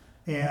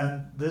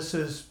 And this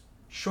is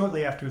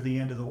shortly after the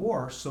end of the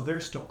war, so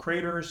there's still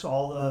craters.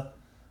 All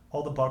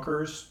the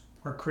bunkers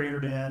are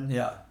cratered in.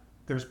 Yeah.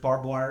 There's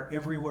barbed wire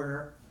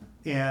everywhere,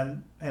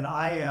 and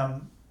I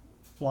am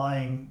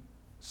flying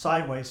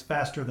sideways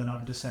faster than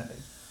I'm descending.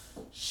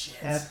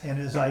 Shit.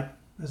 And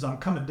as I'm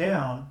coming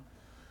down,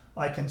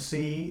 I can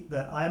see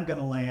that I'm going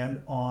to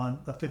land on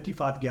a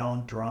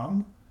 55-gallon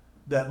drum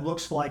that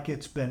looks like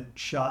it's been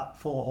shot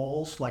full of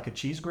holes like a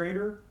cheese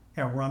grater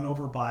and run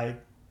over by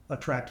a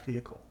tracked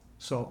vehicle.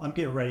 So I'm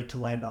getting ready to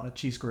land on a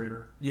cheese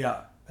grater.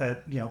 Yeah.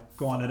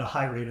 Going at a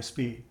high rate of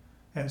speed.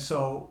 And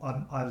so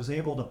I was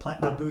able to plant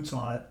my boots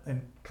on it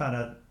and kind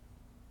of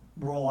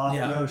roll off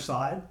Yeah. the other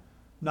side.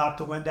 Knocked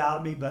the wind out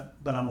of me, but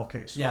I'm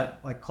okay. So Yeah.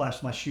 I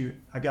collapsed my chute.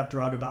 I got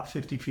drugged about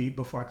 50 feet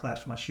before I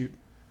collapsed my chute.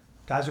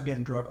 Guys are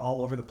getting drugged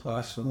all over the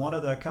place. One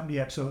of the company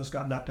XOs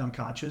got knocked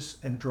unconscious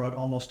and drugged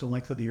almost the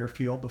length of the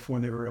airfield before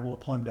they were able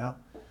to pull him down.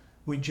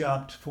 We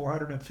jumped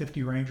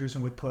 450 Rangers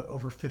and we put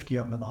over 50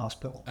 of them in the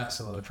hospital.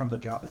 Absolutely. From the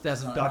job.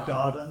 That's not Doc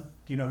wrong. Donovan.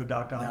 Do you know who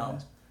Doc Donovan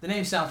is? The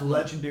name sounds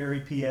familiar. Legendary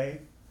PA.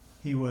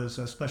 He was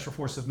a Special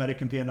Forces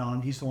medic in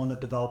Vietnam. He's the one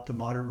that developed the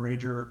modern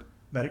Ranger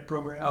medic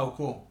program. Oh,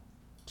 cool.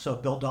 So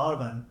Bill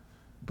Donovan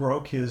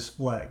broke his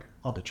leg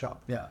on the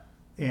chop. Yeah.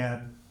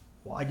 And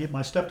I get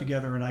my stuff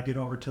together and I get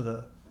over to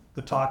the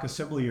TOC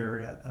assembly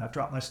area and I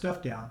drop my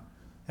stuff down.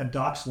 And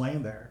Doc's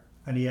laying there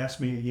and he asked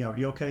me, are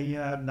you okay?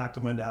 Yeah, I knocked the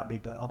wind out of me,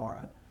 but I'm all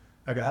right.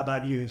 I go, how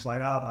about you? He's like,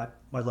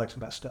 my leg's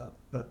messed up.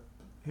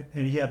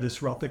 And he had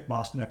this real thick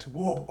Boston accent.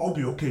 Well, I'll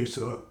be okay,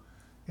 sir.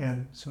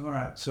 And so, all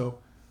right. So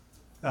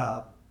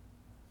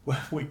when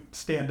we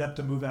stand up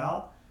to move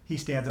out, he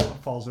stands up and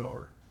falls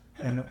over.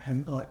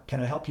 And like, can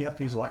I help you up?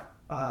 He's like,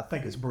 I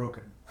think it's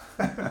broken.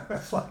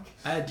 It's like,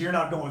 you're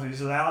not going with it. He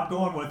says, I'm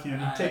going with you.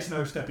 And he takes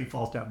another step, he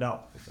falls down.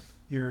 No,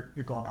 you're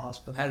going to the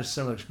hospital. I had a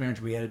similar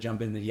experience. We had to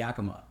jump into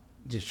Yakima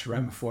just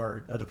right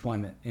before a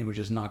deployment, and we're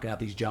just knocking out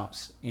these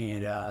jumps.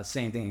 And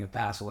same thing, it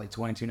passed like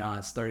 22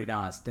 knots, 30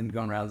 knots, then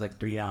going around like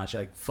 3 knots.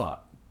 You're like,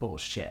 fuck,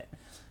 bullshit.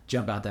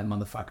 Jump out that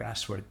motherfucker. I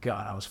swear to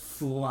God, I was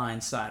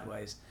flying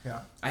sideways.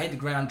 Yeah. I had the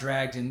ground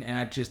dragged, and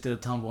I just did a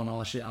tumble and all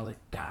that shit. I was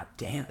like, God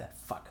damn, that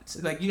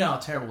fucking... Like, you know how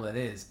terrible that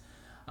is.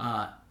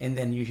 And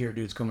then you hear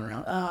dudes coming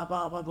around,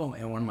 blah, blah, blah.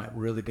 And one of my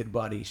really good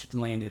buddies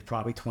landed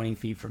probably 20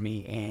 feet from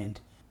me, and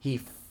he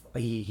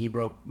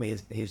broke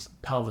his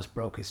pelvis,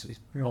 broke his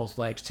both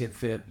legs, tip,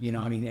 fit,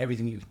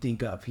 everything you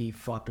think of. He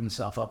fucked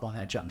himself up on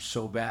that jump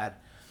so bad.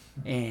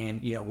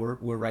 And we're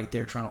right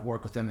there trying to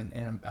work with him,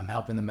 and I'm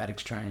helping the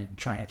medics trying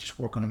to just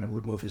work on him and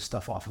remove his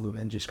stuff off of him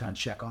and just kind of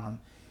check on him.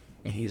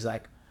 And he's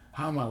like,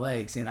 how are my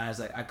legs? And I was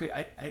like,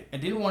 I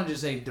didn't want to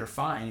just say they're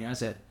fine. I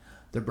said,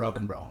 they're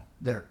broken, bro.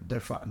 They're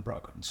fucking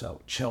broken.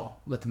 So chill,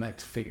 let the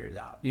medics figure it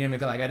out. You know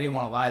what I mean? Like, I didn't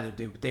want to lie to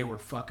them, but they were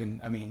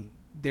fucking,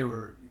 they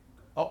were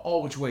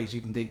all which ways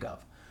you can think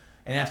of.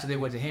 And after they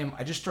went to him,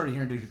 I just started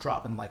hearing dudes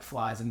dropping like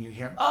flies, and you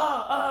hear him,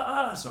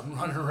 So I'm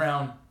running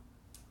around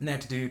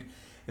next dude,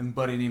 and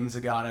Buddy Neiman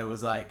Zagata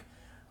was like,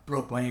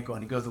 broke my ankle,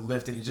 and he goes to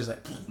lift it, he's just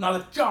like, not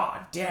a,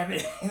 God damn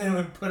it. And then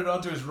we put it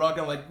onto his rug,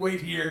 and I'm like,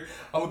 wait here,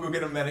 I'm gonna go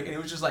get a medic. And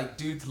it was just like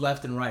dudes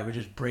left and right were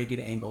just breaking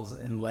ankles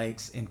and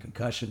legs and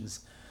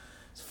concussions.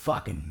 It's a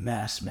fucking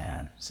mess,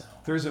 man. So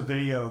There's a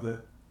video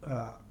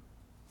that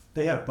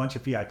they had a bunch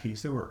of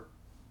VIPs. There were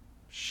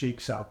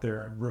sheiks out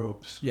there in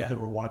robes that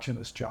were watching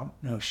this jump.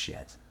 no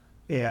shit.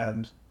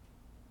 And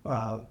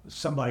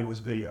somebody was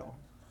video.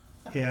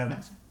 And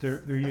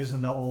they're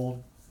using the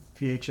old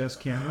VHS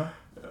camera.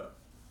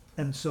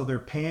 And so they're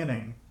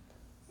panning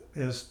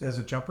as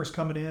a jumper's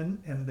coming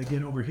in, and they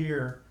get over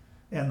here,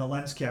 and the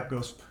lens cap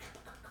goes...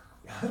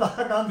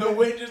 The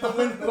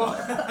wind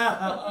blowing.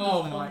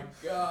 Oh my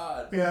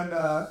God.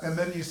 And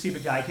then you see the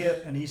guy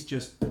hit, and he's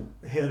just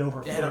head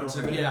over foot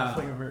over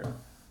head.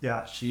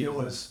 Yeah, it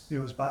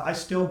was. But I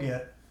still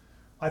get.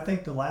 I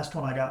think the last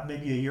one I got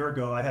maybe a year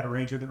ago, I had a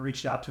ranger that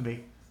reached out to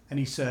me, and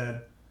he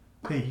said,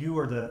 "Hey, you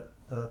are the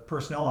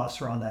personnel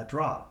officer on that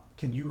drop.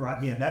 Can you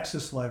write me a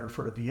nexus letter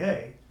for the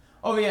VA?"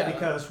 Oh yeah.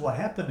 Because what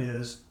happened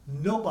is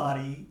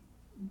nobody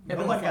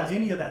has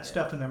any of that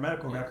stuff in their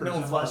medical records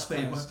unless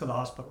they went to the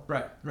hospital.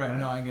 Right.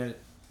 No, I get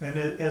it. And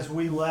as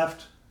we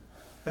left,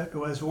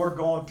 as we're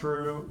going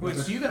through... Wait,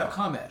 so you got a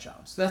combat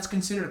jump. So that's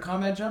considered a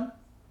combat jump?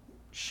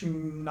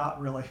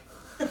 Not really.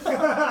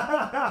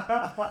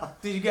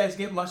 Did you guys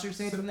get mustard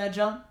seed from that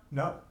jump?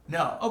 No.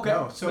 No. Okay.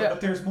 No. So,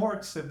 but there's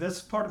more. So this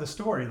is part of the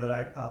story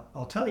that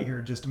I'll tell you here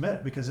in just a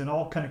minute, because it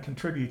all kind of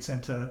contributes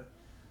into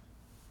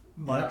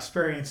my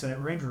experience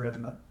at Ranger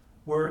Regiment.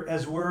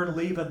 As we're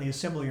leaving the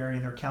assembly area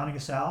and they're counting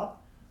us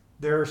out,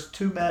 there's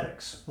two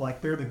medics. Like,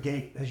 they're the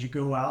gate as you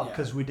go out,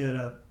 because we did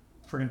a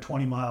friggin'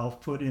 20-mile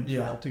foot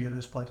infill to get to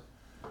this place.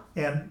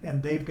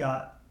 And they've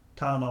got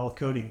Tylenol with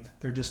codeine.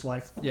 They're just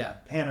like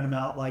handing them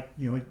out like,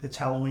 it's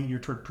Halloween, you're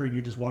trick-or-treating,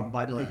 you're just walking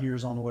by the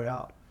years on the way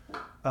out.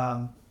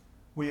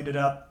 We ended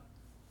up,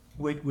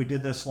 we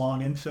did this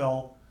long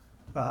infill.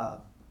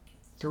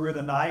 Through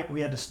the night, we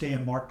had to stay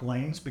in marked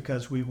lanes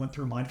because we went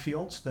through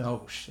minefields that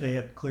they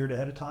had cleared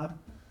ahead of time.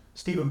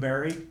 Stephen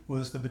Barry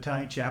was the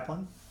battalion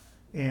chaplain,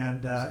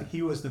 and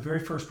he was the very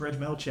first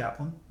regimental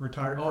chaplain,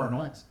 retired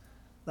colonel.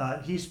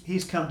 Nice.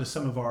 He's come to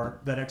some of our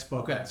vet expo.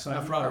 Okay, so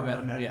I've probably met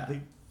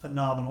him. The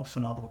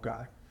phenomenal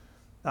guy.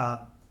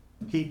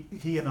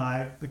 He and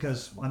I,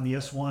 because I'm the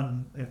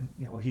S1, and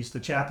he's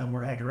the chaplain,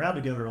 we're hanging around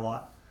together a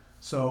lot.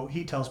 So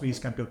he tells me he's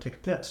going to go take a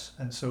piss,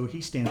 and so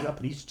he stands up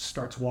and he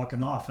starts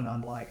walking off, and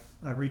I'm like,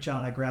 I reach out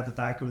and I grab the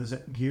back of his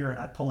gear and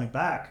I pull him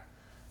back.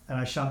 And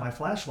I shone my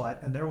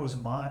flashlight, and there was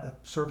a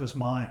surface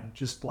mine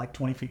just like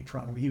 20 feet in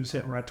front of me. He was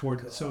hitting right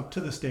towards it. So to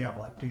this day, I'm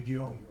like, dude,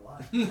 you owe me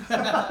your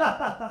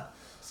life.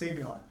 Save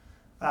your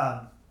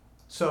life.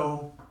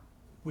 So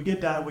we get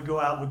down, we go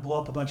out, we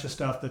blow up a bunch of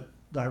stuff that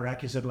the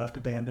Iraqis had left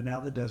abandoned out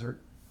in the desert.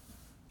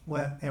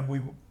 And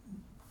we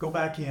go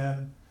back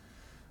in.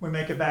 We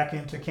make it back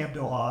into Camp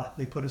Doha.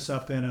 They put us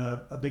up in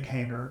a big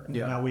hangar. And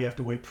now we have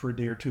to wait for a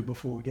day or two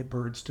before we get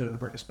birds to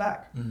bring us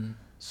back. Mm-hmm.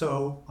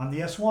 So I'm the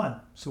S1.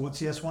 So what's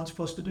the S1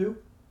 supposed to do?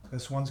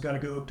 S1's got to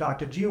go talk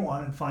to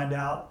G1 and find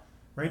out,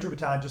 Ranger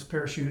Battalion just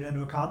parachuted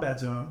into a combat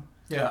zone.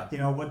 Yeah. You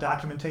know, what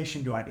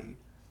documentation do I need?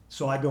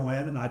 So I go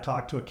in and I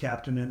talk to a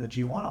captain in the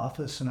G1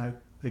 office and I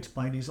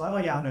explain. He's like, oh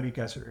yeah, I know you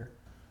guys are here.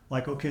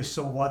 Like, okay,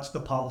 so what's the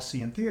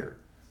policy in theater?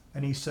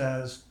 And he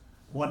says,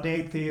 1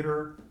 day in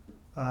theater,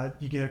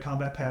 you get a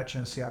combat patch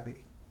and a CIB.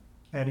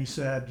 And he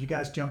said, you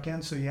guys junk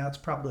in? So yeah, it's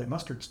probably a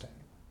mustard stain.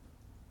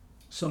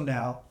 So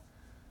now,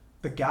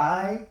 the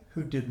guy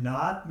who did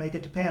not make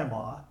it to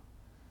Panama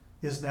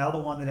is now the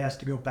one that has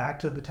to go back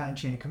to the battalion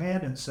chain of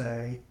command and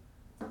say,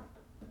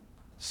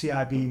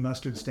 CIB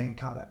mustard stain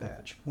combat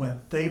badge,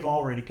 when they've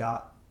already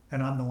got,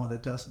 and I'm the one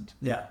that doesn't.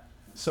 Yeah.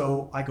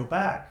 So I go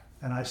back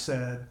and I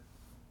said,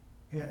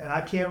 and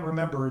I can't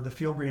remember the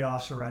field grade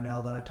officer right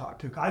now that I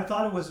talked to. I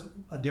thought it was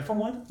a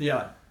different one.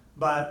 Yeah.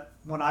 But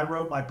when I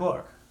wrote my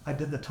book, I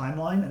did the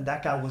timeline, and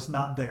that guy was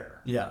not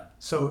there. Yeah.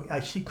 So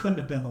she couldn't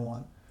have been the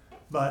one.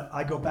 But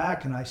I go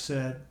back and I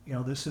said, you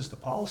know, this is the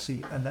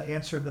policy. And the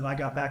answer that I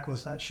got back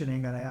was, that shit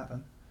ain't going to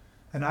happen.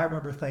 And I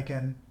remember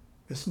thinking,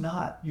 it's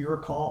not your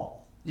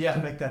call to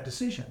make that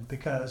decision.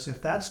 Because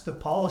if that's the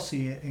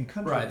policy in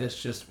country. Right,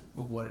 that's just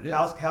what it is.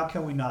 How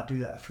can we not do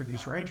that for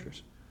these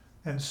Rangers?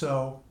 And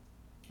so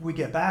we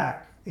get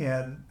back,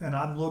 and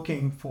I'm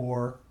looking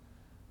for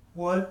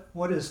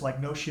what is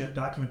like no shit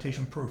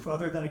documentation proof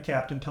other than a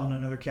captain telling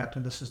another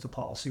captain this is the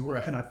policy.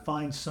 Where can I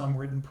find some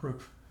written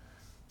proof?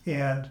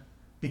 And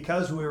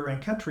because we were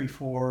in country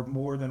for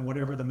more than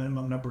whatever the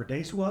minimum number of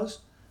days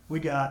was,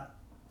 we got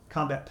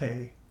combat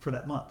pay for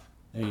that month.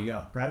 There you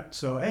go. Right?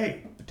 So,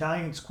 hey,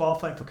 battalions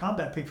qualified for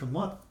combat pay for the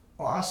month.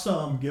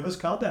 Awesome. Give us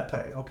combat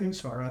pay. Okay,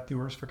 so I write the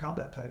orders for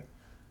combat pay.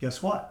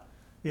 Guess what?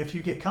 If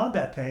you get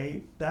combat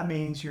pay, that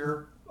means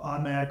you're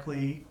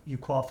automatically, you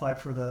qualify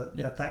for in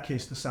that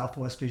case, the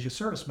Southwest Asia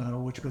Service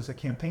Medal, which was a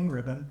campaign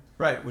ribbon.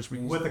 Right, which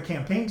means with a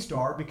campaign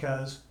star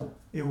because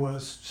it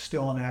was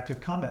still an active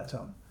combat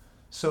zone.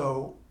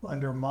 So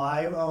under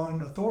my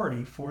own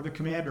authority for the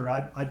commander,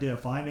 I did a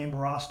fine name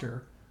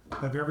roster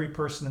of every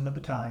person in the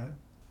battalion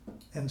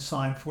and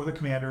signed for the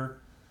commander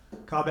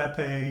combat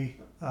pay,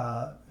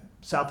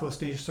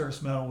 Southwest Asia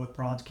Service Medal with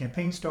bronze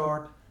campaign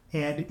star,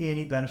 and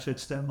any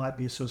benefits that might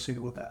be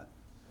associated with that.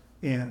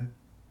 And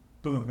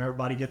boom,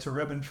 everybody gets a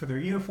ribbon for their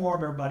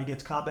uniform, everybody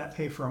gets combat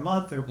pay for a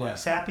month,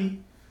 everybody's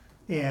happy,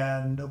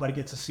 and nobody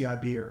gets a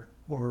CIB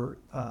or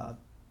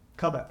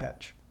combat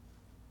patch.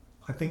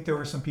 I think there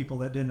were some people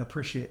that didn't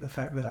appreciate the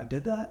fact that I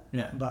did that,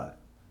 but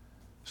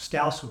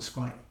Stouse was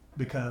funny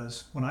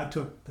because when I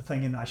took the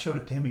thing and I showed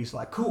it to him, he's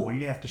like, cool,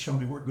 you have to show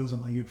me where it goes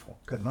on my uniform,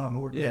 because no, I'm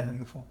where it goes on my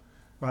uniform.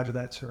 Roger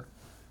that, sir.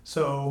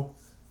 So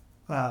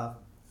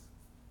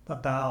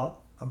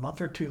about a month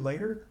or two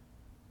later,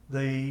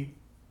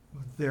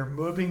 they're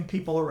moving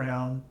people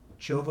around.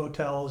 Joe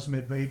Votel's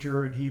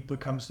mid-major, and he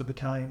becomes the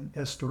battalion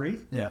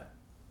S3.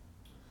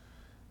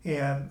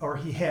 Yeah. Or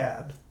he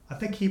had. I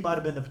think he might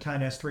have been the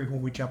battalion S3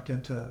 when we jumped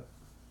into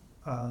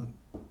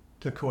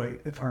to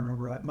Kuwait, if I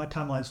remember right. My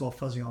timeline's a little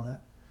fuzzy on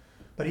that.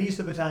 But he's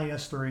the battalion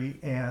S3,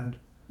 and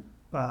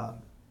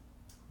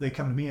they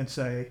come to me and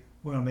say,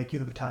 we're going to make you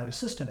the battalion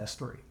assistant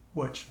S3,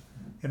 which,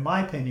 in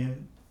my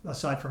opinion,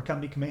 aside from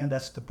company command,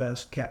 that's the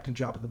best captain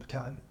job in the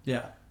battalion.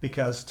 Yeah.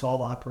 Because it's all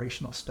the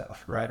operational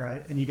stuff. Right.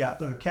 Right. And you got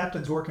the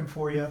captains working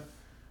for you.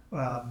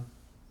 Well,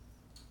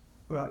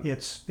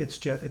 it's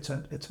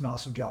an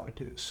awesome job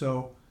to do.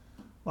 So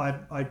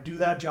I do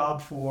that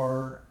job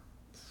for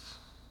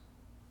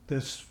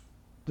this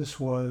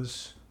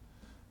was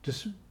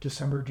just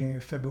December, January,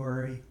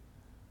 February.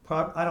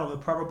 I don't know,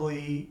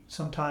 probably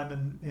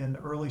sometime in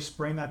early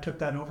spring I took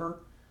that over.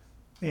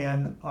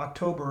 And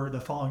October, the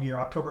following year,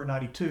 October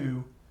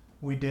 92,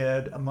 we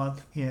did a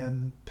month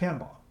in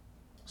Panama.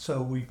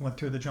 So we went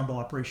through the Jumbo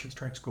Operations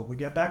Training School. We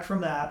get back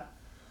from that,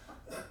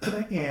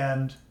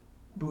 and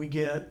we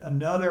get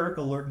another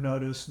alert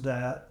notice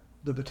that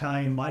the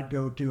battalion might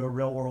go do a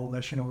real-world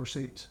mission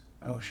overseas.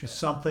 Oh, shit.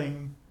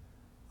 Something,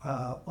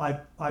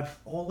 I've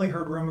only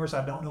heard rumors.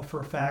 I don't know for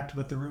a fact,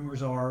 but the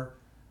rumors are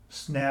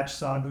snatch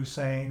Saddam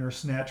Hussein or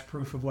snatch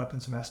proof of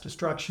weapons of mass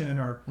destruction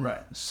or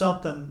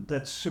something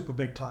that's super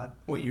big time.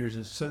 What year is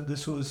this? So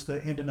this was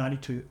the end of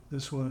 92.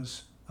 This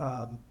was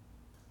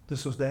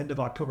the end of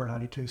October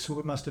 92. So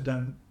we must have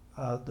done,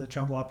 the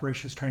Jumbo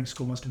Operations Training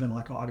School must have been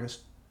like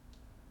August.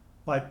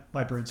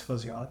 My brain's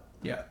fuzzy on it.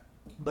 Yeah.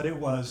 But it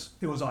was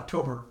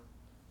October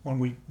when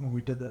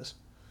we did this.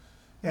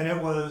 And it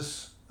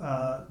was,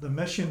 the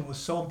mission was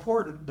so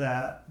important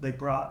that they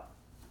brought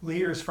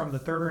leaders from the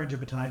 3rd Ranger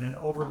Battalion and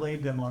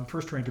overlaid them on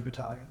 1st Ranger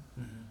Battalion.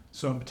 Mm-hmm.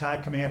 So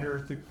battalion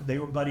commander, they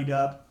were buddied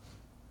up,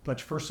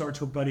 bunch of first sergeants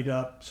were buddied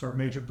up, sergeant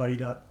major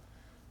buddied up.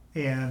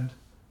 And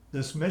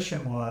this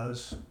mission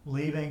was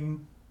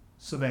leaving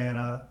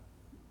Savannah,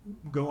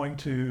 going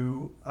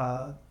to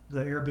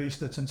the air base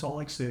that's in Salt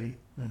Lake City,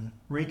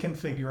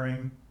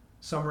 reconfiguring.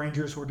 Some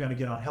Rangers were going to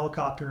get on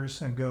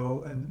helicopters and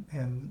go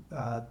and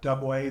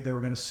Dubway. They were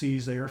going to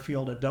seize the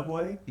airfield at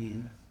Dubway.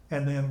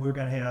 And then we were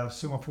going to have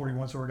Sumo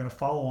 41s that were going to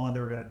follow on. They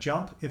were going to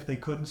jump if they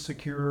couldn't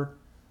secure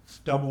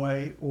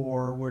Dubway,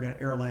 or we're going to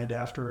airland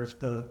after if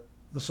the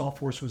assault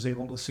force was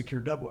able to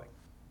secure Dubway.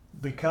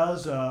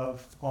 Because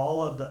of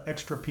all of the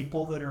extra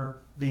people that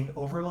are being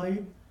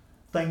overlaid,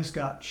 things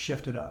got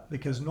shifted up.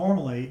 Because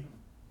normally,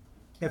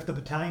 if the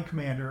battalion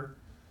commander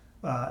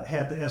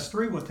had the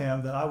S3 with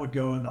him, then I would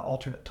go in the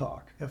alternate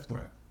talk. If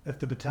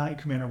the battalion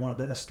commander wanted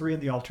the S3 in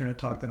the alternate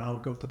talk, then I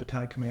would go with the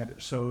battalion commander.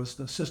 So it's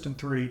the Assistant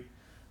 3,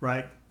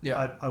 right?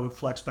 Yeah. I would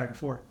flex back and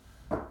forth.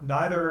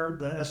 Neither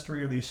the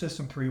S3 or the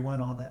Assistant 3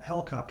 went on that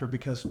helicopter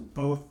because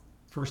both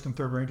 1st and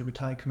 3rd Ranger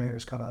battalion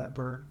commanders got on that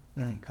bird.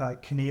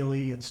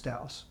 Keneally and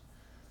Stouse.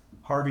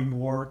 Harvey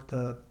Moore,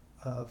 the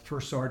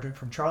first sergeant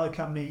from Charlie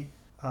Company,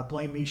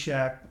 Blaine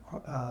Meshach,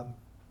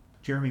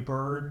 Jeremy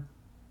Bird,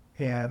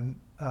 and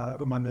who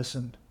am I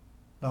missing?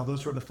 No,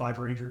 those were the 5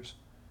 Rangers.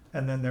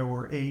 And then there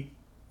were 8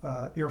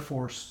 Air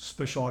Force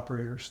special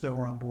operators that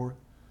were on board.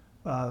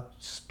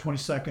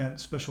 22nd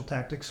Special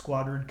Tactics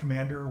Squadron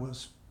commander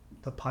was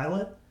the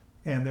pilot,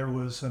 and there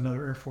was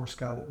another Air Force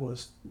guy that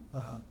was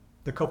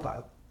the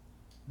co-pilot.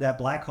 That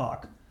Black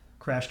Hawk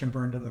crashed and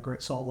burned in the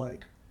Great Salt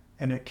Lake,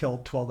 and it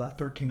killed 12 out of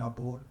 13 on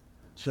board.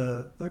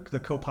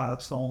 The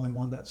co-pilot's the only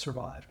one that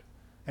survived.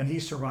 And he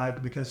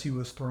survived because he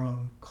was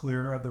thrown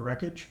clear of the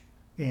wreckage,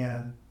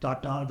 and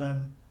Doc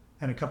Donovan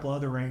and a couple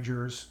other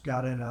Rangers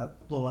got in a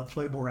little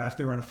inflatable raft.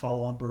 They were in a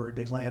follow-on bird.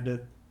 They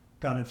landed,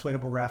 got an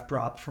inflatable raft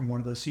dropped from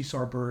one of the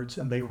Seesaw birds,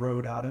 and they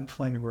rode out in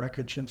flaming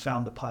wreckage and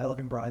found the pilot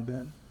and bride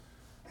bin.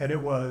 And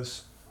it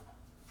was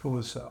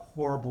a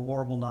horrible,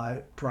 horrible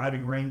night,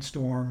 driving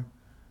rainstorm.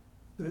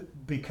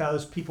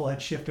 Because people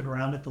had shifted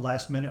around at the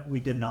last minute, we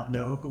did not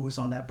know who was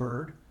on that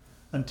bird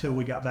until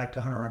we got back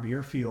to Hunter Army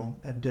Airfield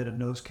and did a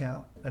nose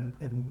count. And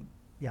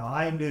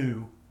I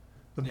knew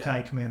the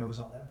battalion commander was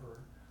on that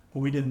bird, but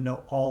we didn't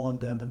know all of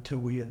them until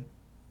we had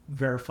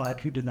verified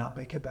who did not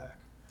make it back.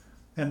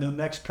 And the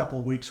next couple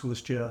of weeks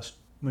was just,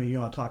 you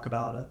want to talk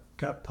about a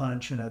gut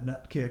punch and a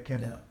nut kick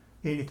and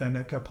anything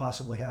that could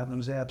possibly happen. It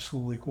was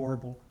absolutely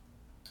horrible.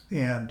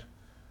 And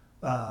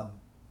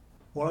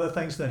one of the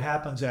things that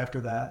happens after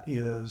that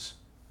is,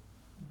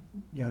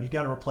 you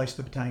got to replace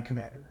the battalion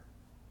commander.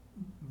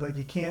 But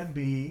you can't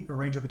be a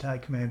Ranger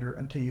battalion commander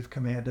until you've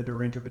commanded a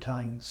Ranger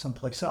battalion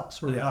someplace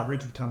else, or not a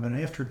Ranger battalion, but an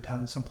infantry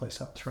battalion someplace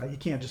else, right? You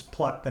can't just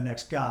pluck the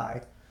next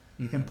guy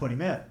and put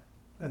him in.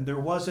 And there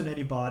wasn't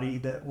anybody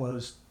that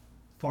was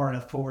far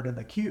enough forward in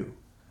the queue.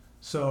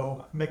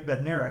 So Mick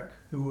Bednarik,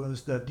 who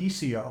was the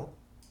DCO,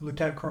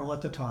 Lieutenant Colonel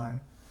at the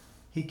time,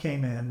 he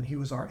came in. He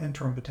was our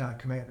interim battalion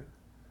commander.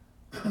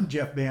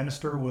 Jeff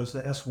Bannister was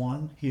the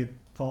S1. He had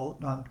followed,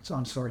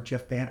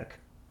 Jeff Bannock.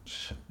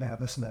 Now,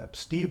 listen to that.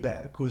 Steve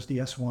Bannock was the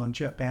S1.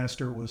 Jeff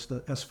Bannister was the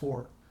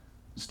S4.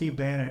 Steve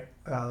Bannock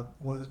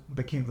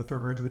became the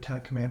 3rd Ranger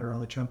Battalion commander on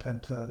the jump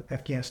into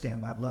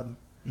Afghanistan,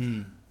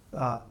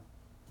 9/11.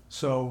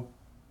 So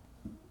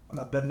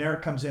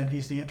Bednarik comes in.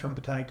 He's the interim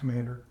battalion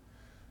commander,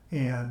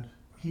 and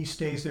he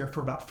stays there for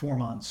about 4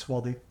 months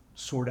while they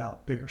sort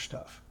out bigger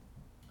stuff.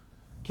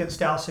 Ken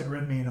Stouse had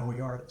written me an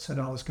OER that said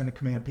I was going to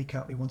command B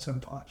Company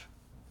 175.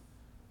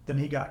 Then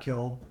he got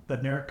killed.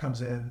 Bednarik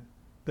comes in.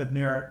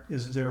 Bednarik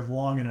is there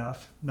long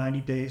enough. 90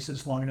 days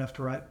is long enough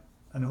to write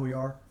an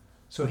OER.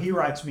 So he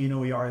writes me an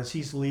OER as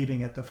he's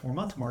leaving at the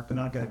 4-month mark, then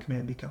I've got to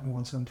command B Company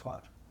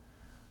 175.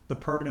 The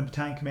permanent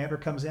battalion commander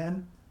comes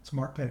in. It's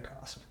Mark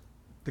Pentecost,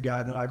 the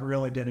guy that I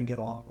really didn't get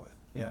along with.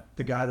 Yeah.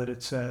 The guy that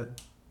had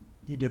said,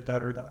 you did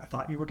better than I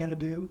thought you were going to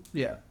do.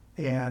 Yeah.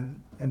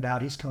 And now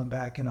he's coming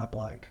back, and I'm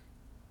like,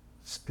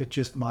 it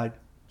just, my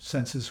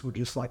senses were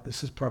just like,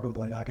 this is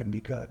probably not going to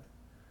be good.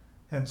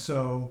 And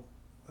so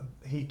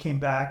he came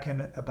back,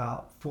 and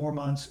about 4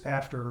 months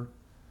after,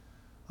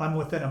 I'm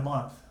within a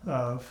month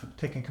of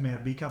taking command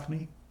of B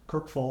Company.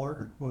 Kirk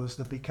Fuller was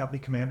the B Company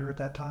commander at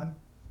that time,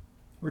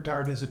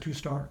 retired as a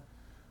 2-star.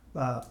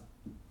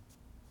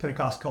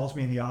 Pentecost calls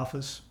me in the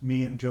office.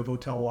 Me and Joe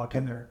Votel walk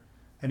in there,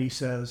 and he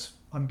says,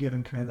 I'm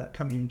giving command of that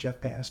company to Jeff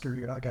Bannister.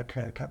 I got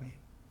command of the company.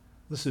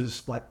 This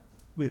is like,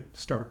 we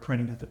started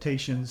printing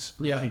invitations,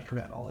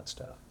 command, all that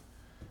stuff.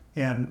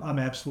 And I'm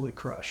absolutely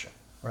crushed,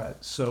 right?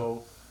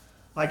 So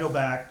I go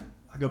back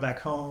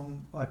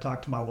home. I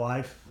talk to my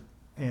wife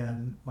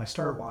and my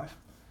starter wife,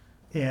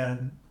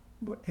 and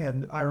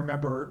I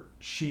remember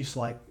she's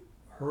like,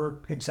 her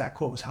exact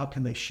quote was, "How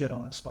can they shit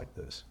on us like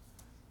this?"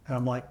 And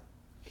I'm like,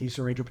 he's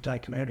a Ranger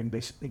Battalion commander and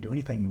basically do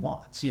anything he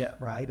wants,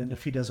 right? And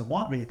if he doesn't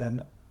want me,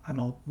 then I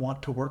don't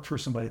want to work for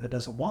somebody that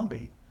doesn't want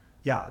me.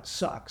 Yeah, it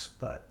sucks,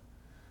 but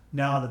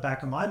now in the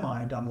back of my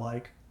mind, I'm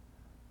like,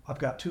 I've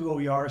got 2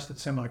 OERs that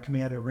say I'm going to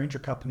command a Ranger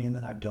company, and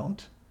then I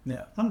don't.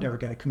 Yeah, I'm never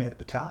going to command a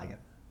battalion.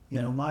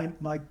 You know,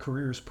 my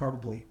career is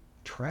probably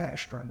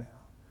trashed right now.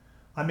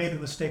 I made the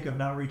mistake of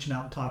not reaching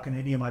out and talking to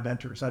any of my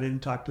mentors. I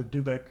didn't talk to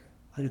Dubik.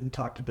 I didn't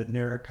talk to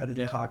Bednarik. I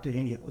didn't talk to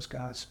any of those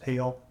guys.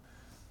 Hale.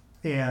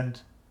 And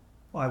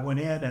I went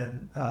in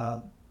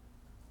and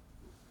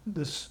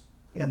this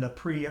in the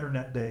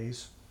pre-internet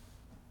days,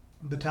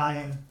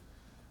 battalion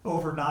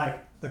overnight,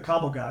 the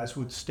Cabo guys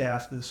would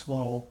staff this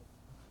little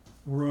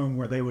room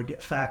where they would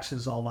get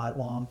faxes all night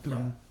long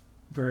from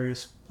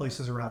various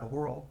places around the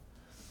world.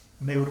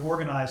 And they would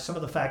organize, some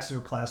of the faxes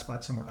were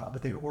classified, some were not,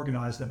 but they would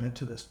organize them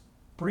into this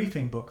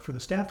briefing book for the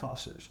staff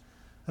officers.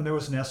 And there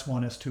was an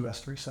S1, S2,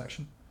 S3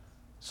 section.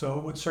 So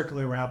it would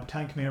circulate around.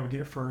 Battalion commander would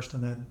get it first,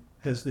 and then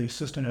as the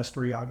assistant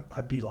S3,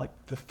 I'd be like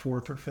the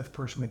fourth or fifth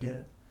person to get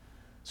it.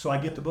 So I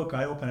get the book,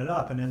 I open it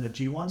up, and in the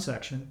G1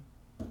 section,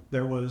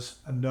 there was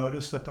a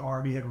notice that the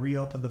Army had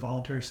reopened the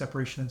voluntary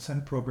separation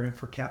incentive program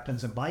for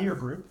captains in my year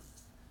group.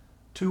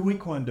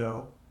 2-week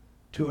window,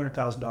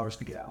 $200,000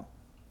 to get out.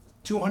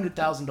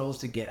 $200,000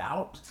 to get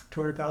out?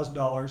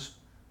 $200,000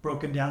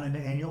 broken down into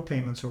annual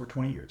payments over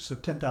 20 years. So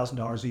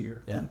 $10,000 a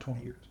year in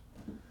 20 years.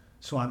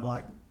 So I'm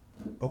like,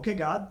 okay,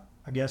 God,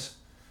 I guess,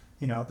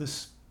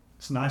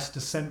 it's nice to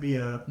send me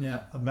a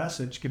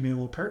message, give me a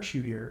little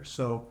parachute here.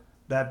 So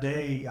that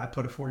day I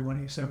put a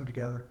 4187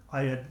 together.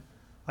 I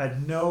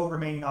had no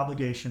remaining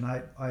obligation.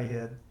 I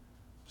had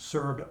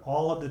served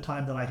all of the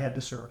time that I had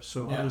to serve.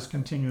 So I was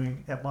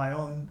continuing at my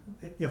own.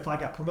 If I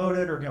got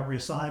promoted or got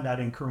reassigned, I'd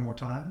incur more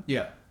time.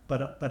 Yeah.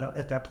 But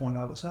at that point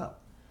I was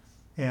up.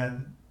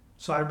 And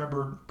so I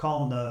remember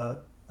calling the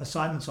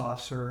assignments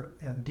officer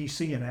in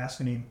DC and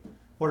asking him,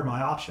 what are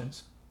my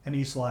options? And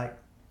he's like,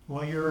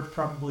 well,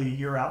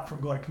 you're out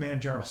from going to command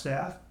and general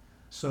staff.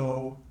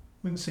 So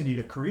we can send you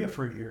to Korea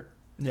for a year.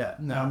 Yeah.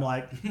 No. And I'm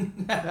like,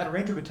 I've had a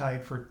Ranger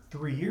battalion for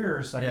 3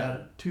 years. I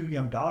got 2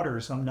 young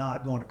daughters. I'm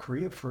not going to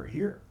Korea for a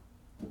year.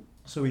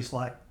 So he's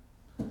like,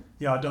 I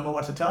don't know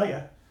what to tell you.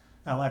 And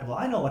I'm like, well,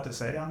 I know what to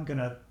say. I'm going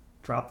to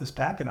drop this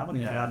pack and I'm going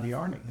to get out of the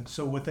Army. And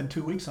so within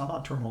 2 weeks, I'm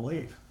on terminal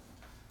leave.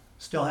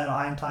 Still had an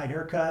eye and tight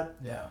haircut.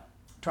 Yeah.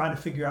 Trying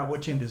to figure out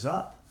which end is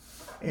up.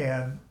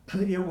 And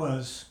it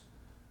was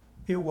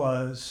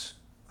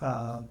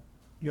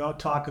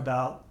talk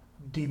about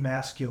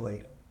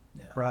demasculating.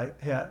 Yeah.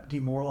 Right?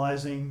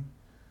 Demoralizing,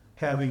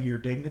 having your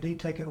dignity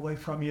taken away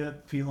from you,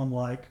 feeling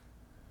like,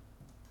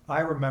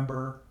 I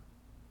remember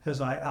as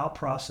I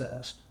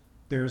out-processed,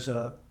 there's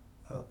a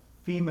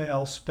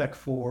female Spec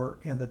 4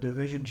 in the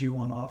Division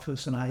G1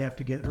 office, and I have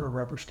to get her a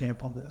rubber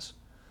stamp on this.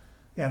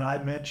 And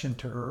I mentioned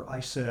to her, I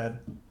said,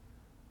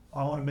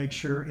 I want to make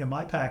sure in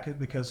my packet,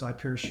 because I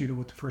parachuted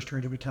with the 1st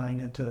Ranger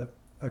Battalion into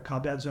a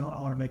combat zone,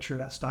 I want to make sure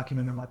that's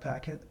documented in my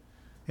packet.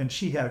 And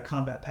she had a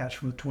combat patch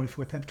from the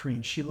 24th Infantry,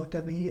 and she looked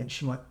at me and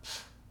she went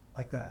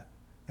like that.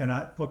 And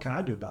what can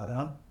I do about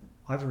it?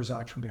 I've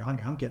resigned from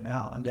behind. I'm getting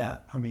out.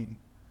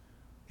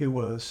 It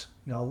was,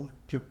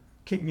 to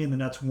kick me in the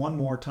nuts one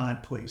more time,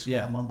 please.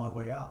 Yeah. I'm on my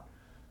way out.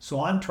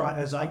 So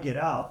as I get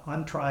out,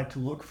 I'm trying to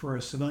look for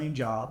a civilian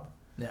job.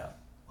 Yeah.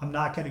 I'm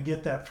not going to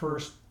get that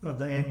first of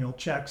the annual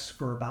checks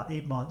for about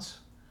 8 months.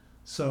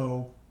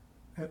 So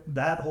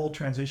that whole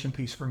transition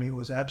piece for me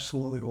was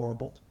absolutely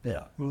horrible.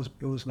 Yeah.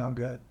 It was not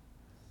good.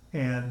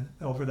 And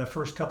over the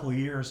first couple of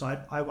years,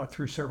 I went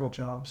through several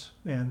jobs,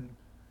 and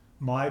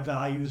my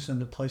values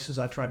and the places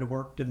I tried to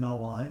work did not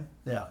align.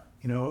 Yeah.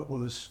 It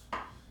was,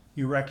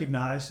 you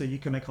recognize that you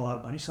can make a lot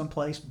of money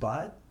someplace,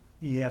 but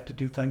you have to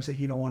do things that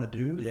you don't want to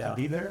do to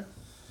be there.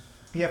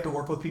 You have to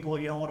work with people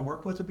you don't want to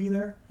work with to be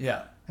there.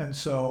 Yeah. And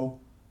so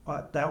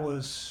it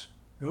was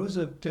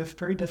a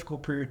very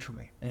difficult period for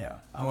me. Yeah.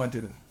 I went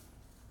through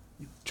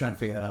trying to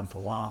figure that out for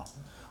a while.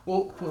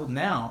 Well,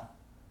 now,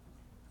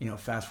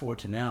 fast forward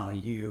to now,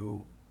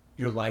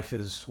 your life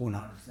is 100%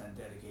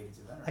 dedicated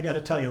to that. I got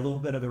to tell you a little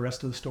bit of the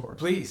rest of the story.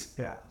 Please.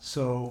 Yeah.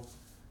 So,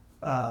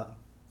 about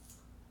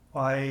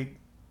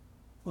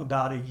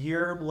a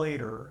year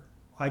later,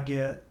 I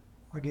get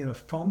a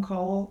phone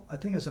call. I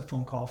think it's a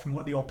phone call from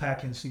one of the old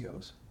PAC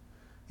NCOs,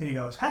 and he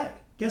goes, "Hey,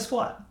 guess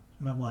what?"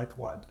 And I'm like,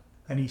 "What?"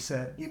 And he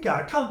said, "You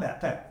got a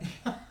combat patch."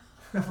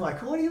 I'm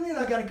like, "What do you mean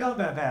I got a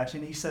combat patch?"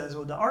 And he says,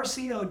 "Well, the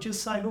RCO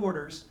just signed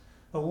orders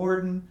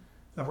awarding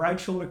a right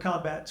shoulder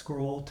combat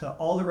scroll to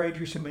all the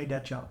Rangers who made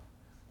that jump."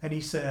 And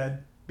he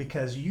said,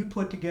 "Because you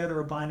put together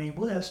a by name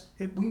list,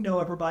 we know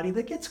everybody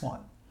that gets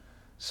one."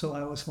 So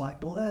I was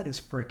like, "Well, that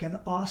is freaking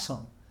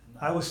awesome."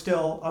 I was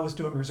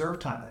doing reserve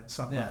time then.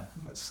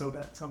 So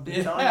that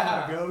somebody telling me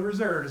to go to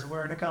reserve is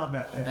wearing a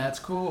combat patch. That's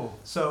cool.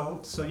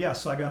 So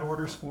I got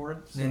orders for it.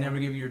 So they never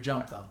give you your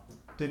jump though.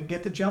 Didn't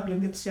get the jump,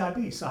 didn't get the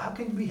CIB. So how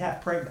can you be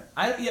half pregnant?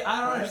 I don't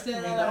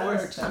understand how that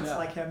works. It's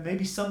like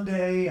maybe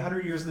someday,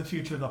 100 years in the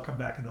future, they'll come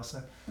back and they'll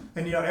say,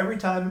 and every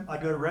time I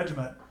go to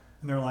regiment,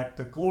 and they're like,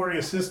 the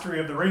glorious history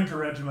of the Ranger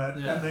Regiment,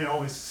 and they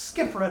always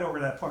skip right over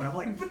that part. I'm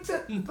like,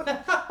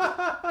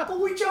 but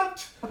we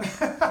jumped.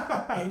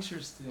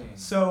 Interesting.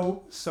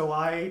 So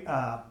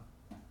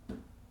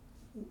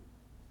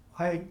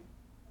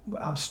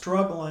I'm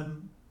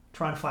struggling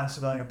trying to find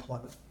civilian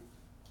employment.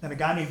 And a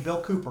guy named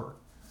Bill Cooper,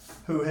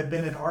 who had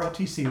been in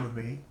ROTC with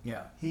me,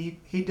 he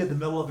did the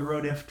middle of the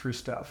road infantry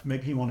stuff.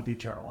 Maybe he wanted to be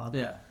general.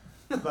 Yeah.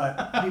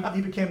 But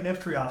he became an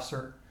infantry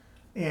officer,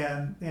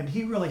 and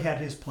he really had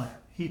his plan.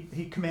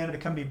 He commanded a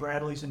company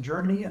Bradley's in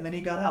Germany, and then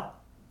he got out.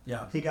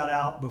 Yeah. He got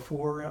out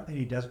before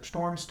any Desert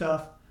Storm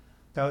stuff.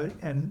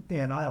 And I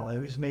don't know, it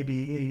was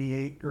maybe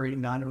 88 or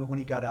 89 when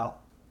he got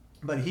out.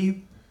 But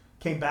he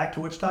came back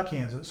to Wichita,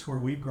 Kansas, where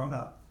we'd grown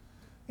up.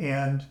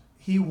 And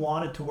he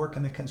wanted to work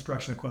in the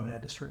construction equipment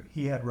industry.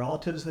 He had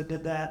relatives that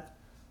did that.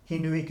 He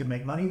knew he could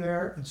make money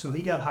there. And so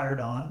he got hired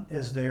on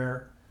as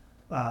their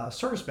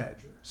service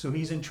manager. So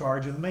he's in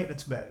charge of the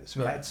maintenance bays,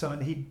 right? So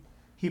and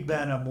he'd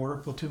been a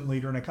mortar platoon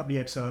leader in a company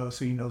XO,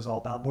 so he knows all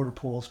about mortar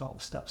pools and all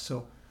this stuff.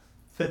 So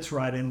fits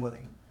right in with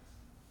him.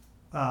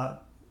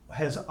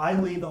 As I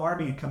leave the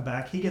Army and come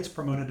back, he gets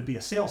promoted to be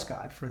a sales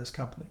guy for this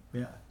company.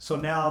 Yeah. So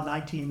now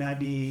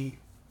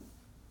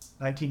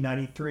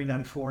 1993,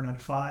 94,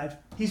 95,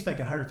 he's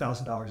making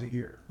 $100,000 a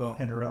year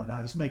in a row.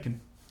 Now he's making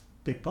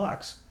big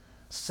bucks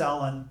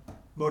selling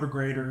motor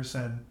graders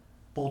and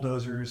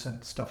bulldozers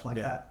and stuff like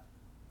that.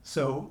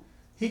 So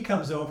he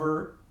comes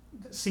over,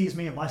 sees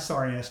me at my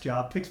sorry ass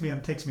job, picks me up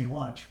and takes me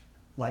lunch,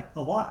 like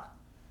a lot.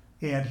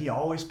 And he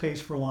always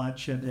pays for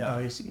lunch,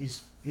 and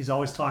he's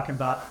always talking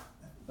about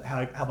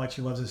how much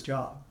he loves his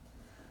job.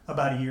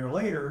 About a year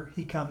later,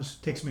 he comes,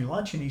 takes me to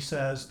lunch, and he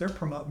says, they're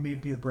promoting me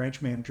to be the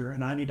branch manager,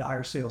 and I need to hire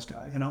a sales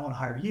guy, and I want to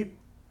hire you.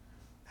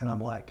 And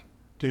I'm like,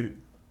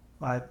 dude,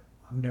 I've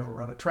never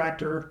run a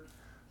tractor.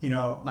 You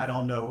know, I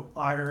don't know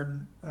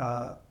iron.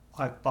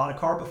 I've bought a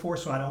car before,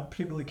 so I don't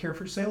particularly care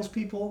for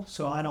salespeople,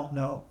 so I don't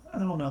know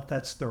if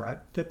that's the right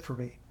fit for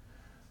me.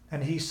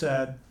 And he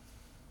said,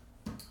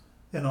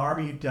 in the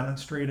Army, you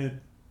demonstrated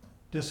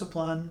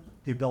discipline,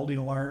 the ability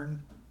to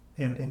learn,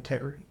 and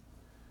integrity.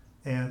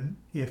 And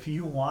if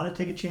you want to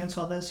take a chance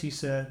on this, he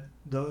said,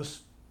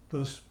 those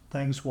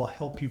things will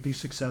help you be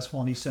successful.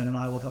 And he said, and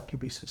I will help you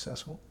be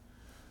successful.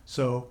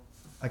 So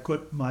I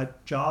quit my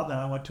job and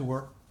I went to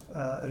work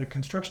at a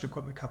construction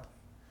equipment company.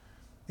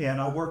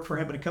 And I worked for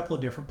him at a couple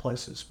of different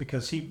places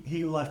because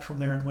he left from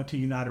there and went to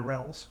United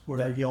Rentals,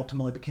 where he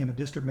ultimately became a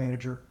district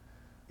manager.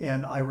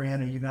 And I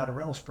ran a United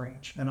Rentals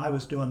branch. And I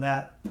was doing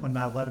that when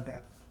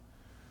 9/11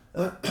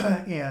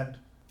 happened. And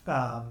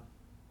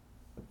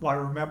I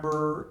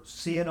remember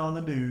seeing on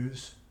the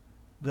news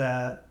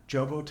that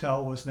Joe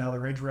Votel was now the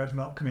Ranger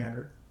Regimental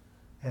Commander,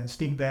 and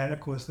Steve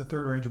Bannock was the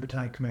 3rd Ranger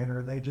Battalion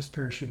Commander. They just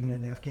parachuted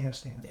in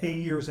Afghanistan 8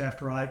 years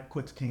after I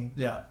quit the team.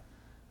 Yeah.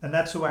 And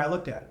that's the way I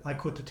looked at it. I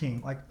quit the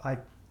team. I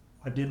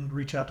didn't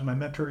reach out to my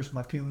mentors.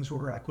 My feelings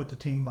were I quit the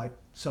team. My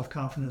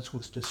self-confidence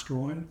was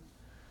destroyed.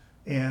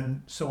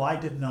 And so I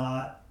did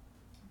not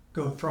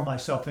go throw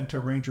myself into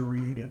Ranger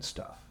reunion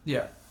stuff.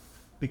 Yeah.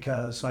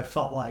 Because I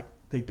felt like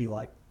they'd be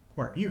like,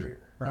 why aren't you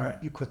here? Right.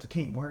 You quit the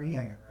team. Where are you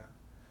hanging around?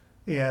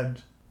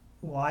 And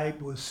I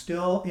was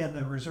still in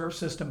the reserve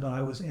system, but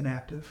I was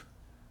inactive,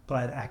 but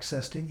I had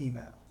access to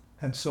email.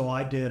 And so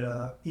I did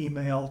an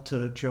email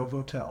to Joe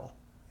Votel.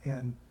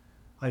 And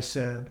I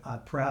said,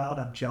 I'm proud,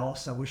 I'm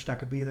jealous, I wished I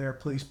could be there.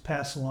 Please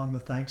pass along the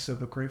thanks of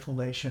the grateful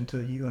nation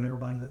to you and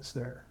everybody that's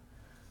there.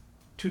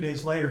 2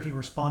 days later, he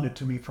responded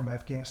to me from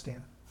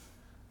Afghanistan.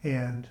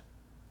 And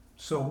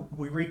so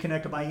we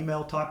reconnected by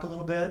email, talked a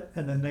little bit,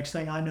 and the next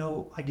thing I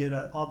know, I get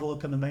an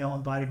envelope in the mail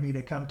inviting me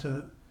to come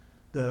to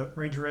the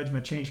Ranger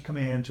Regiment Change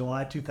Command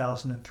July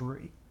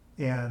 2003.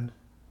 And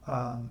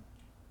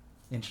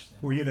Interesting.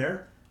 were you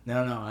there?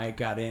 No, I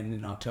got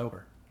in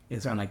October.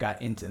 It's when I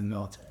got into the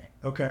military.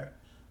 Okay.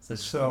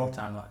 So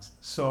time was.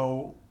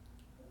 So,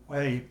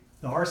 hey,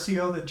 the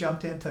RCO that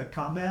jumped into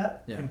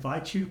combat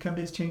invites you to come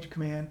to his Change of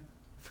Command.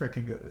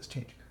 Freaking good at his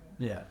Change of Command.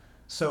 Yeah.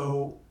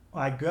 So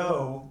I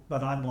go,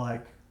 but I'm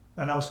like,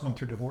 and I was going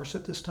through divorce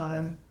at this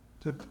time.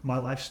 My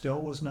life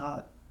still was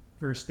not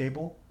very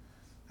stable.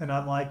 And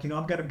I'm like, I'm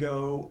going to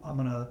go. I'm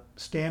going to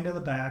stand in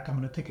the back. I'm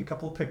going to take a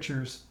couple of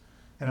pictures,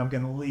 and I'm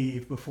going to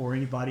leave before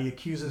anybody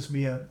accuses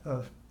me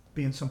of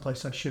being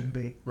someplace I shouldn't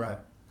be. Right.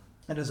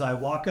 And as I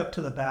walk up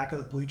to the back of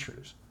the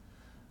bleachers,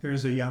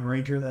 there's a young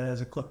Ranger that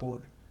has a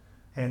clipboard.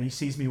 And he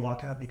sees me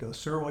walk out, and he goes,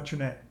 sir, what's your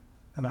name?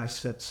 And I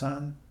said,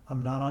 son,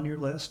 I'm not on your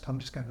list. I'm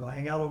just going to go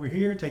hang out over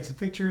here, take some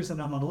pictures,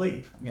 and I'm going to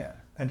leave. Yeah.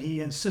 And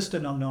he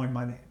insisted on knowing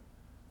my name.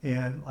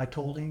 And I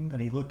told him,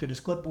 and he looked at his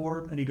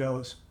clipboard, and he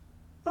goes,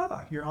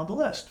 you're on the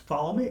list.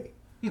 Follow me.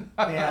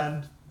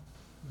 And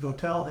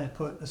Votel had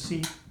put a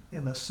seat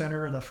in the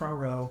center of the front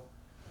row.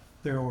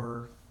 There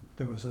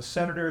was a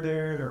senator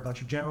there were a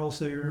bunch of generals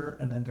there,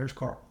 and then there's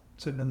Karl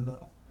sitting in the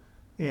middle.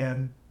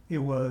 And it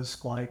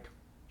was like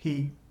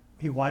he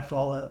wiped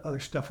all that other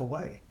stuff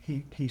away.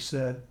 He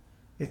said,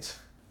 it's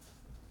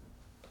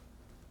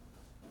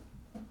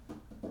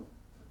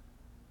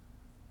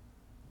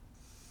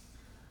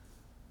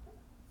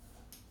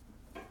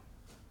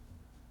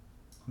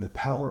the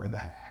power of the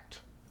act.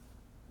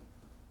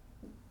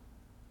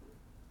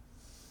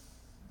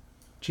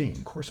 Changed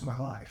the course of my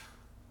life.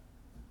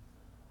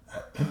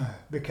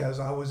 Because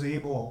I was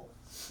able,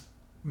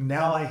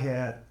 now I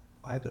had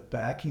the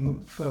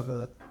backing of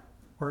the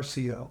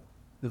RCO.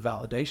 The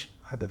validation.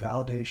 I had the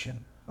validation.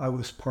 I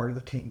was part of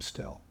the team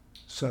still.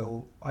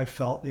 So I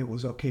felt it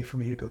was okay for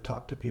me to go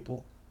talk to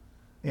people.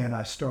 And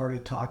I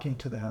started talking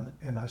to them,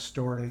 and I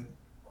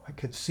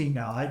could see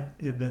now,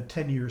 it had been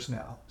 10 years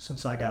now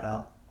since I got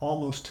out,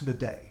 almost to the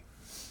day.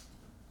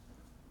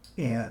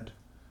 And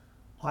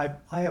I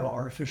have an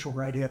artificial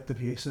right hip. The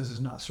VA says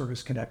is not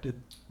service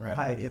connected. Right.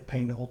 I had hip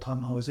pain the whole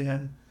time I was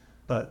in,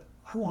 but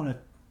I want to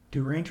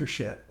do ranger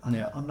shit.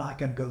 I'm not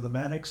going to go to the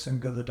medics and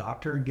go to the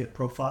doctor and get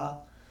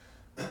profile.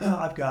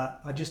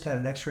 I just had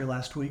an x-ray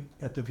last week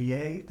at the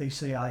VA. They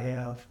say I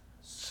have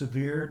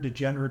severe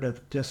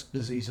degenerative disc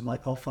disease in my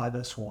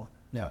L5S1.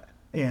 Yeah.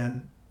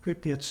 And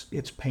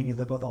it's pain you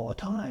live with all the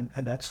time.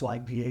 And that's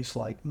like VA's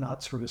like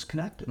not service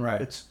connected. Right.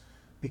 It's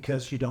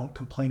because you don't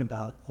complain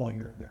about it while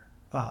you're there.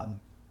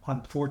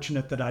 I'm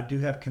fortunate that I do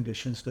have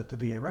conditions that the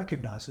VA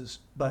recognizes,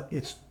 but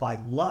it's by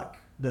luck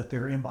that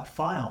they're in my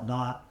file,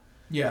 not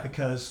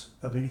because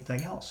of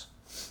anything else.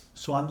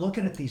 So I'm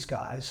looking at these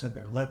guys and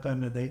they're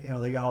limping and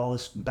they got all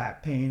this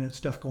back pain and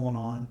stuff going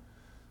on.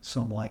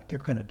 So I'm like, they're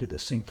going to do the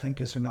same thing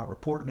because they're not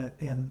reporting it.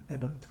 And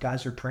the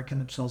guys are drinking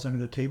themselves under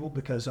the table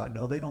because I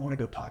know they don't want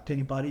to go talk to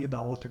anybody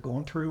about what they're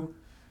going through.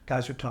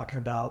 Guys are talking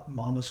about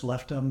mama's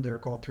left them. They're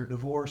going through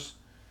divorce.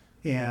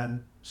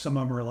 And some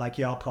of them are like,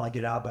 yeah, I'll probably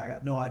get out, but I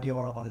got no idea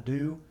what I want to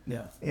do.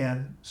 Yeah.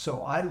 And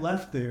so I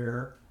left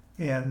there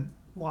and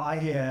I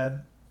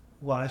had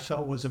what I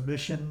felt was a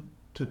mission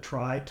to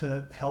try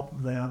to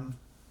help them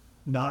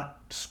not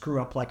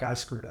screw up like I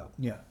screwed up.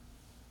 Yeah.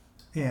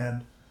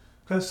 And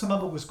because some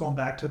of it was going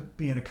back to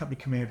being a company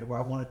commander where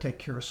I want to take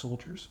care of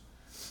soldiers.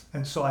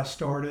 And so I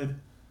started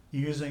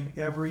using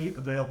every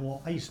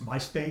available, I used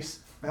MySpace.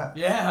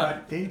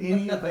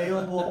 Any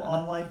available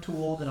online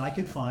tool that I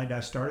could find, I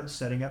started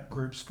setting up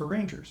groups for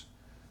Rangers.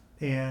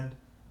 And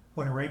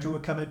when a Ranger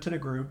would come into the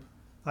group,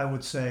 I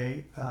would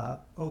say,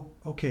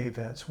 okay,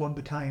 Vets, what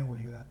battalion were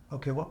you at?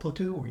 Okay, what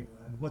platoon were you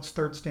in? What's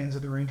third stanza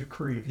of the Ranger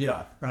Creed?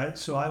 Yeah. Right?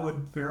 So I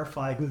would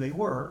verify who they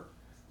were,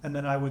 and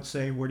then I would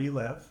say, where do you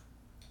live?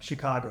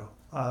 Chicago.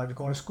 You're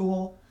going to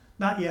school?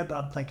 Not yet,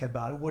 but I'm thinking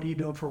about it. What are you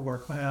doing for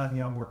work? Well,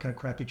 I'm working a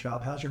crappy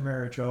job. How's your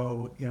marriage?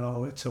 Oh,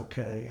 it's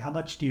okay. How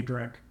much do you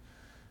drink?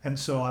 And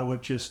so I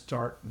would just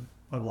start,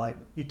 like,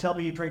 you tell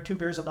me you drink 2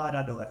 beers a night,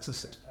 I know that's a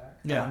 6-pack.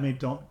 Yeah. I mean,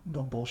 don't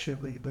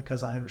bullshit me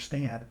because I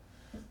understand.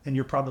 And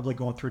you're probably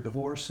going through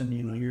divorce and,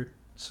 you're,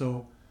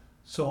 so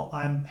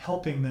I'm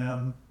helping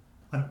them,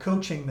 I'm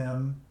coaching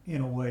them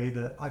in a way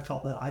that I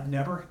felt that I'd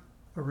never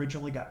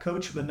originally got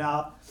coached, but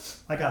now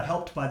I got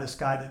helped by this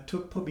guy that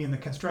put me in the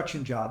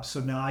construction job. So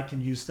now I can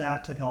use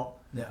that to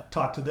help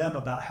talk to them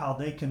about how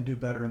they can do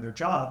better in their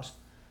jobs.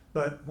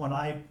 But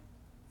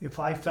if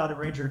I found a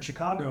Ranger in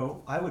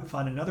Chicago, I would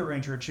find another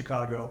Ranger in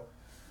Chicago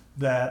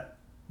that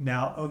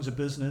now owns a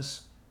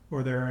business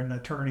or they're an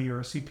attorney or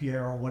a CPA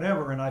or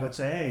whatever. And I would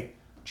say, hey,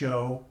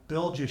 Joe,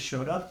 Bill just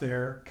showed up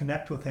there,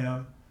 connect with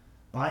him,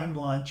 buy him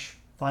lunch,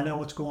 find out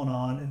what's going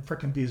on, and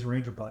frickin' be his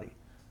Ranger buddy.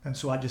 And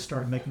so I just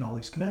started making all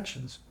these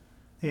connections.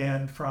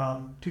 And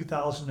from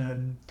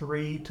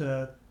 2003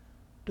 to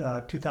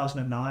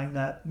 2009,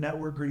 that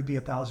network grew to be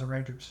 1,000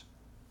 Rangers.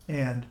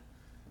 And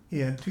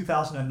in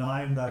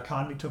 2009, the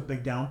economy took a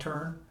big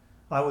downturn.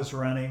 I was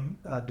running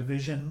a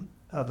division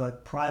of a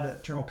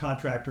private general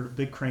contractor,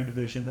 big crane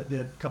division that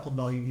did a couple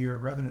million a year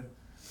in revenue.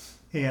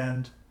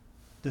 And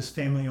this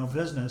family-owned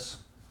business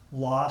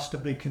lost a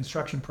big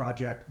construction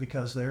project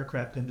because the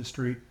aircraft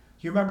industry.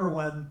 You remember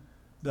when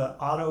the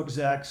auto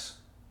execs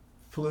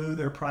flew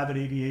their private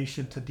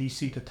aviation to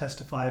DC to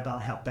testify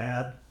about how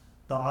bad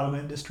the auto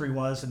industry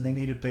was and they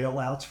needed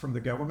bailouts from the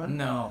government?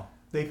 No.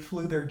 They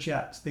flew their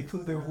jets. They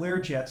flew their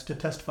Learjets to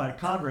testify to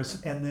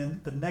Congress, and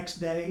then the next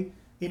day,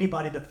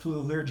 anybody that flew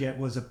a Learjet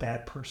was a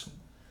bad person.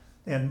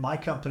 And my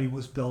company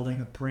was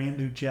building a brand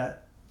new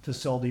jet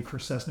facility for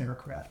Cessna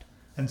aircraft,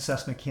 and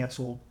Cessna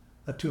canceled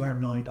a $200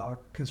 million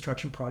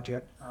construction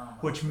project,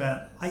 which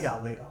meant I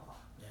got laid off.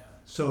 Yeah.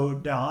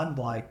 So now I'm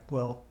like,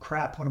 well,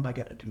 crap, what am I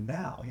going to do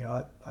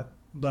now?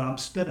 But I'm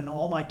spending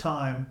all my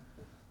time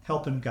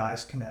helping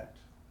guys connect.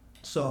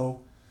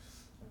 So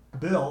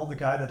Bill, the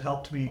guy that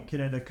helped me get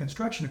into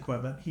construction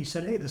equipment, he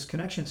said, hey, this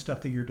connection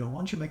stuff that you're doing, why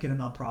don't you make it a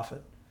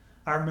nonprofit?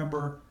 I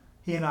remember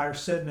he and I are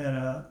sitting at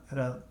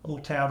a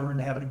little tavern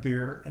having a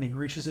beer, and he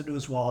reaches into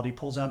his wallet, he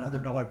pulls out a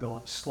 $100 bill,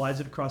 and slides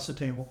it across the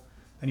table,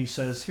 and he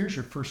says, here's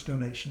your first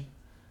donation.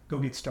 Go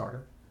get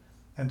started.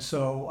 And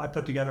so I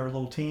put together a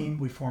little team.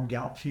 We formed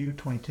Gallup Feud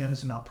 2010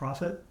 as a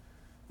nonprofit,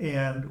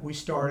 and we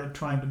started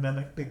trying to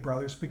mimic Big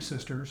Brothers Big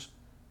Sisters,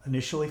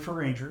 initially for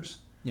Rangers.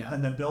 Yeah.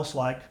 And then Bill's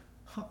like,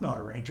 I'm not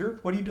a Ranger.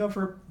 What are you doing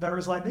for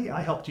veterans like me?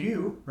 I helped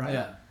you, right?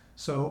 Yeah.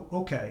 So,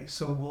 okay.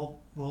 So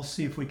we'll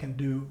see if we can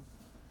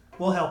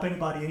we'll help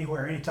anybody,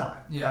 anywhere,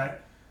 anytime, right?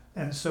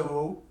 And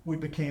so we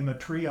became a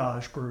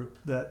triage group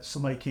that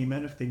somebody came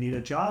in. If they need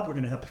a job, we're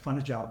going to help you find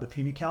a job. If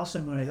you need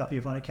counseling, we're going to help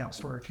you find a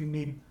counselor. If you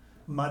need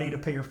money to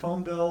pay your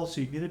phone bill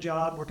so you get a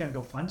job, we're going to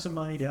go find some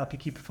money to help you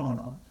keep your phone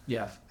on.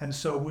 Yeah. And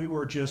so we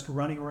were just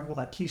running around with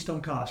that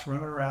Keystone Cost,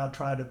 running around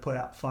trying to put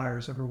out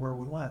fires everywhere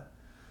we went.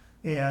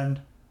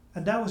 And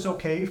that was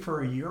okay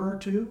for a year or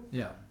two.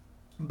 Yeah.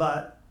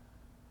 But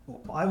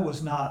I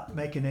was not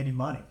making any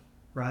money,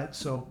 right?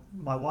 So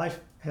my wife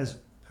has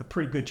a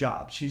pretty good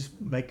job. She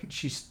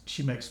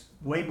makes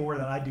way more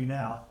than I do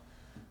now.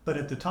 But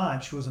at the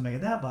time, she wasn't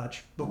making that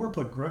much. But we're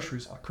putting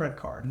groceries on a credit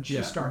card, and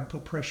she's starting to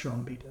put pressure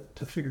on me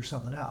to figure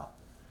something out.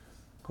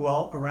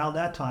 Well, around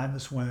that time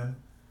is when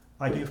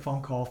I get a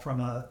phone call from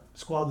a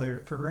squad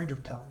leader for Ranger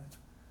Battalion.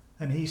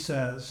 And he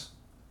says,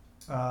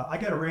 I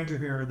got a Ranger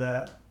here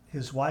that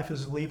his wife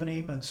is leaving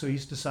him, and so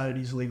he's decided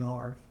he's leaving the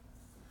Army.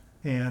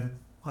 And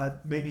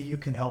maybe you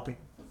can help him.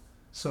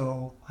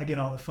 So I get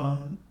on the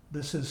phone.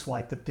 This is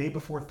like the day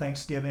before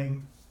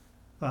Thanksgiving,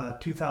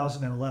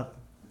 2011.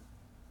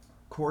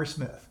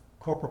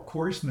 Corporal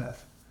Corey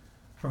Smith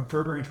from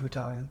 3rd Ranger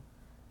Battalion.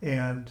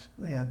 And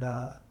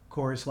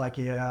Corey's like,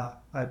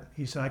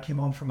 he said, I came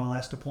home from my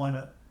last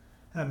deployment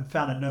and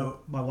found a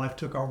note. My wife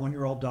took our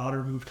 1-year-old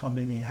daughter, moved home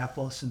to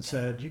Minneapolis, and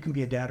said, you can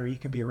be a dad or you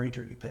can be a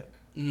Ranger, you pick.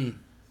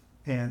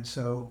 And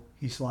so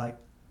he's like,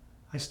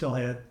 I still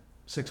had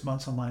 6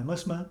 months on my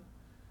enlistment,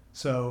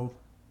 so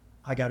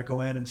I got to go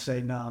in and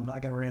say, no, I'm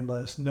not going to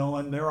re-enlist,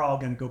 knowing they're all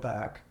going to go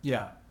back.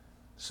 Yeah.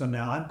 So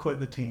now I'm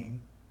quitting the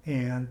team.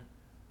 And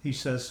he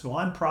says, so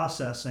I'm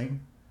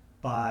processing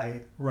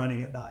by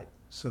running at night.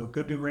 So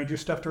go do Ranger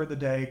stuff during the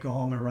day, go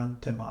home and run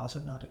 10 miles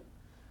at night,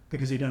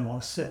 because he doesn't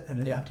want to sit in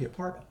an empty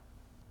apartment.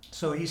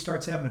 So he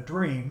starts having a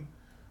dream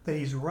that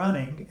he's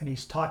running, and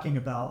he's talking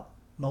about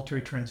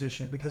military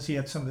transition, because he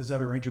had some of his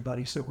other Ranger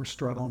buddies that were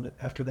struggling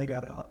after they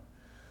got out.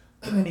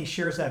 And then he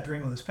shares that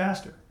dream with his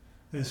pastor.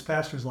 And his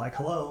pastor's like,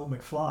 hello,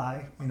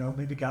 McFly,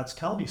 maybe God's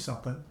telling you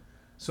something.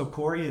 So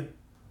Corey had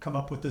come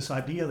up with this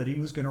idea that he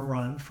was going to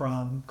run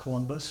from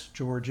Columbus,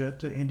 Georgia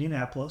to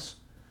Indianapolis,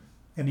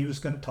 and he was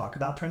going to talk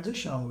about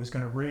transition. He was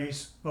going to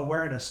raise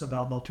awareness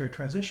about military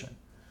transition.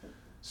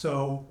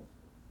 So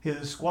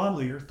his squad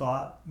leader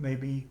thought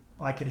maybe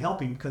I could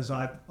help him, because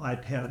I'd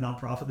had a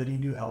nonprofit that he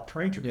knew helped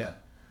Rangers. Yeah.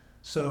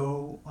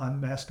 So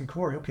I'm asking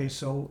Corey, okay,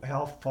 so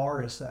how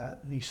far is that?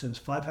 And he says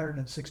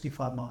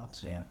 565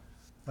 miles. Yeah.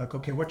 Like,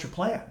 okay, what's your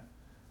plan?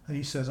 And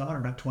he says, I'm going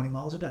to run 20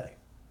 miles a day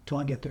till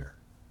I get there.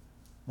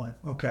 I'm like,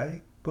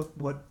 okay, but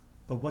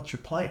what's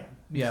your plan?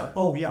 Yeah. Like,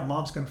 oh yeah,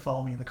 Mom's going to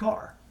follow me in the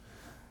car.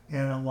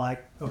 And I'm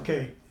like,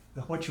 okay,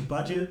 what's your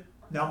budget?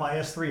 Now my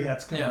S3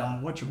 hat's coming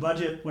on. What's your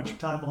budget? What's your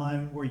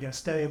timeline? Where you going to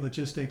stay?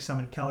 Logistics? How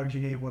many calories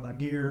you need? What about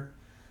gear?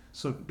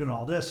 So doing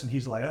all this, and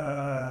he's like,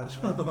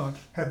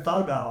 hadn't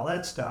thought about all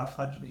that stuff.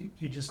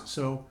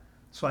 So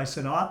I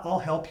said, I'll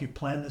help you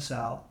plan this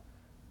out,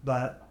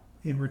 but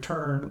in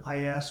return,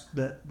 I ask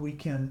that we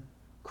can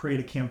create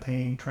a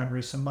campaign, try and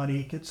raise some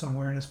money, get some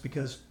awareness,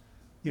 because,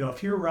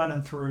 if you're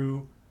running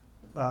through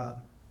a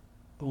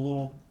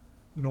little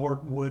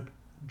Norwood,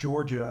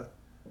 Georgia,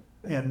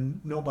 and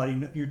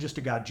you're just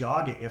a guy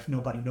jogging if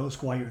nobody knows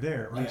why you're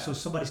there, right? Yeah. So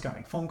somebody's got to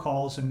make phone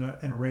calls and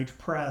arrange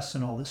press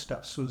and all this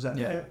stuff. So is that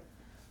it?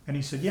 And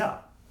he said, yeah.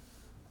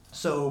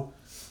 So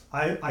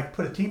I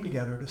put a team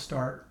together to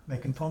start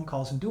making phone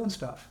calls and doing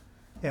stuff.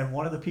 And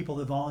one of the people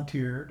that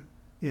volunteered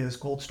is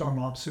Gold Star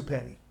mom, Sue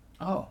Penny.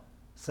 Oh.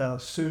 So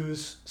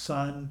Sue's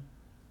son,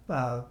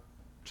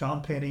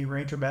 John Penny,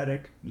 Ranger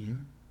medic,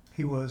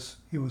 he was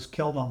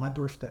killed on my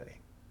birthday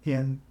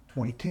in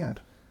 2010.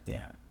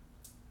 Yeah.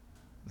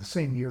 The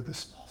same year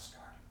this all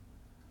started.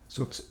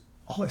 So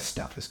all this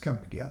stuff is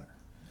coming together.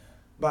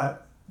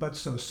 But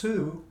so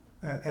Sue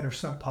and her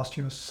son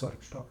posthumous star.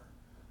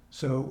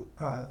 So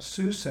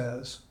Sue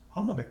says,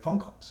 I'm gonna make phone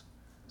calls.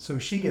 So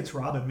she gets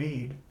Robin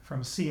Meade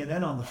from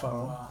CNN on the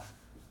phone,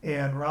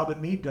 and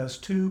Robin Meade does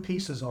 2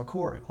 pieces on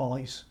Corey while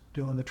he's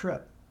doing the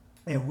trip,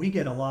 and we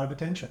get a lot of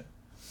attention.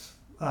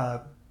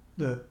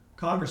 The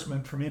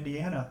congressman from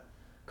Indiana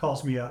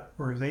calls me up,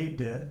 or his aide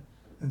did,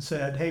 and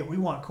said, hey, we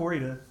want Corey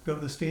to go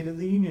to the State of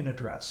the Union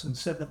address and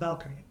sit in the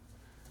balcony.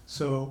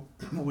 So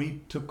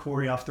we took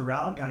Corey off the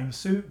route, got him a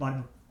suit, bought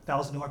him a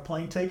 $1,000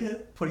 plane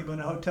ticket, put him in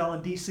a hotel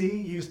in D.C.,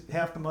 used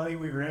half the money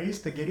we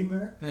raised to get him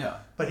there. Yeah.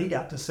 But he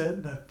got to sit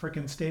in the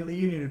freaking State of the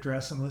Union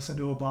address and listen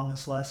to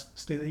Obama's last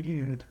State of the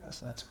Union address.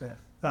 That's good.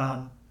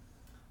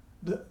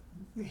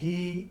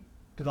 He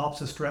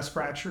develops a stress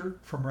fracture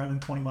from running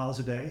 20 miles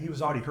a day. He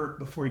was already hurt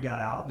before he got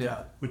out,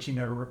 which he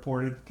never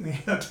reported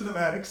to the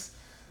medics.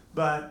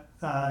 But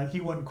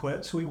he wouldn't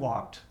quit, so he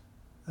walked.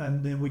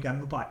 And then we got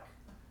him a bike.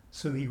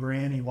 So he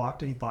ran, he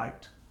walked, and he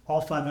biked all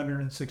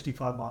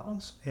 565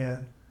 miles.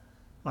 And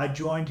I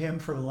joined him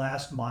for the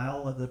last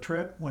mile of the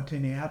trip, went to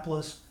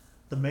Indianapolis.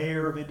 The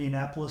mayor of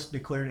Indianapolis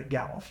declared it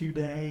Gallifew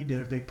Day,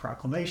 did a big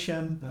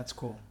proclamation. That's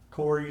cool.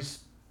 Corey's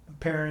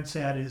parents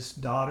had his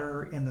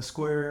daughter in the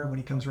square when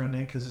he comes running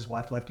in because his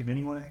wife left him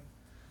anyway,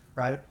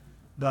 right?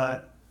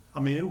 But, I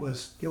mean, it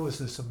was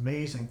this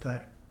amazing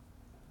thing.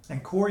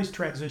 And Corey's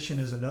transition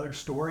is another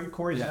story.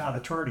 Corey's not an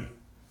attorney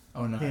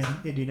in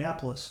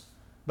Indianapolis,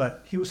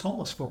 but he was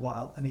homeless for a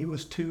while, and he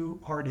was too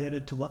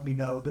hard-headed to let me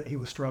know that he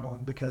was struggling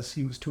because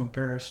he was too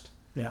embarrassed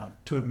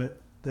to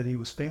admit that he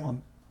was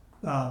failing.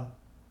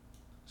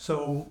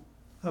 So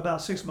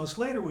about 6 months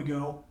later, we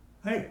go,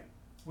 hey,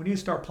 we need to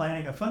start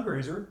planning a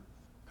fundraiser.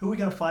 Who are we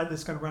going to find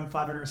that's going to run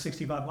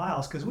 565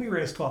 miles? Because we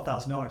raised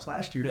 $12,000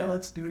 last year. Yeah. Now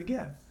let's do it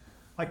again.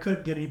 I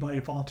couldn't get anybody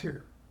to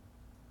volunteer.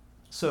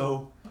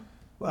 So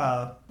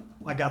I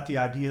got the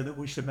idea that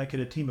we should make it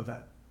a team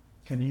event.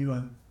 Can you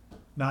and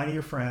 9 of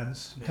your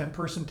friends,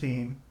 10-person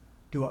team,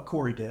 do what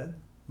Corey did.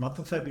 Month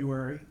of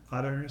February,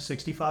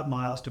 565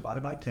 miles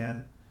divided by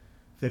 10,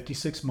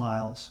 56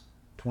 miles,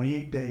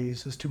 28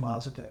 days is 2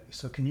 miles a day.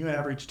 So can you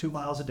average 2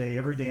 miles a day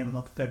every day in the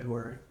month of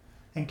February?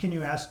 And can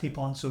you ask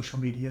people on social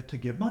media to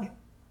give money?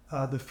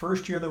 The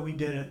first year that we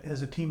did it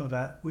as a team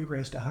event, we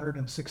raised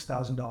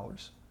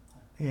 $106,000.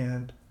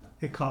 And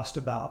it cost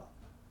about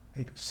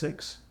maybe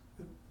 $6,000.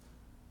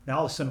 Now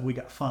all of a sudden we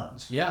got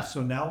funds. Yeah.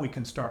 So now we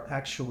can start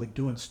actually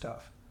doing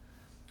stuff.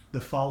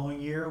 The following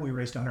year we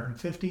raised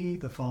 150.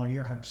 The following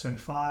year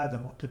 175.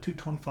 Then up to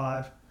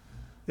 225.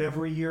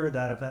 Every year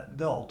that event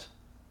built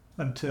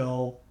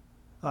until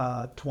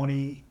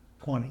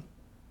 2020.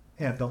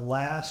 And the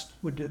last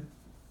we did,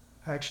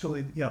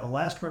 the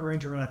last Red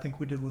Ranger run I think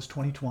we did was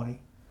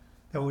 2020.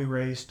 That we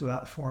raised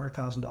about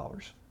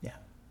 $400,000. Yeah.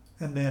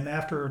 And then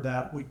after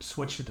that, we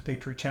switched to the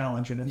Patriot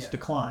Challenge, and it's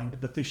declined.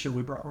 But this year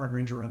we brought Red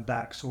Ranger Run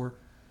back, so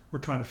we're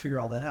trying to figure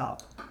all that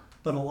out.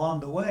 But along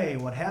the way,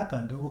 what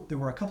happened, there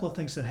were a couple of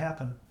things that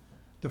happened.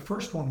 The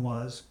first one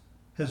was,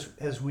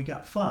 as we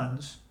got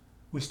funds,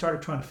 we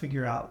started trying to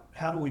figure out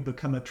how do we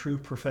become a true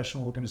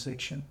professional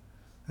organization.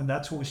 And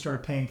that's when we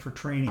started paying for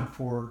training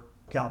for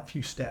Gallup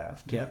Few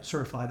staff to get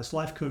certified as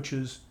life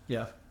coaches.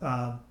 Yeah.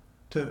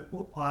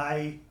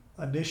 I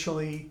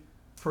initially,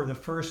 for the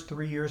first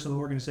 3 years of the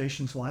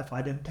organization's life,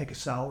 I didn't take a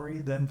salary.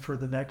 Then for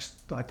the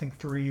next, I think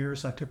 3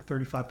 years, I took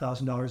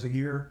 $35,000 a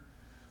year.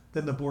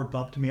 Then the board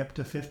bumped me up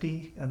to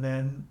 50, and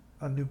then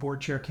a new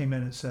board chair came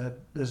in and said,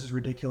 "This is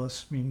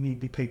ridiculous. You need to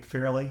be paid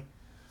fairly."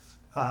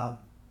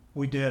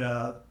 We did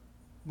a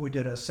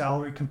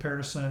salary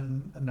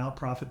comparison. A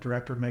nonprofit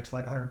director makes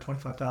like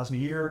 $125,000 a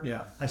year.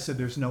 Yeah. I said,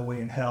 "There's no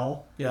way in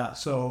hell." Yeah.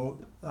 So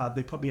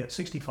they put me at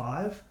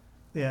 65.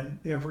 And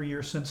every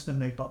year since then,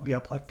 they bumped me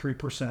up like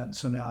 3%.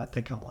 So now I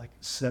think I'm like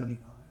 79.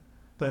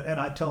 And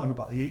I tell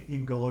everybody, you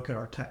can go look at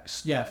our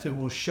text. Yeah. It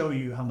will show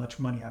you how much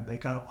money I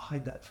make. I don't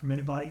hide that from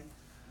anybody.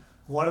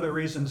 One of the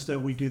reasons that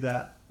we do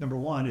that, number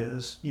one,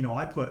 is,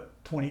 I put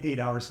 28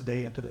 hours a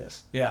day into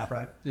this. Yeah.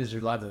 Right. This is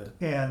your livelihood.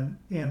 And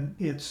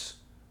it's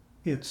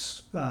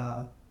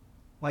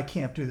I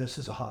can't do this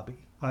as a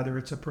hobby. Either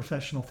it's a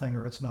professional thing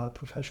or it's not a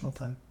professional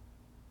thing.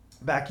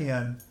 Back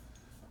in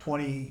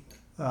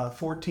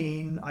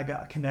 2014, I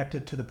got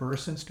connected to the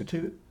Burris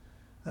Institute.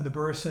 And the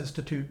Burris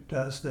Institute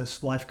does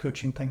this life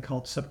coaching thing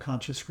called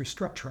subconscious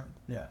restructuring.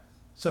 Yeah.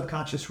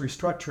 Subconscious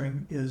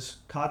restructuring is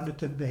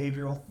cognitive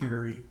behavioral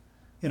theory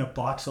in a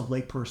box a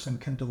layperson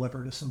can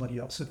deliver to somebody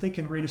else. If they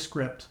can read a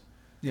script,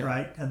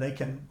 right, and they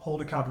can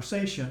hold a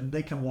conversation,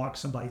 they can walk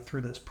somebody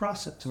through this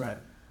process. Right.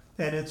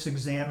 And it's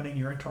examining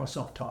your internal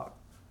self-talk.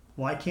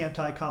 Why can't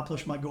I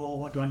accomplish my goal?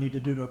 What do I need to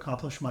do to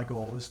accomplish my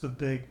goal? Is the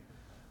big,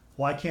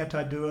 why can't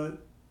I do it?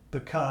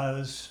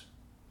 Because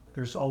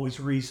there's always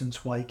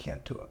reasons why you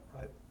can't do it,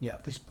 right? Yeah.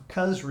 These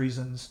because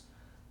reasons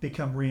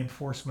become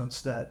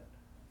reinforcements that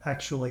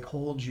actually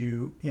hold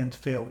you in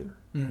failure.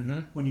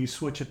 Mm-hmm. When you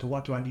switch it to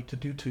what do I need to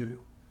do to,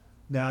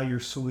 now you're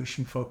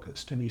solution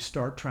focused and you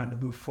start trying to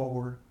move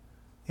forward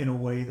in a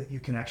way that you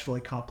can actually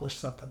accomplish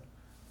something.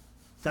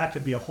 That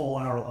could be a whole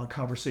hour-long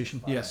conversation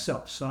by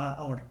itself. So I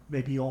want to,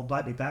 maybe you'll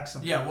invite me back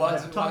sometime. Yeah, well, I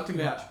haven't talked too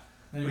much.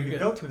 We could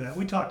go through that.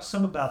 We talked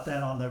some about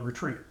that on the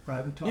retreat,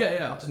 right? We talked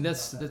about And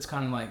that's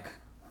kind of like,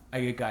 I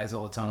get guys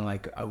all the time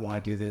like, I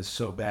want to do this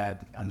so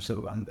bad. I'm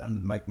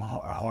like, my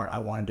heart, I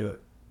want to do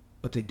it,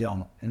 but they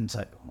don't. And it's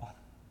like,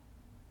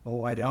 well,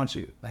 why don't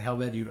you? Like, how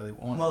bad do you really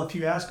want it? Well, if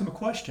you ask them a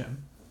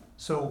question,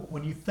 so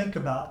when you think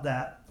about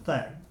that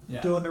thing,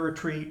 doing the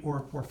retreat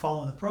or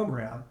following the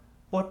program,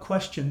 what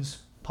questions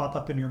pop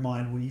up in your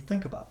mind when you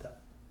think about that?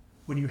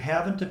 When you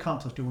haven't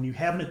accomplished it, when you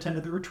haven't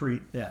attended the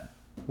retreat,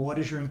 what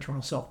is your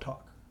internal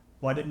self-talk?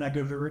 Why didn't I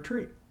go to the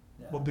retreat?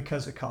 Well,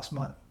 because it costs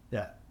money.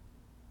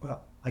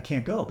 Well, I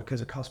can't go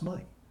because it costs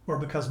money. Or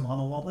because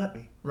mama won't let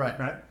me.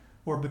 Right.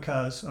 Or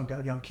because I've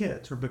got young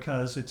kids. Or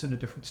because it's in a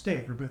different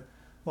state.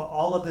 Well,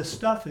 all of this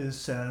stuff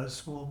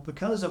says, well,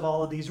 because of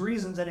all of these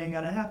reasons, it ain't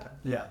going to happen.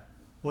 Yeah.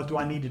 What do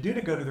I need to do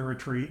to go to the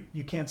retreat?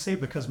 You can't say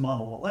because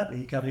mama won't let me.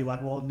 You got to be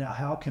like, well, now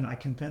how can I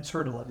convince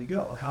her to let me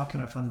go? How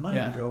can I find the money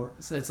to go?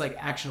 So it's like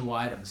actionable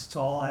items. It's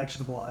all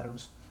actionable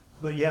items.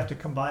 But you have to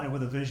combine it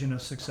with a vision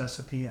of success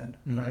at the end,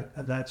 right?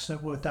 And that's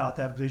without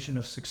that vision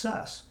of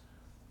success,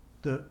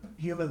 the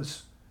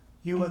humans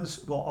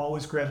will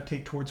always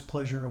gravitate towards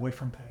pleasure away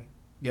from pain.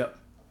 Yep.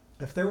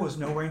 If there was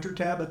no Ranger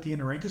tab at the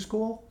end of Ranger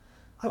School,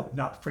 I would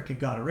not freaking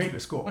got a Ranger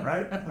School,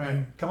 right? I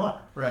mean, come on.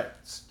 Right.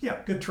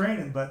 Yeah, good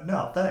training, but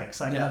no,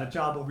 thanks. I got a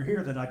job over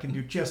here that I can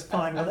do just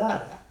fine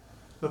without it.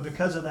 But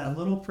because of that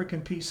little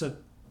freaking piece of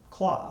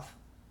cloth,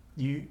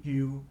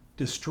 you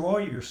destroy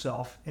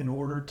yourself in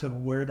order to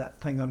wear that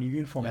thing on your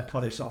uniform and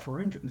call yourself a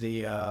Ranger.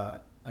 The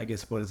I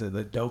guess what is it?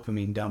 The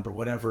dopamine dump or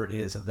whatever it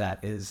is of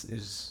that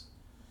is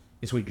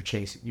what you're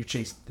chasing. You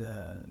chase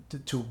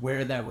to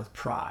wear that with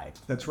pride.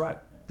 That's right.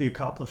 The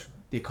accomplishment.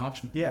 The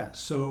accomplishment. Yeah.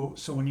 So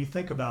when you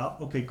think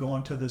about, okay,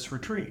 going to this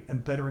retreat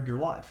and bettering your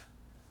life,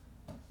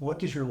 what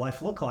does your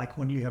life look like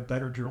when you have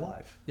bettered your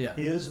life? Yeah.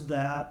 Is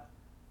that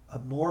a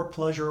more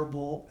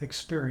pleasurable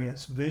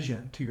experience,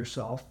 vision to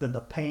yourself than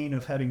the pain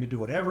of having to do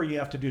whatever you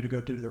have to do to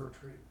go to the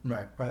retreat.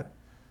 Right.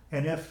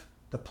 And if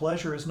the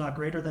pleasure is not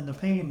greater than the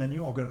pain, then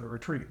you won't go to the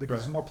retreat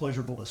because it's more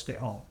pleasurable to stay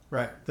home.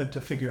 Than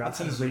to figure out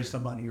how to raise the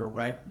money or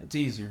right. It's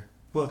easier.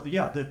 Well,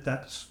 yeah,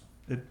 that's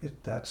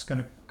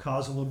going to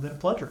cause a little bit of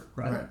pleasure,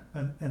 right?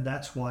 And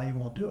that's why you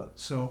won't do it.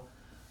 So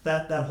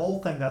that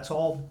whole thing, that's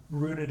all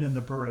rooted in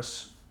the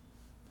Burris,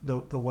 the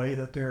way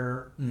that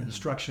their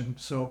instruction.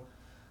 So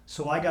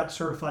I got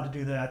certified to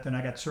do that. Then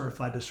I got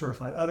certified to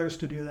certify others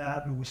to do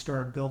that, and we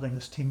started building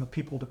this team of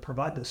people to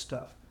provide this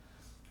stuff.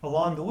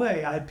 Along the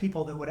way, I had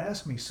people that would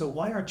ask me, "So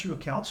why aren't you a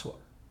counselor?"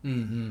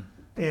 And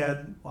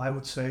I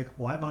would say,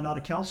 "Why am I not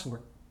a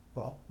counselor?"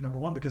 Well, number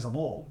one, because I'm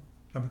old.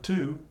 Number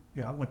two,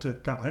 I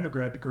got my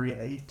undergrad degree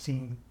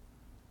in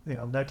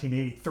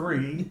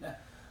 1983.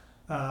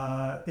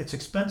 It's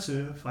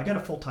expensive. I got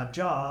a full-time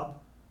job.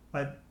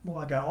 I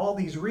got all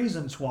these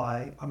reasons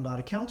why I'm not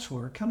a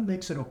counselor. It kind of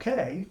makes it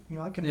okay.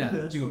 I can do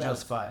this. You can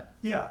justify it.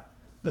 Yeah.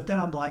 But then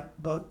I'm like,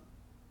 but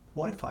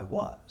what if I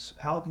was?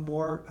 How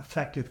more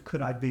effective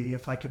could I be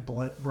if I could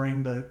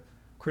bring the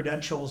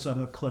credentials of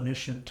a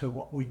clinician to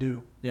what we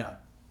do? Yeah.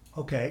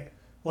 Okay.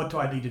 What do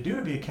I need to do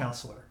to be a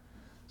counselor?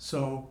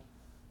 So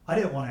I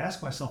didn't want to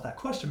ask myself that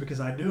question because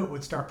I knew it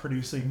would start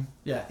producing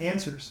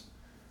answers.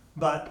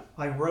 But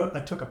I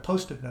took a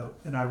Post-it note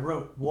and I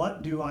wrote,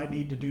 what do I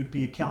need to do to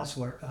be a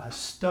counselor? And I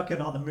stuck it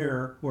on the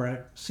mirror where I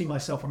see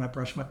myself when I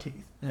brush my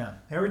teeth. Yeah.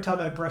 Every time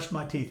I brushed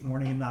my teeth,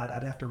 morning and night,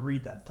 I'd have to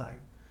read that thing.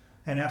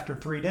 And after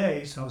 3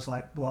 days, I was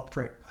like, well,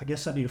 great. I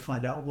guess I need to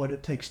find out what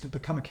it takes to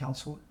become a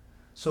counselor.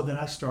 So then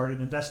I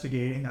started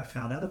investigating. I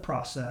found out the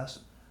process,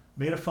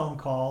 made a phone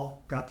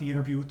call, got the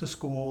interview with the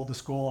school. The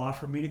school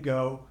offered me to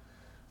go.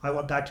 I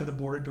went back to the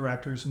board of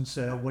directors and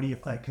said, what do you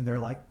think? And they're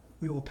like,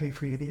 we will pay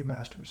for you to get a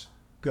master's.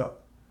 Go.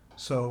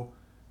 So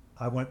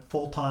I went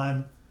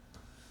full-time.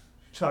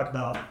 Talk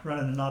about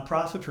running a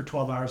nonprofit for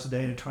 12 hours a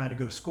day and trying to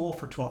go to school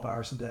for 12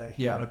 hours a day.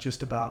 Yeah.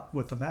 Just about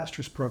with the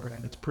master's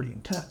program, it's pretty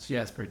intense.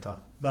 Yeah, it's pretty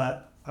tough.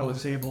 But I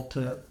was able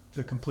to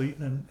complete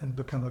and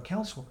become a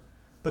counselor.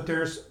 But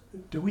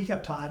do we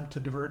have time to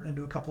divert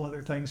into a couple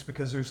other things?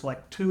 Because there's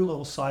like two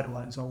little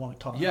sidelines I want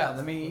to talk about. Yeah,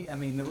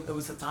 there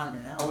was a timer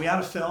now. Are we out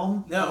of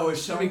film? No, it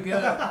should be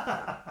good.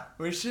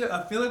 We should.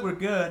 I feel like we're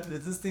good.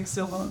 Is this thing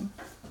still on?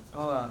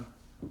 Hold on.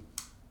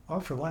 Oh,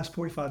 for the last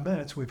 45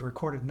 minutes, we've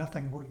recorded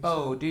nothing.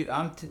 Oh, dude,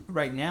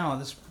 right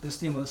now, this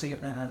thing looks like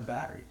it ran out of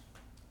batteries.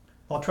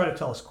 I'll try to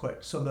tell us quick.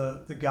 So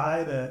the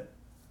guy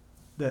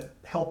that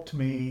helped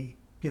me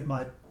get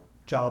my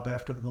job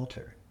after the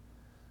military,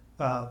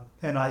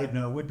 and I had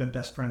we'd been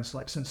best friends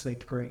like since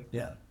 8th grade.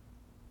 Yeah.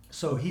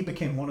 So he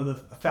became one of the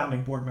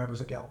founding board members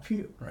of Gallup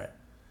Few. Right.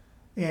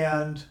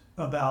 And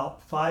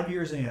about 5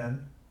 years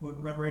in, when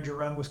Red Ranger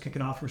Run was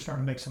kicking off, we were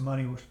starting to make some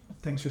money,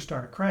 things were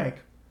starting to crank.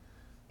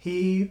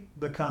 He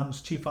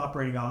becomes chief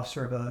operating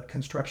officer of a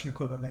construction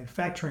equipment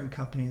manufacturing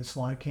company in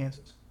Salina,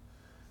 Kansas.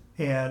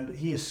 And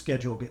his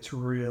schedule gets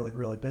really,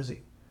 really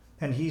busy.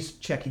 And he's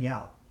checking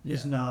out. Yeah.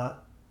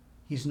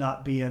 He's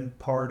not being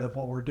part of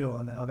what we're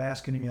doing. I'm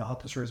asking him to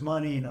help us raise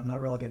money, and I'm not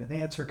really getting an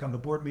answer. Come to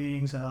board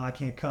meetings, and I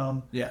can't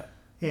come. Yeah.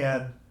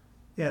 And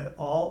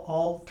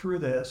all through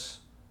this,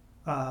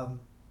 I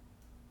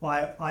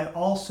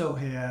also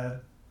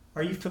had.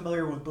 Are you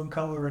familiar with Boone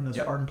Cutler and the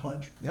Spartan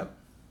Pledge? Yep.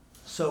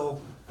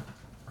 So,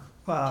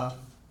 I'm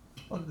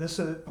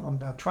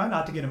trying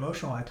not to get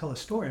emotional when I tell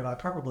this story, but I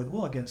probably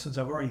will again since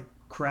I've already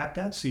cracked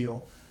that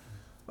seal.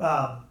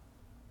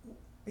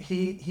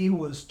 He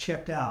was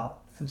checked out,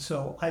 and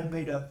so I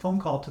made a phone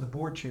call to the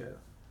board chair,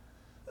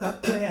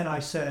 and I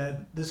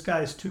said, "This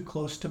guy is too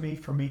close to me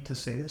for me to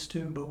say this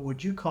to, but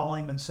would you call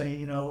him and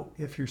say,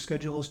 if your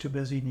schedule is too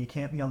busy and you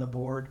can't be on the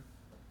board,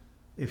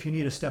 if you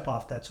need to step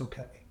off, that's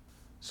okay."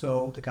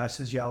 So the guy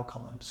says, "Yeah, I'll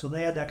call him." So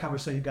they had that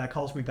conversation. The guy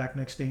calls me back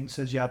next day and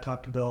says, "Yeah, I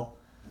talked to Bill."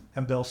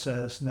 And Bill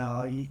says,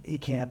 "No, he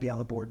can't be on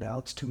the board now.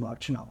 It's too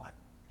much." And I'm like,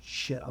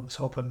 shit, I was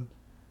hoping,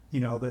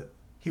 that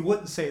he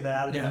wouldn't say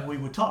that and then we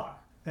would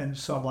talk. And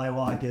so I'm like,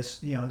 well, I guess,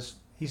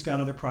 he's got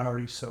other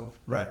priorities. So,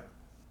 right.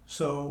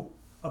 So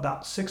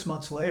about 6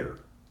 months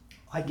later,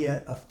 I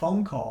get a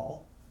phone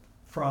call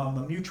from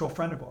a mutual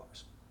friend of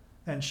ours.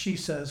 And she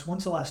says,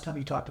 "When's the last time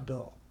you talked to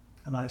Bill?"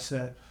 And I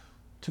said,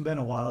 "It's been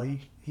a while.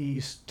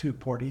 He's too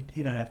important.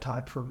 He doesn't have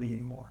time for me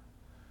anymore."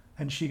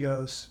 And she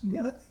goes,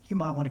 "Yeah, you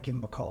might want to give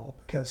him a call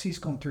because he's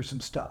going through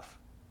some stuff."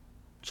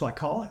 So I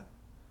call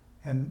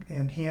him,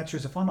 and he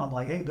answers the phone. I'm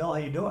like, "Hey, Bill, how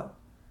you doing?"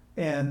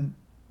 And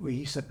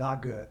he said,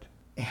 "Not good."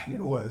 And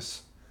it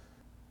was,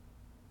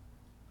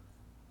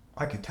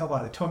 I could tell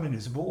by the tone in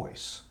his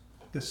voice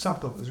that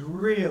something was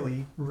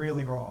really,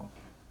 really wrong.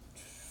 I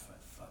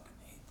fucking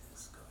hate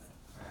this. Go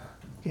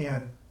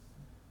ahead.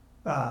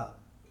 And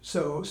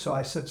so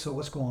I said, "So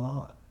what's going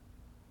on?"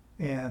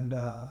 And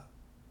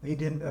he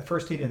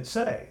didn't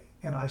say.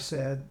 And I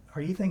said,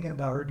 "Are you thinking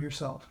about hurting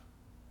yourself?"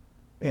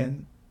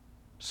 And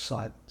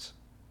silence.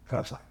 And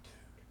I was like,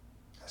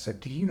 dude. I said,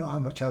 "Do you know how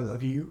much I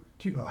love you?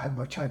 Do you know how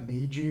much I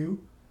need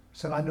you?" I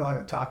said, "I know how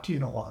to talk to you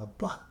in a while,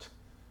 but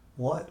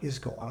what is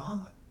going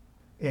on?"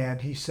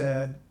 And he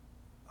said,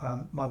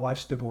 my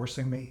wife's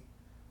divorcing me.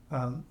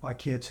 My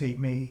kids hate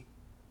me.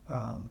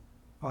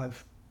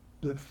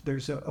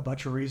 There's a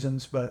bunch of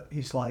reasons, but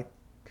he's like,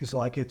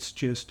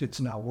 it's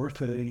not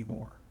worth it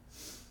anymore.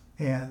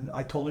 And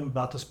I told him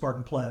about the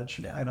Spartan Pledge,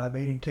 and I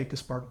made him take the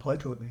Spartan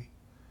Pledge with me.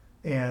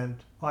 And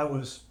I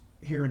was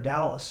here in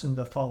Dallas, and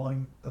the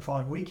following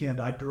weekend,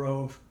 I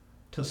drove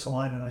to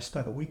Salina, and I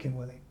spent a weekend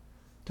with him.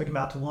 Took him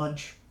out to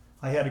lunch.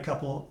 I had a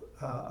couple.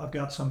 I've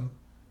got some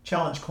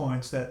challenge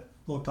coins that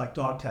looked like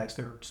dog tags.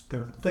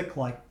 They're thick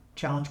like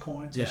challenge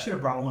coins. Yeah. I should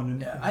have brought one.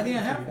 Yeah, I think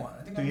I have one.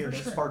 I think I have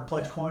a Spartan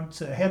Pledge coin. It's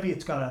heavy.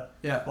 It's got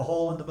a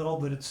hole in the middle,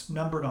 but it's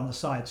numbered on the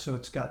side, so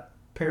it's got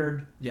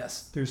paired.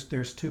 Yes.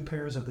 There's 2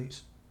 pairs of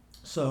these.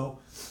 So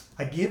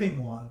I give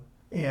him one,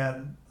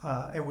 and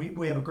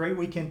we have a great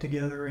weekend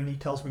together, and he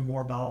tells me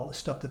more about all the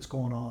stuff that's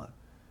going on.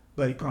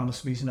 But he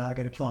promised me he's not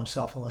going to kill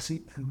himself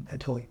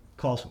until he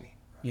calls me.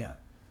 Yeah.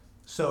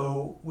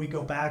 So we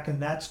go back,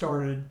 and that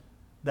started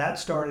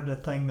a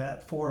thing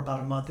that for about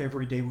a month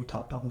every day we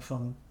talked on the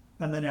phone,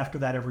 and then after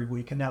that every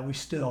week. And now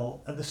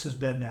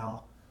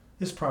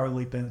it's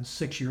probably been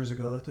 6 years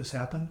ago that this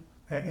happened,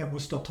 and we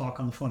still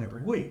talk on the phone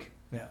every week.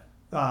 Yeah.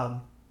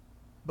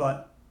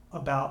 But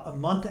about a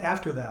month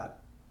after that,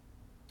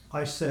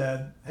 I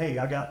said, "Hey,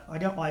 I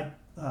got my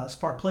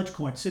Spark Pledge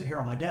coin sitting here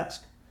on my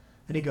desk,"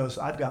 and he goes,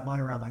 "I've got mine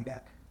around my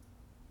neck."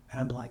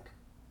 And I'm like,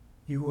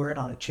 "You wear it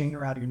on a chain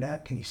around your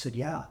neck?" And he said,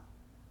 "Yeah."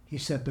 He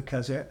said,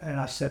 and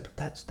I said,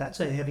 "That's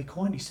a heavy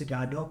coin." He said,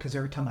 "Yeah, I know, because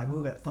every time I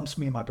move it thumps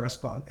me in my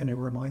breastbone, and it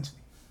reminds me."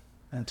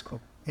 That's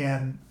cool.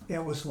 And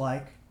it was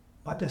like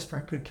my best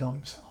friend could kill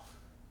himself.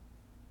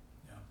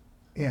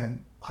 Yeah.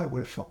 And I would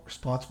have felt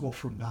responsible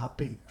for not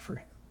being there for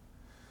him.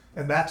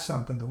 And that's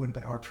something that wouldn't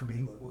be hard for me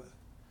to live with.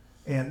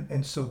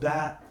 And so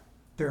that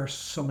there are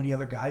so many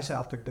other guys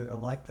out there that are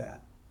like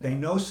that. They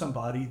know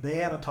somebody they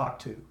haven't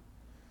talked to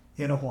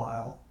in a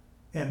while,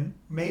 and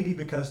maybe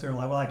because they're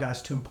like, well, that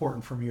guy's too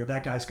important for me, or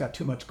that guy's got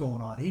too much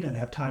going on. He didn't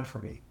have time for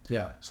me.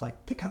 Yeah. It's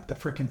like, pick up the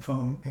freaking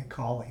phone and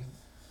call him.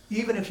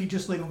 Even if you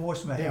just leave a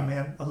voicemail, "Hey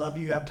man, I love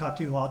you, I haven't talked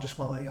to you in a while, just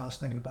want to let you know I was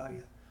thinking about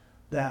you."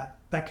 That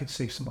could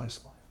save somebody's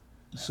life.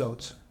 So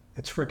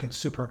it's freaking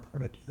super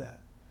important to do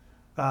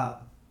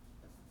that.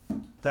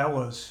 That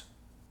was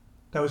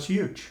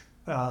huge.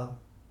 I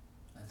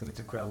think it's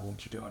incredible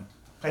what you're doing.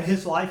 And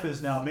his life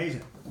is now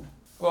amazing.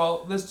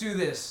 Well, let's do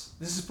this.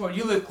 This is part.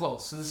 You live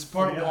close, so this is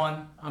part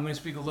 1. I'm going to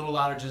speak a little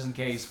louder just in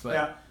case,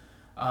 but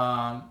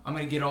I'm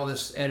going to get all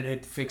this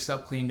edited, fixed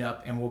up, cleaned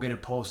up, and we'll get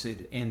it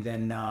posted, and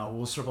then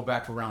we'll circle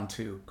back for round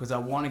 2, because I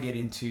want to get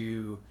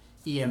into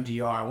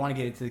EMDR. I want to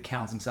get into the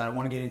counseling side. I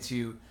want to get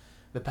into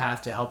the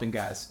path to helping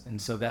guys, and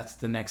so that's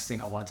the next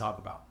thing I want to talk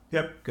about.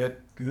 Yep. Good.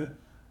 Good.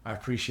 I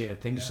appreciate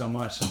it. Thank you so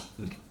much.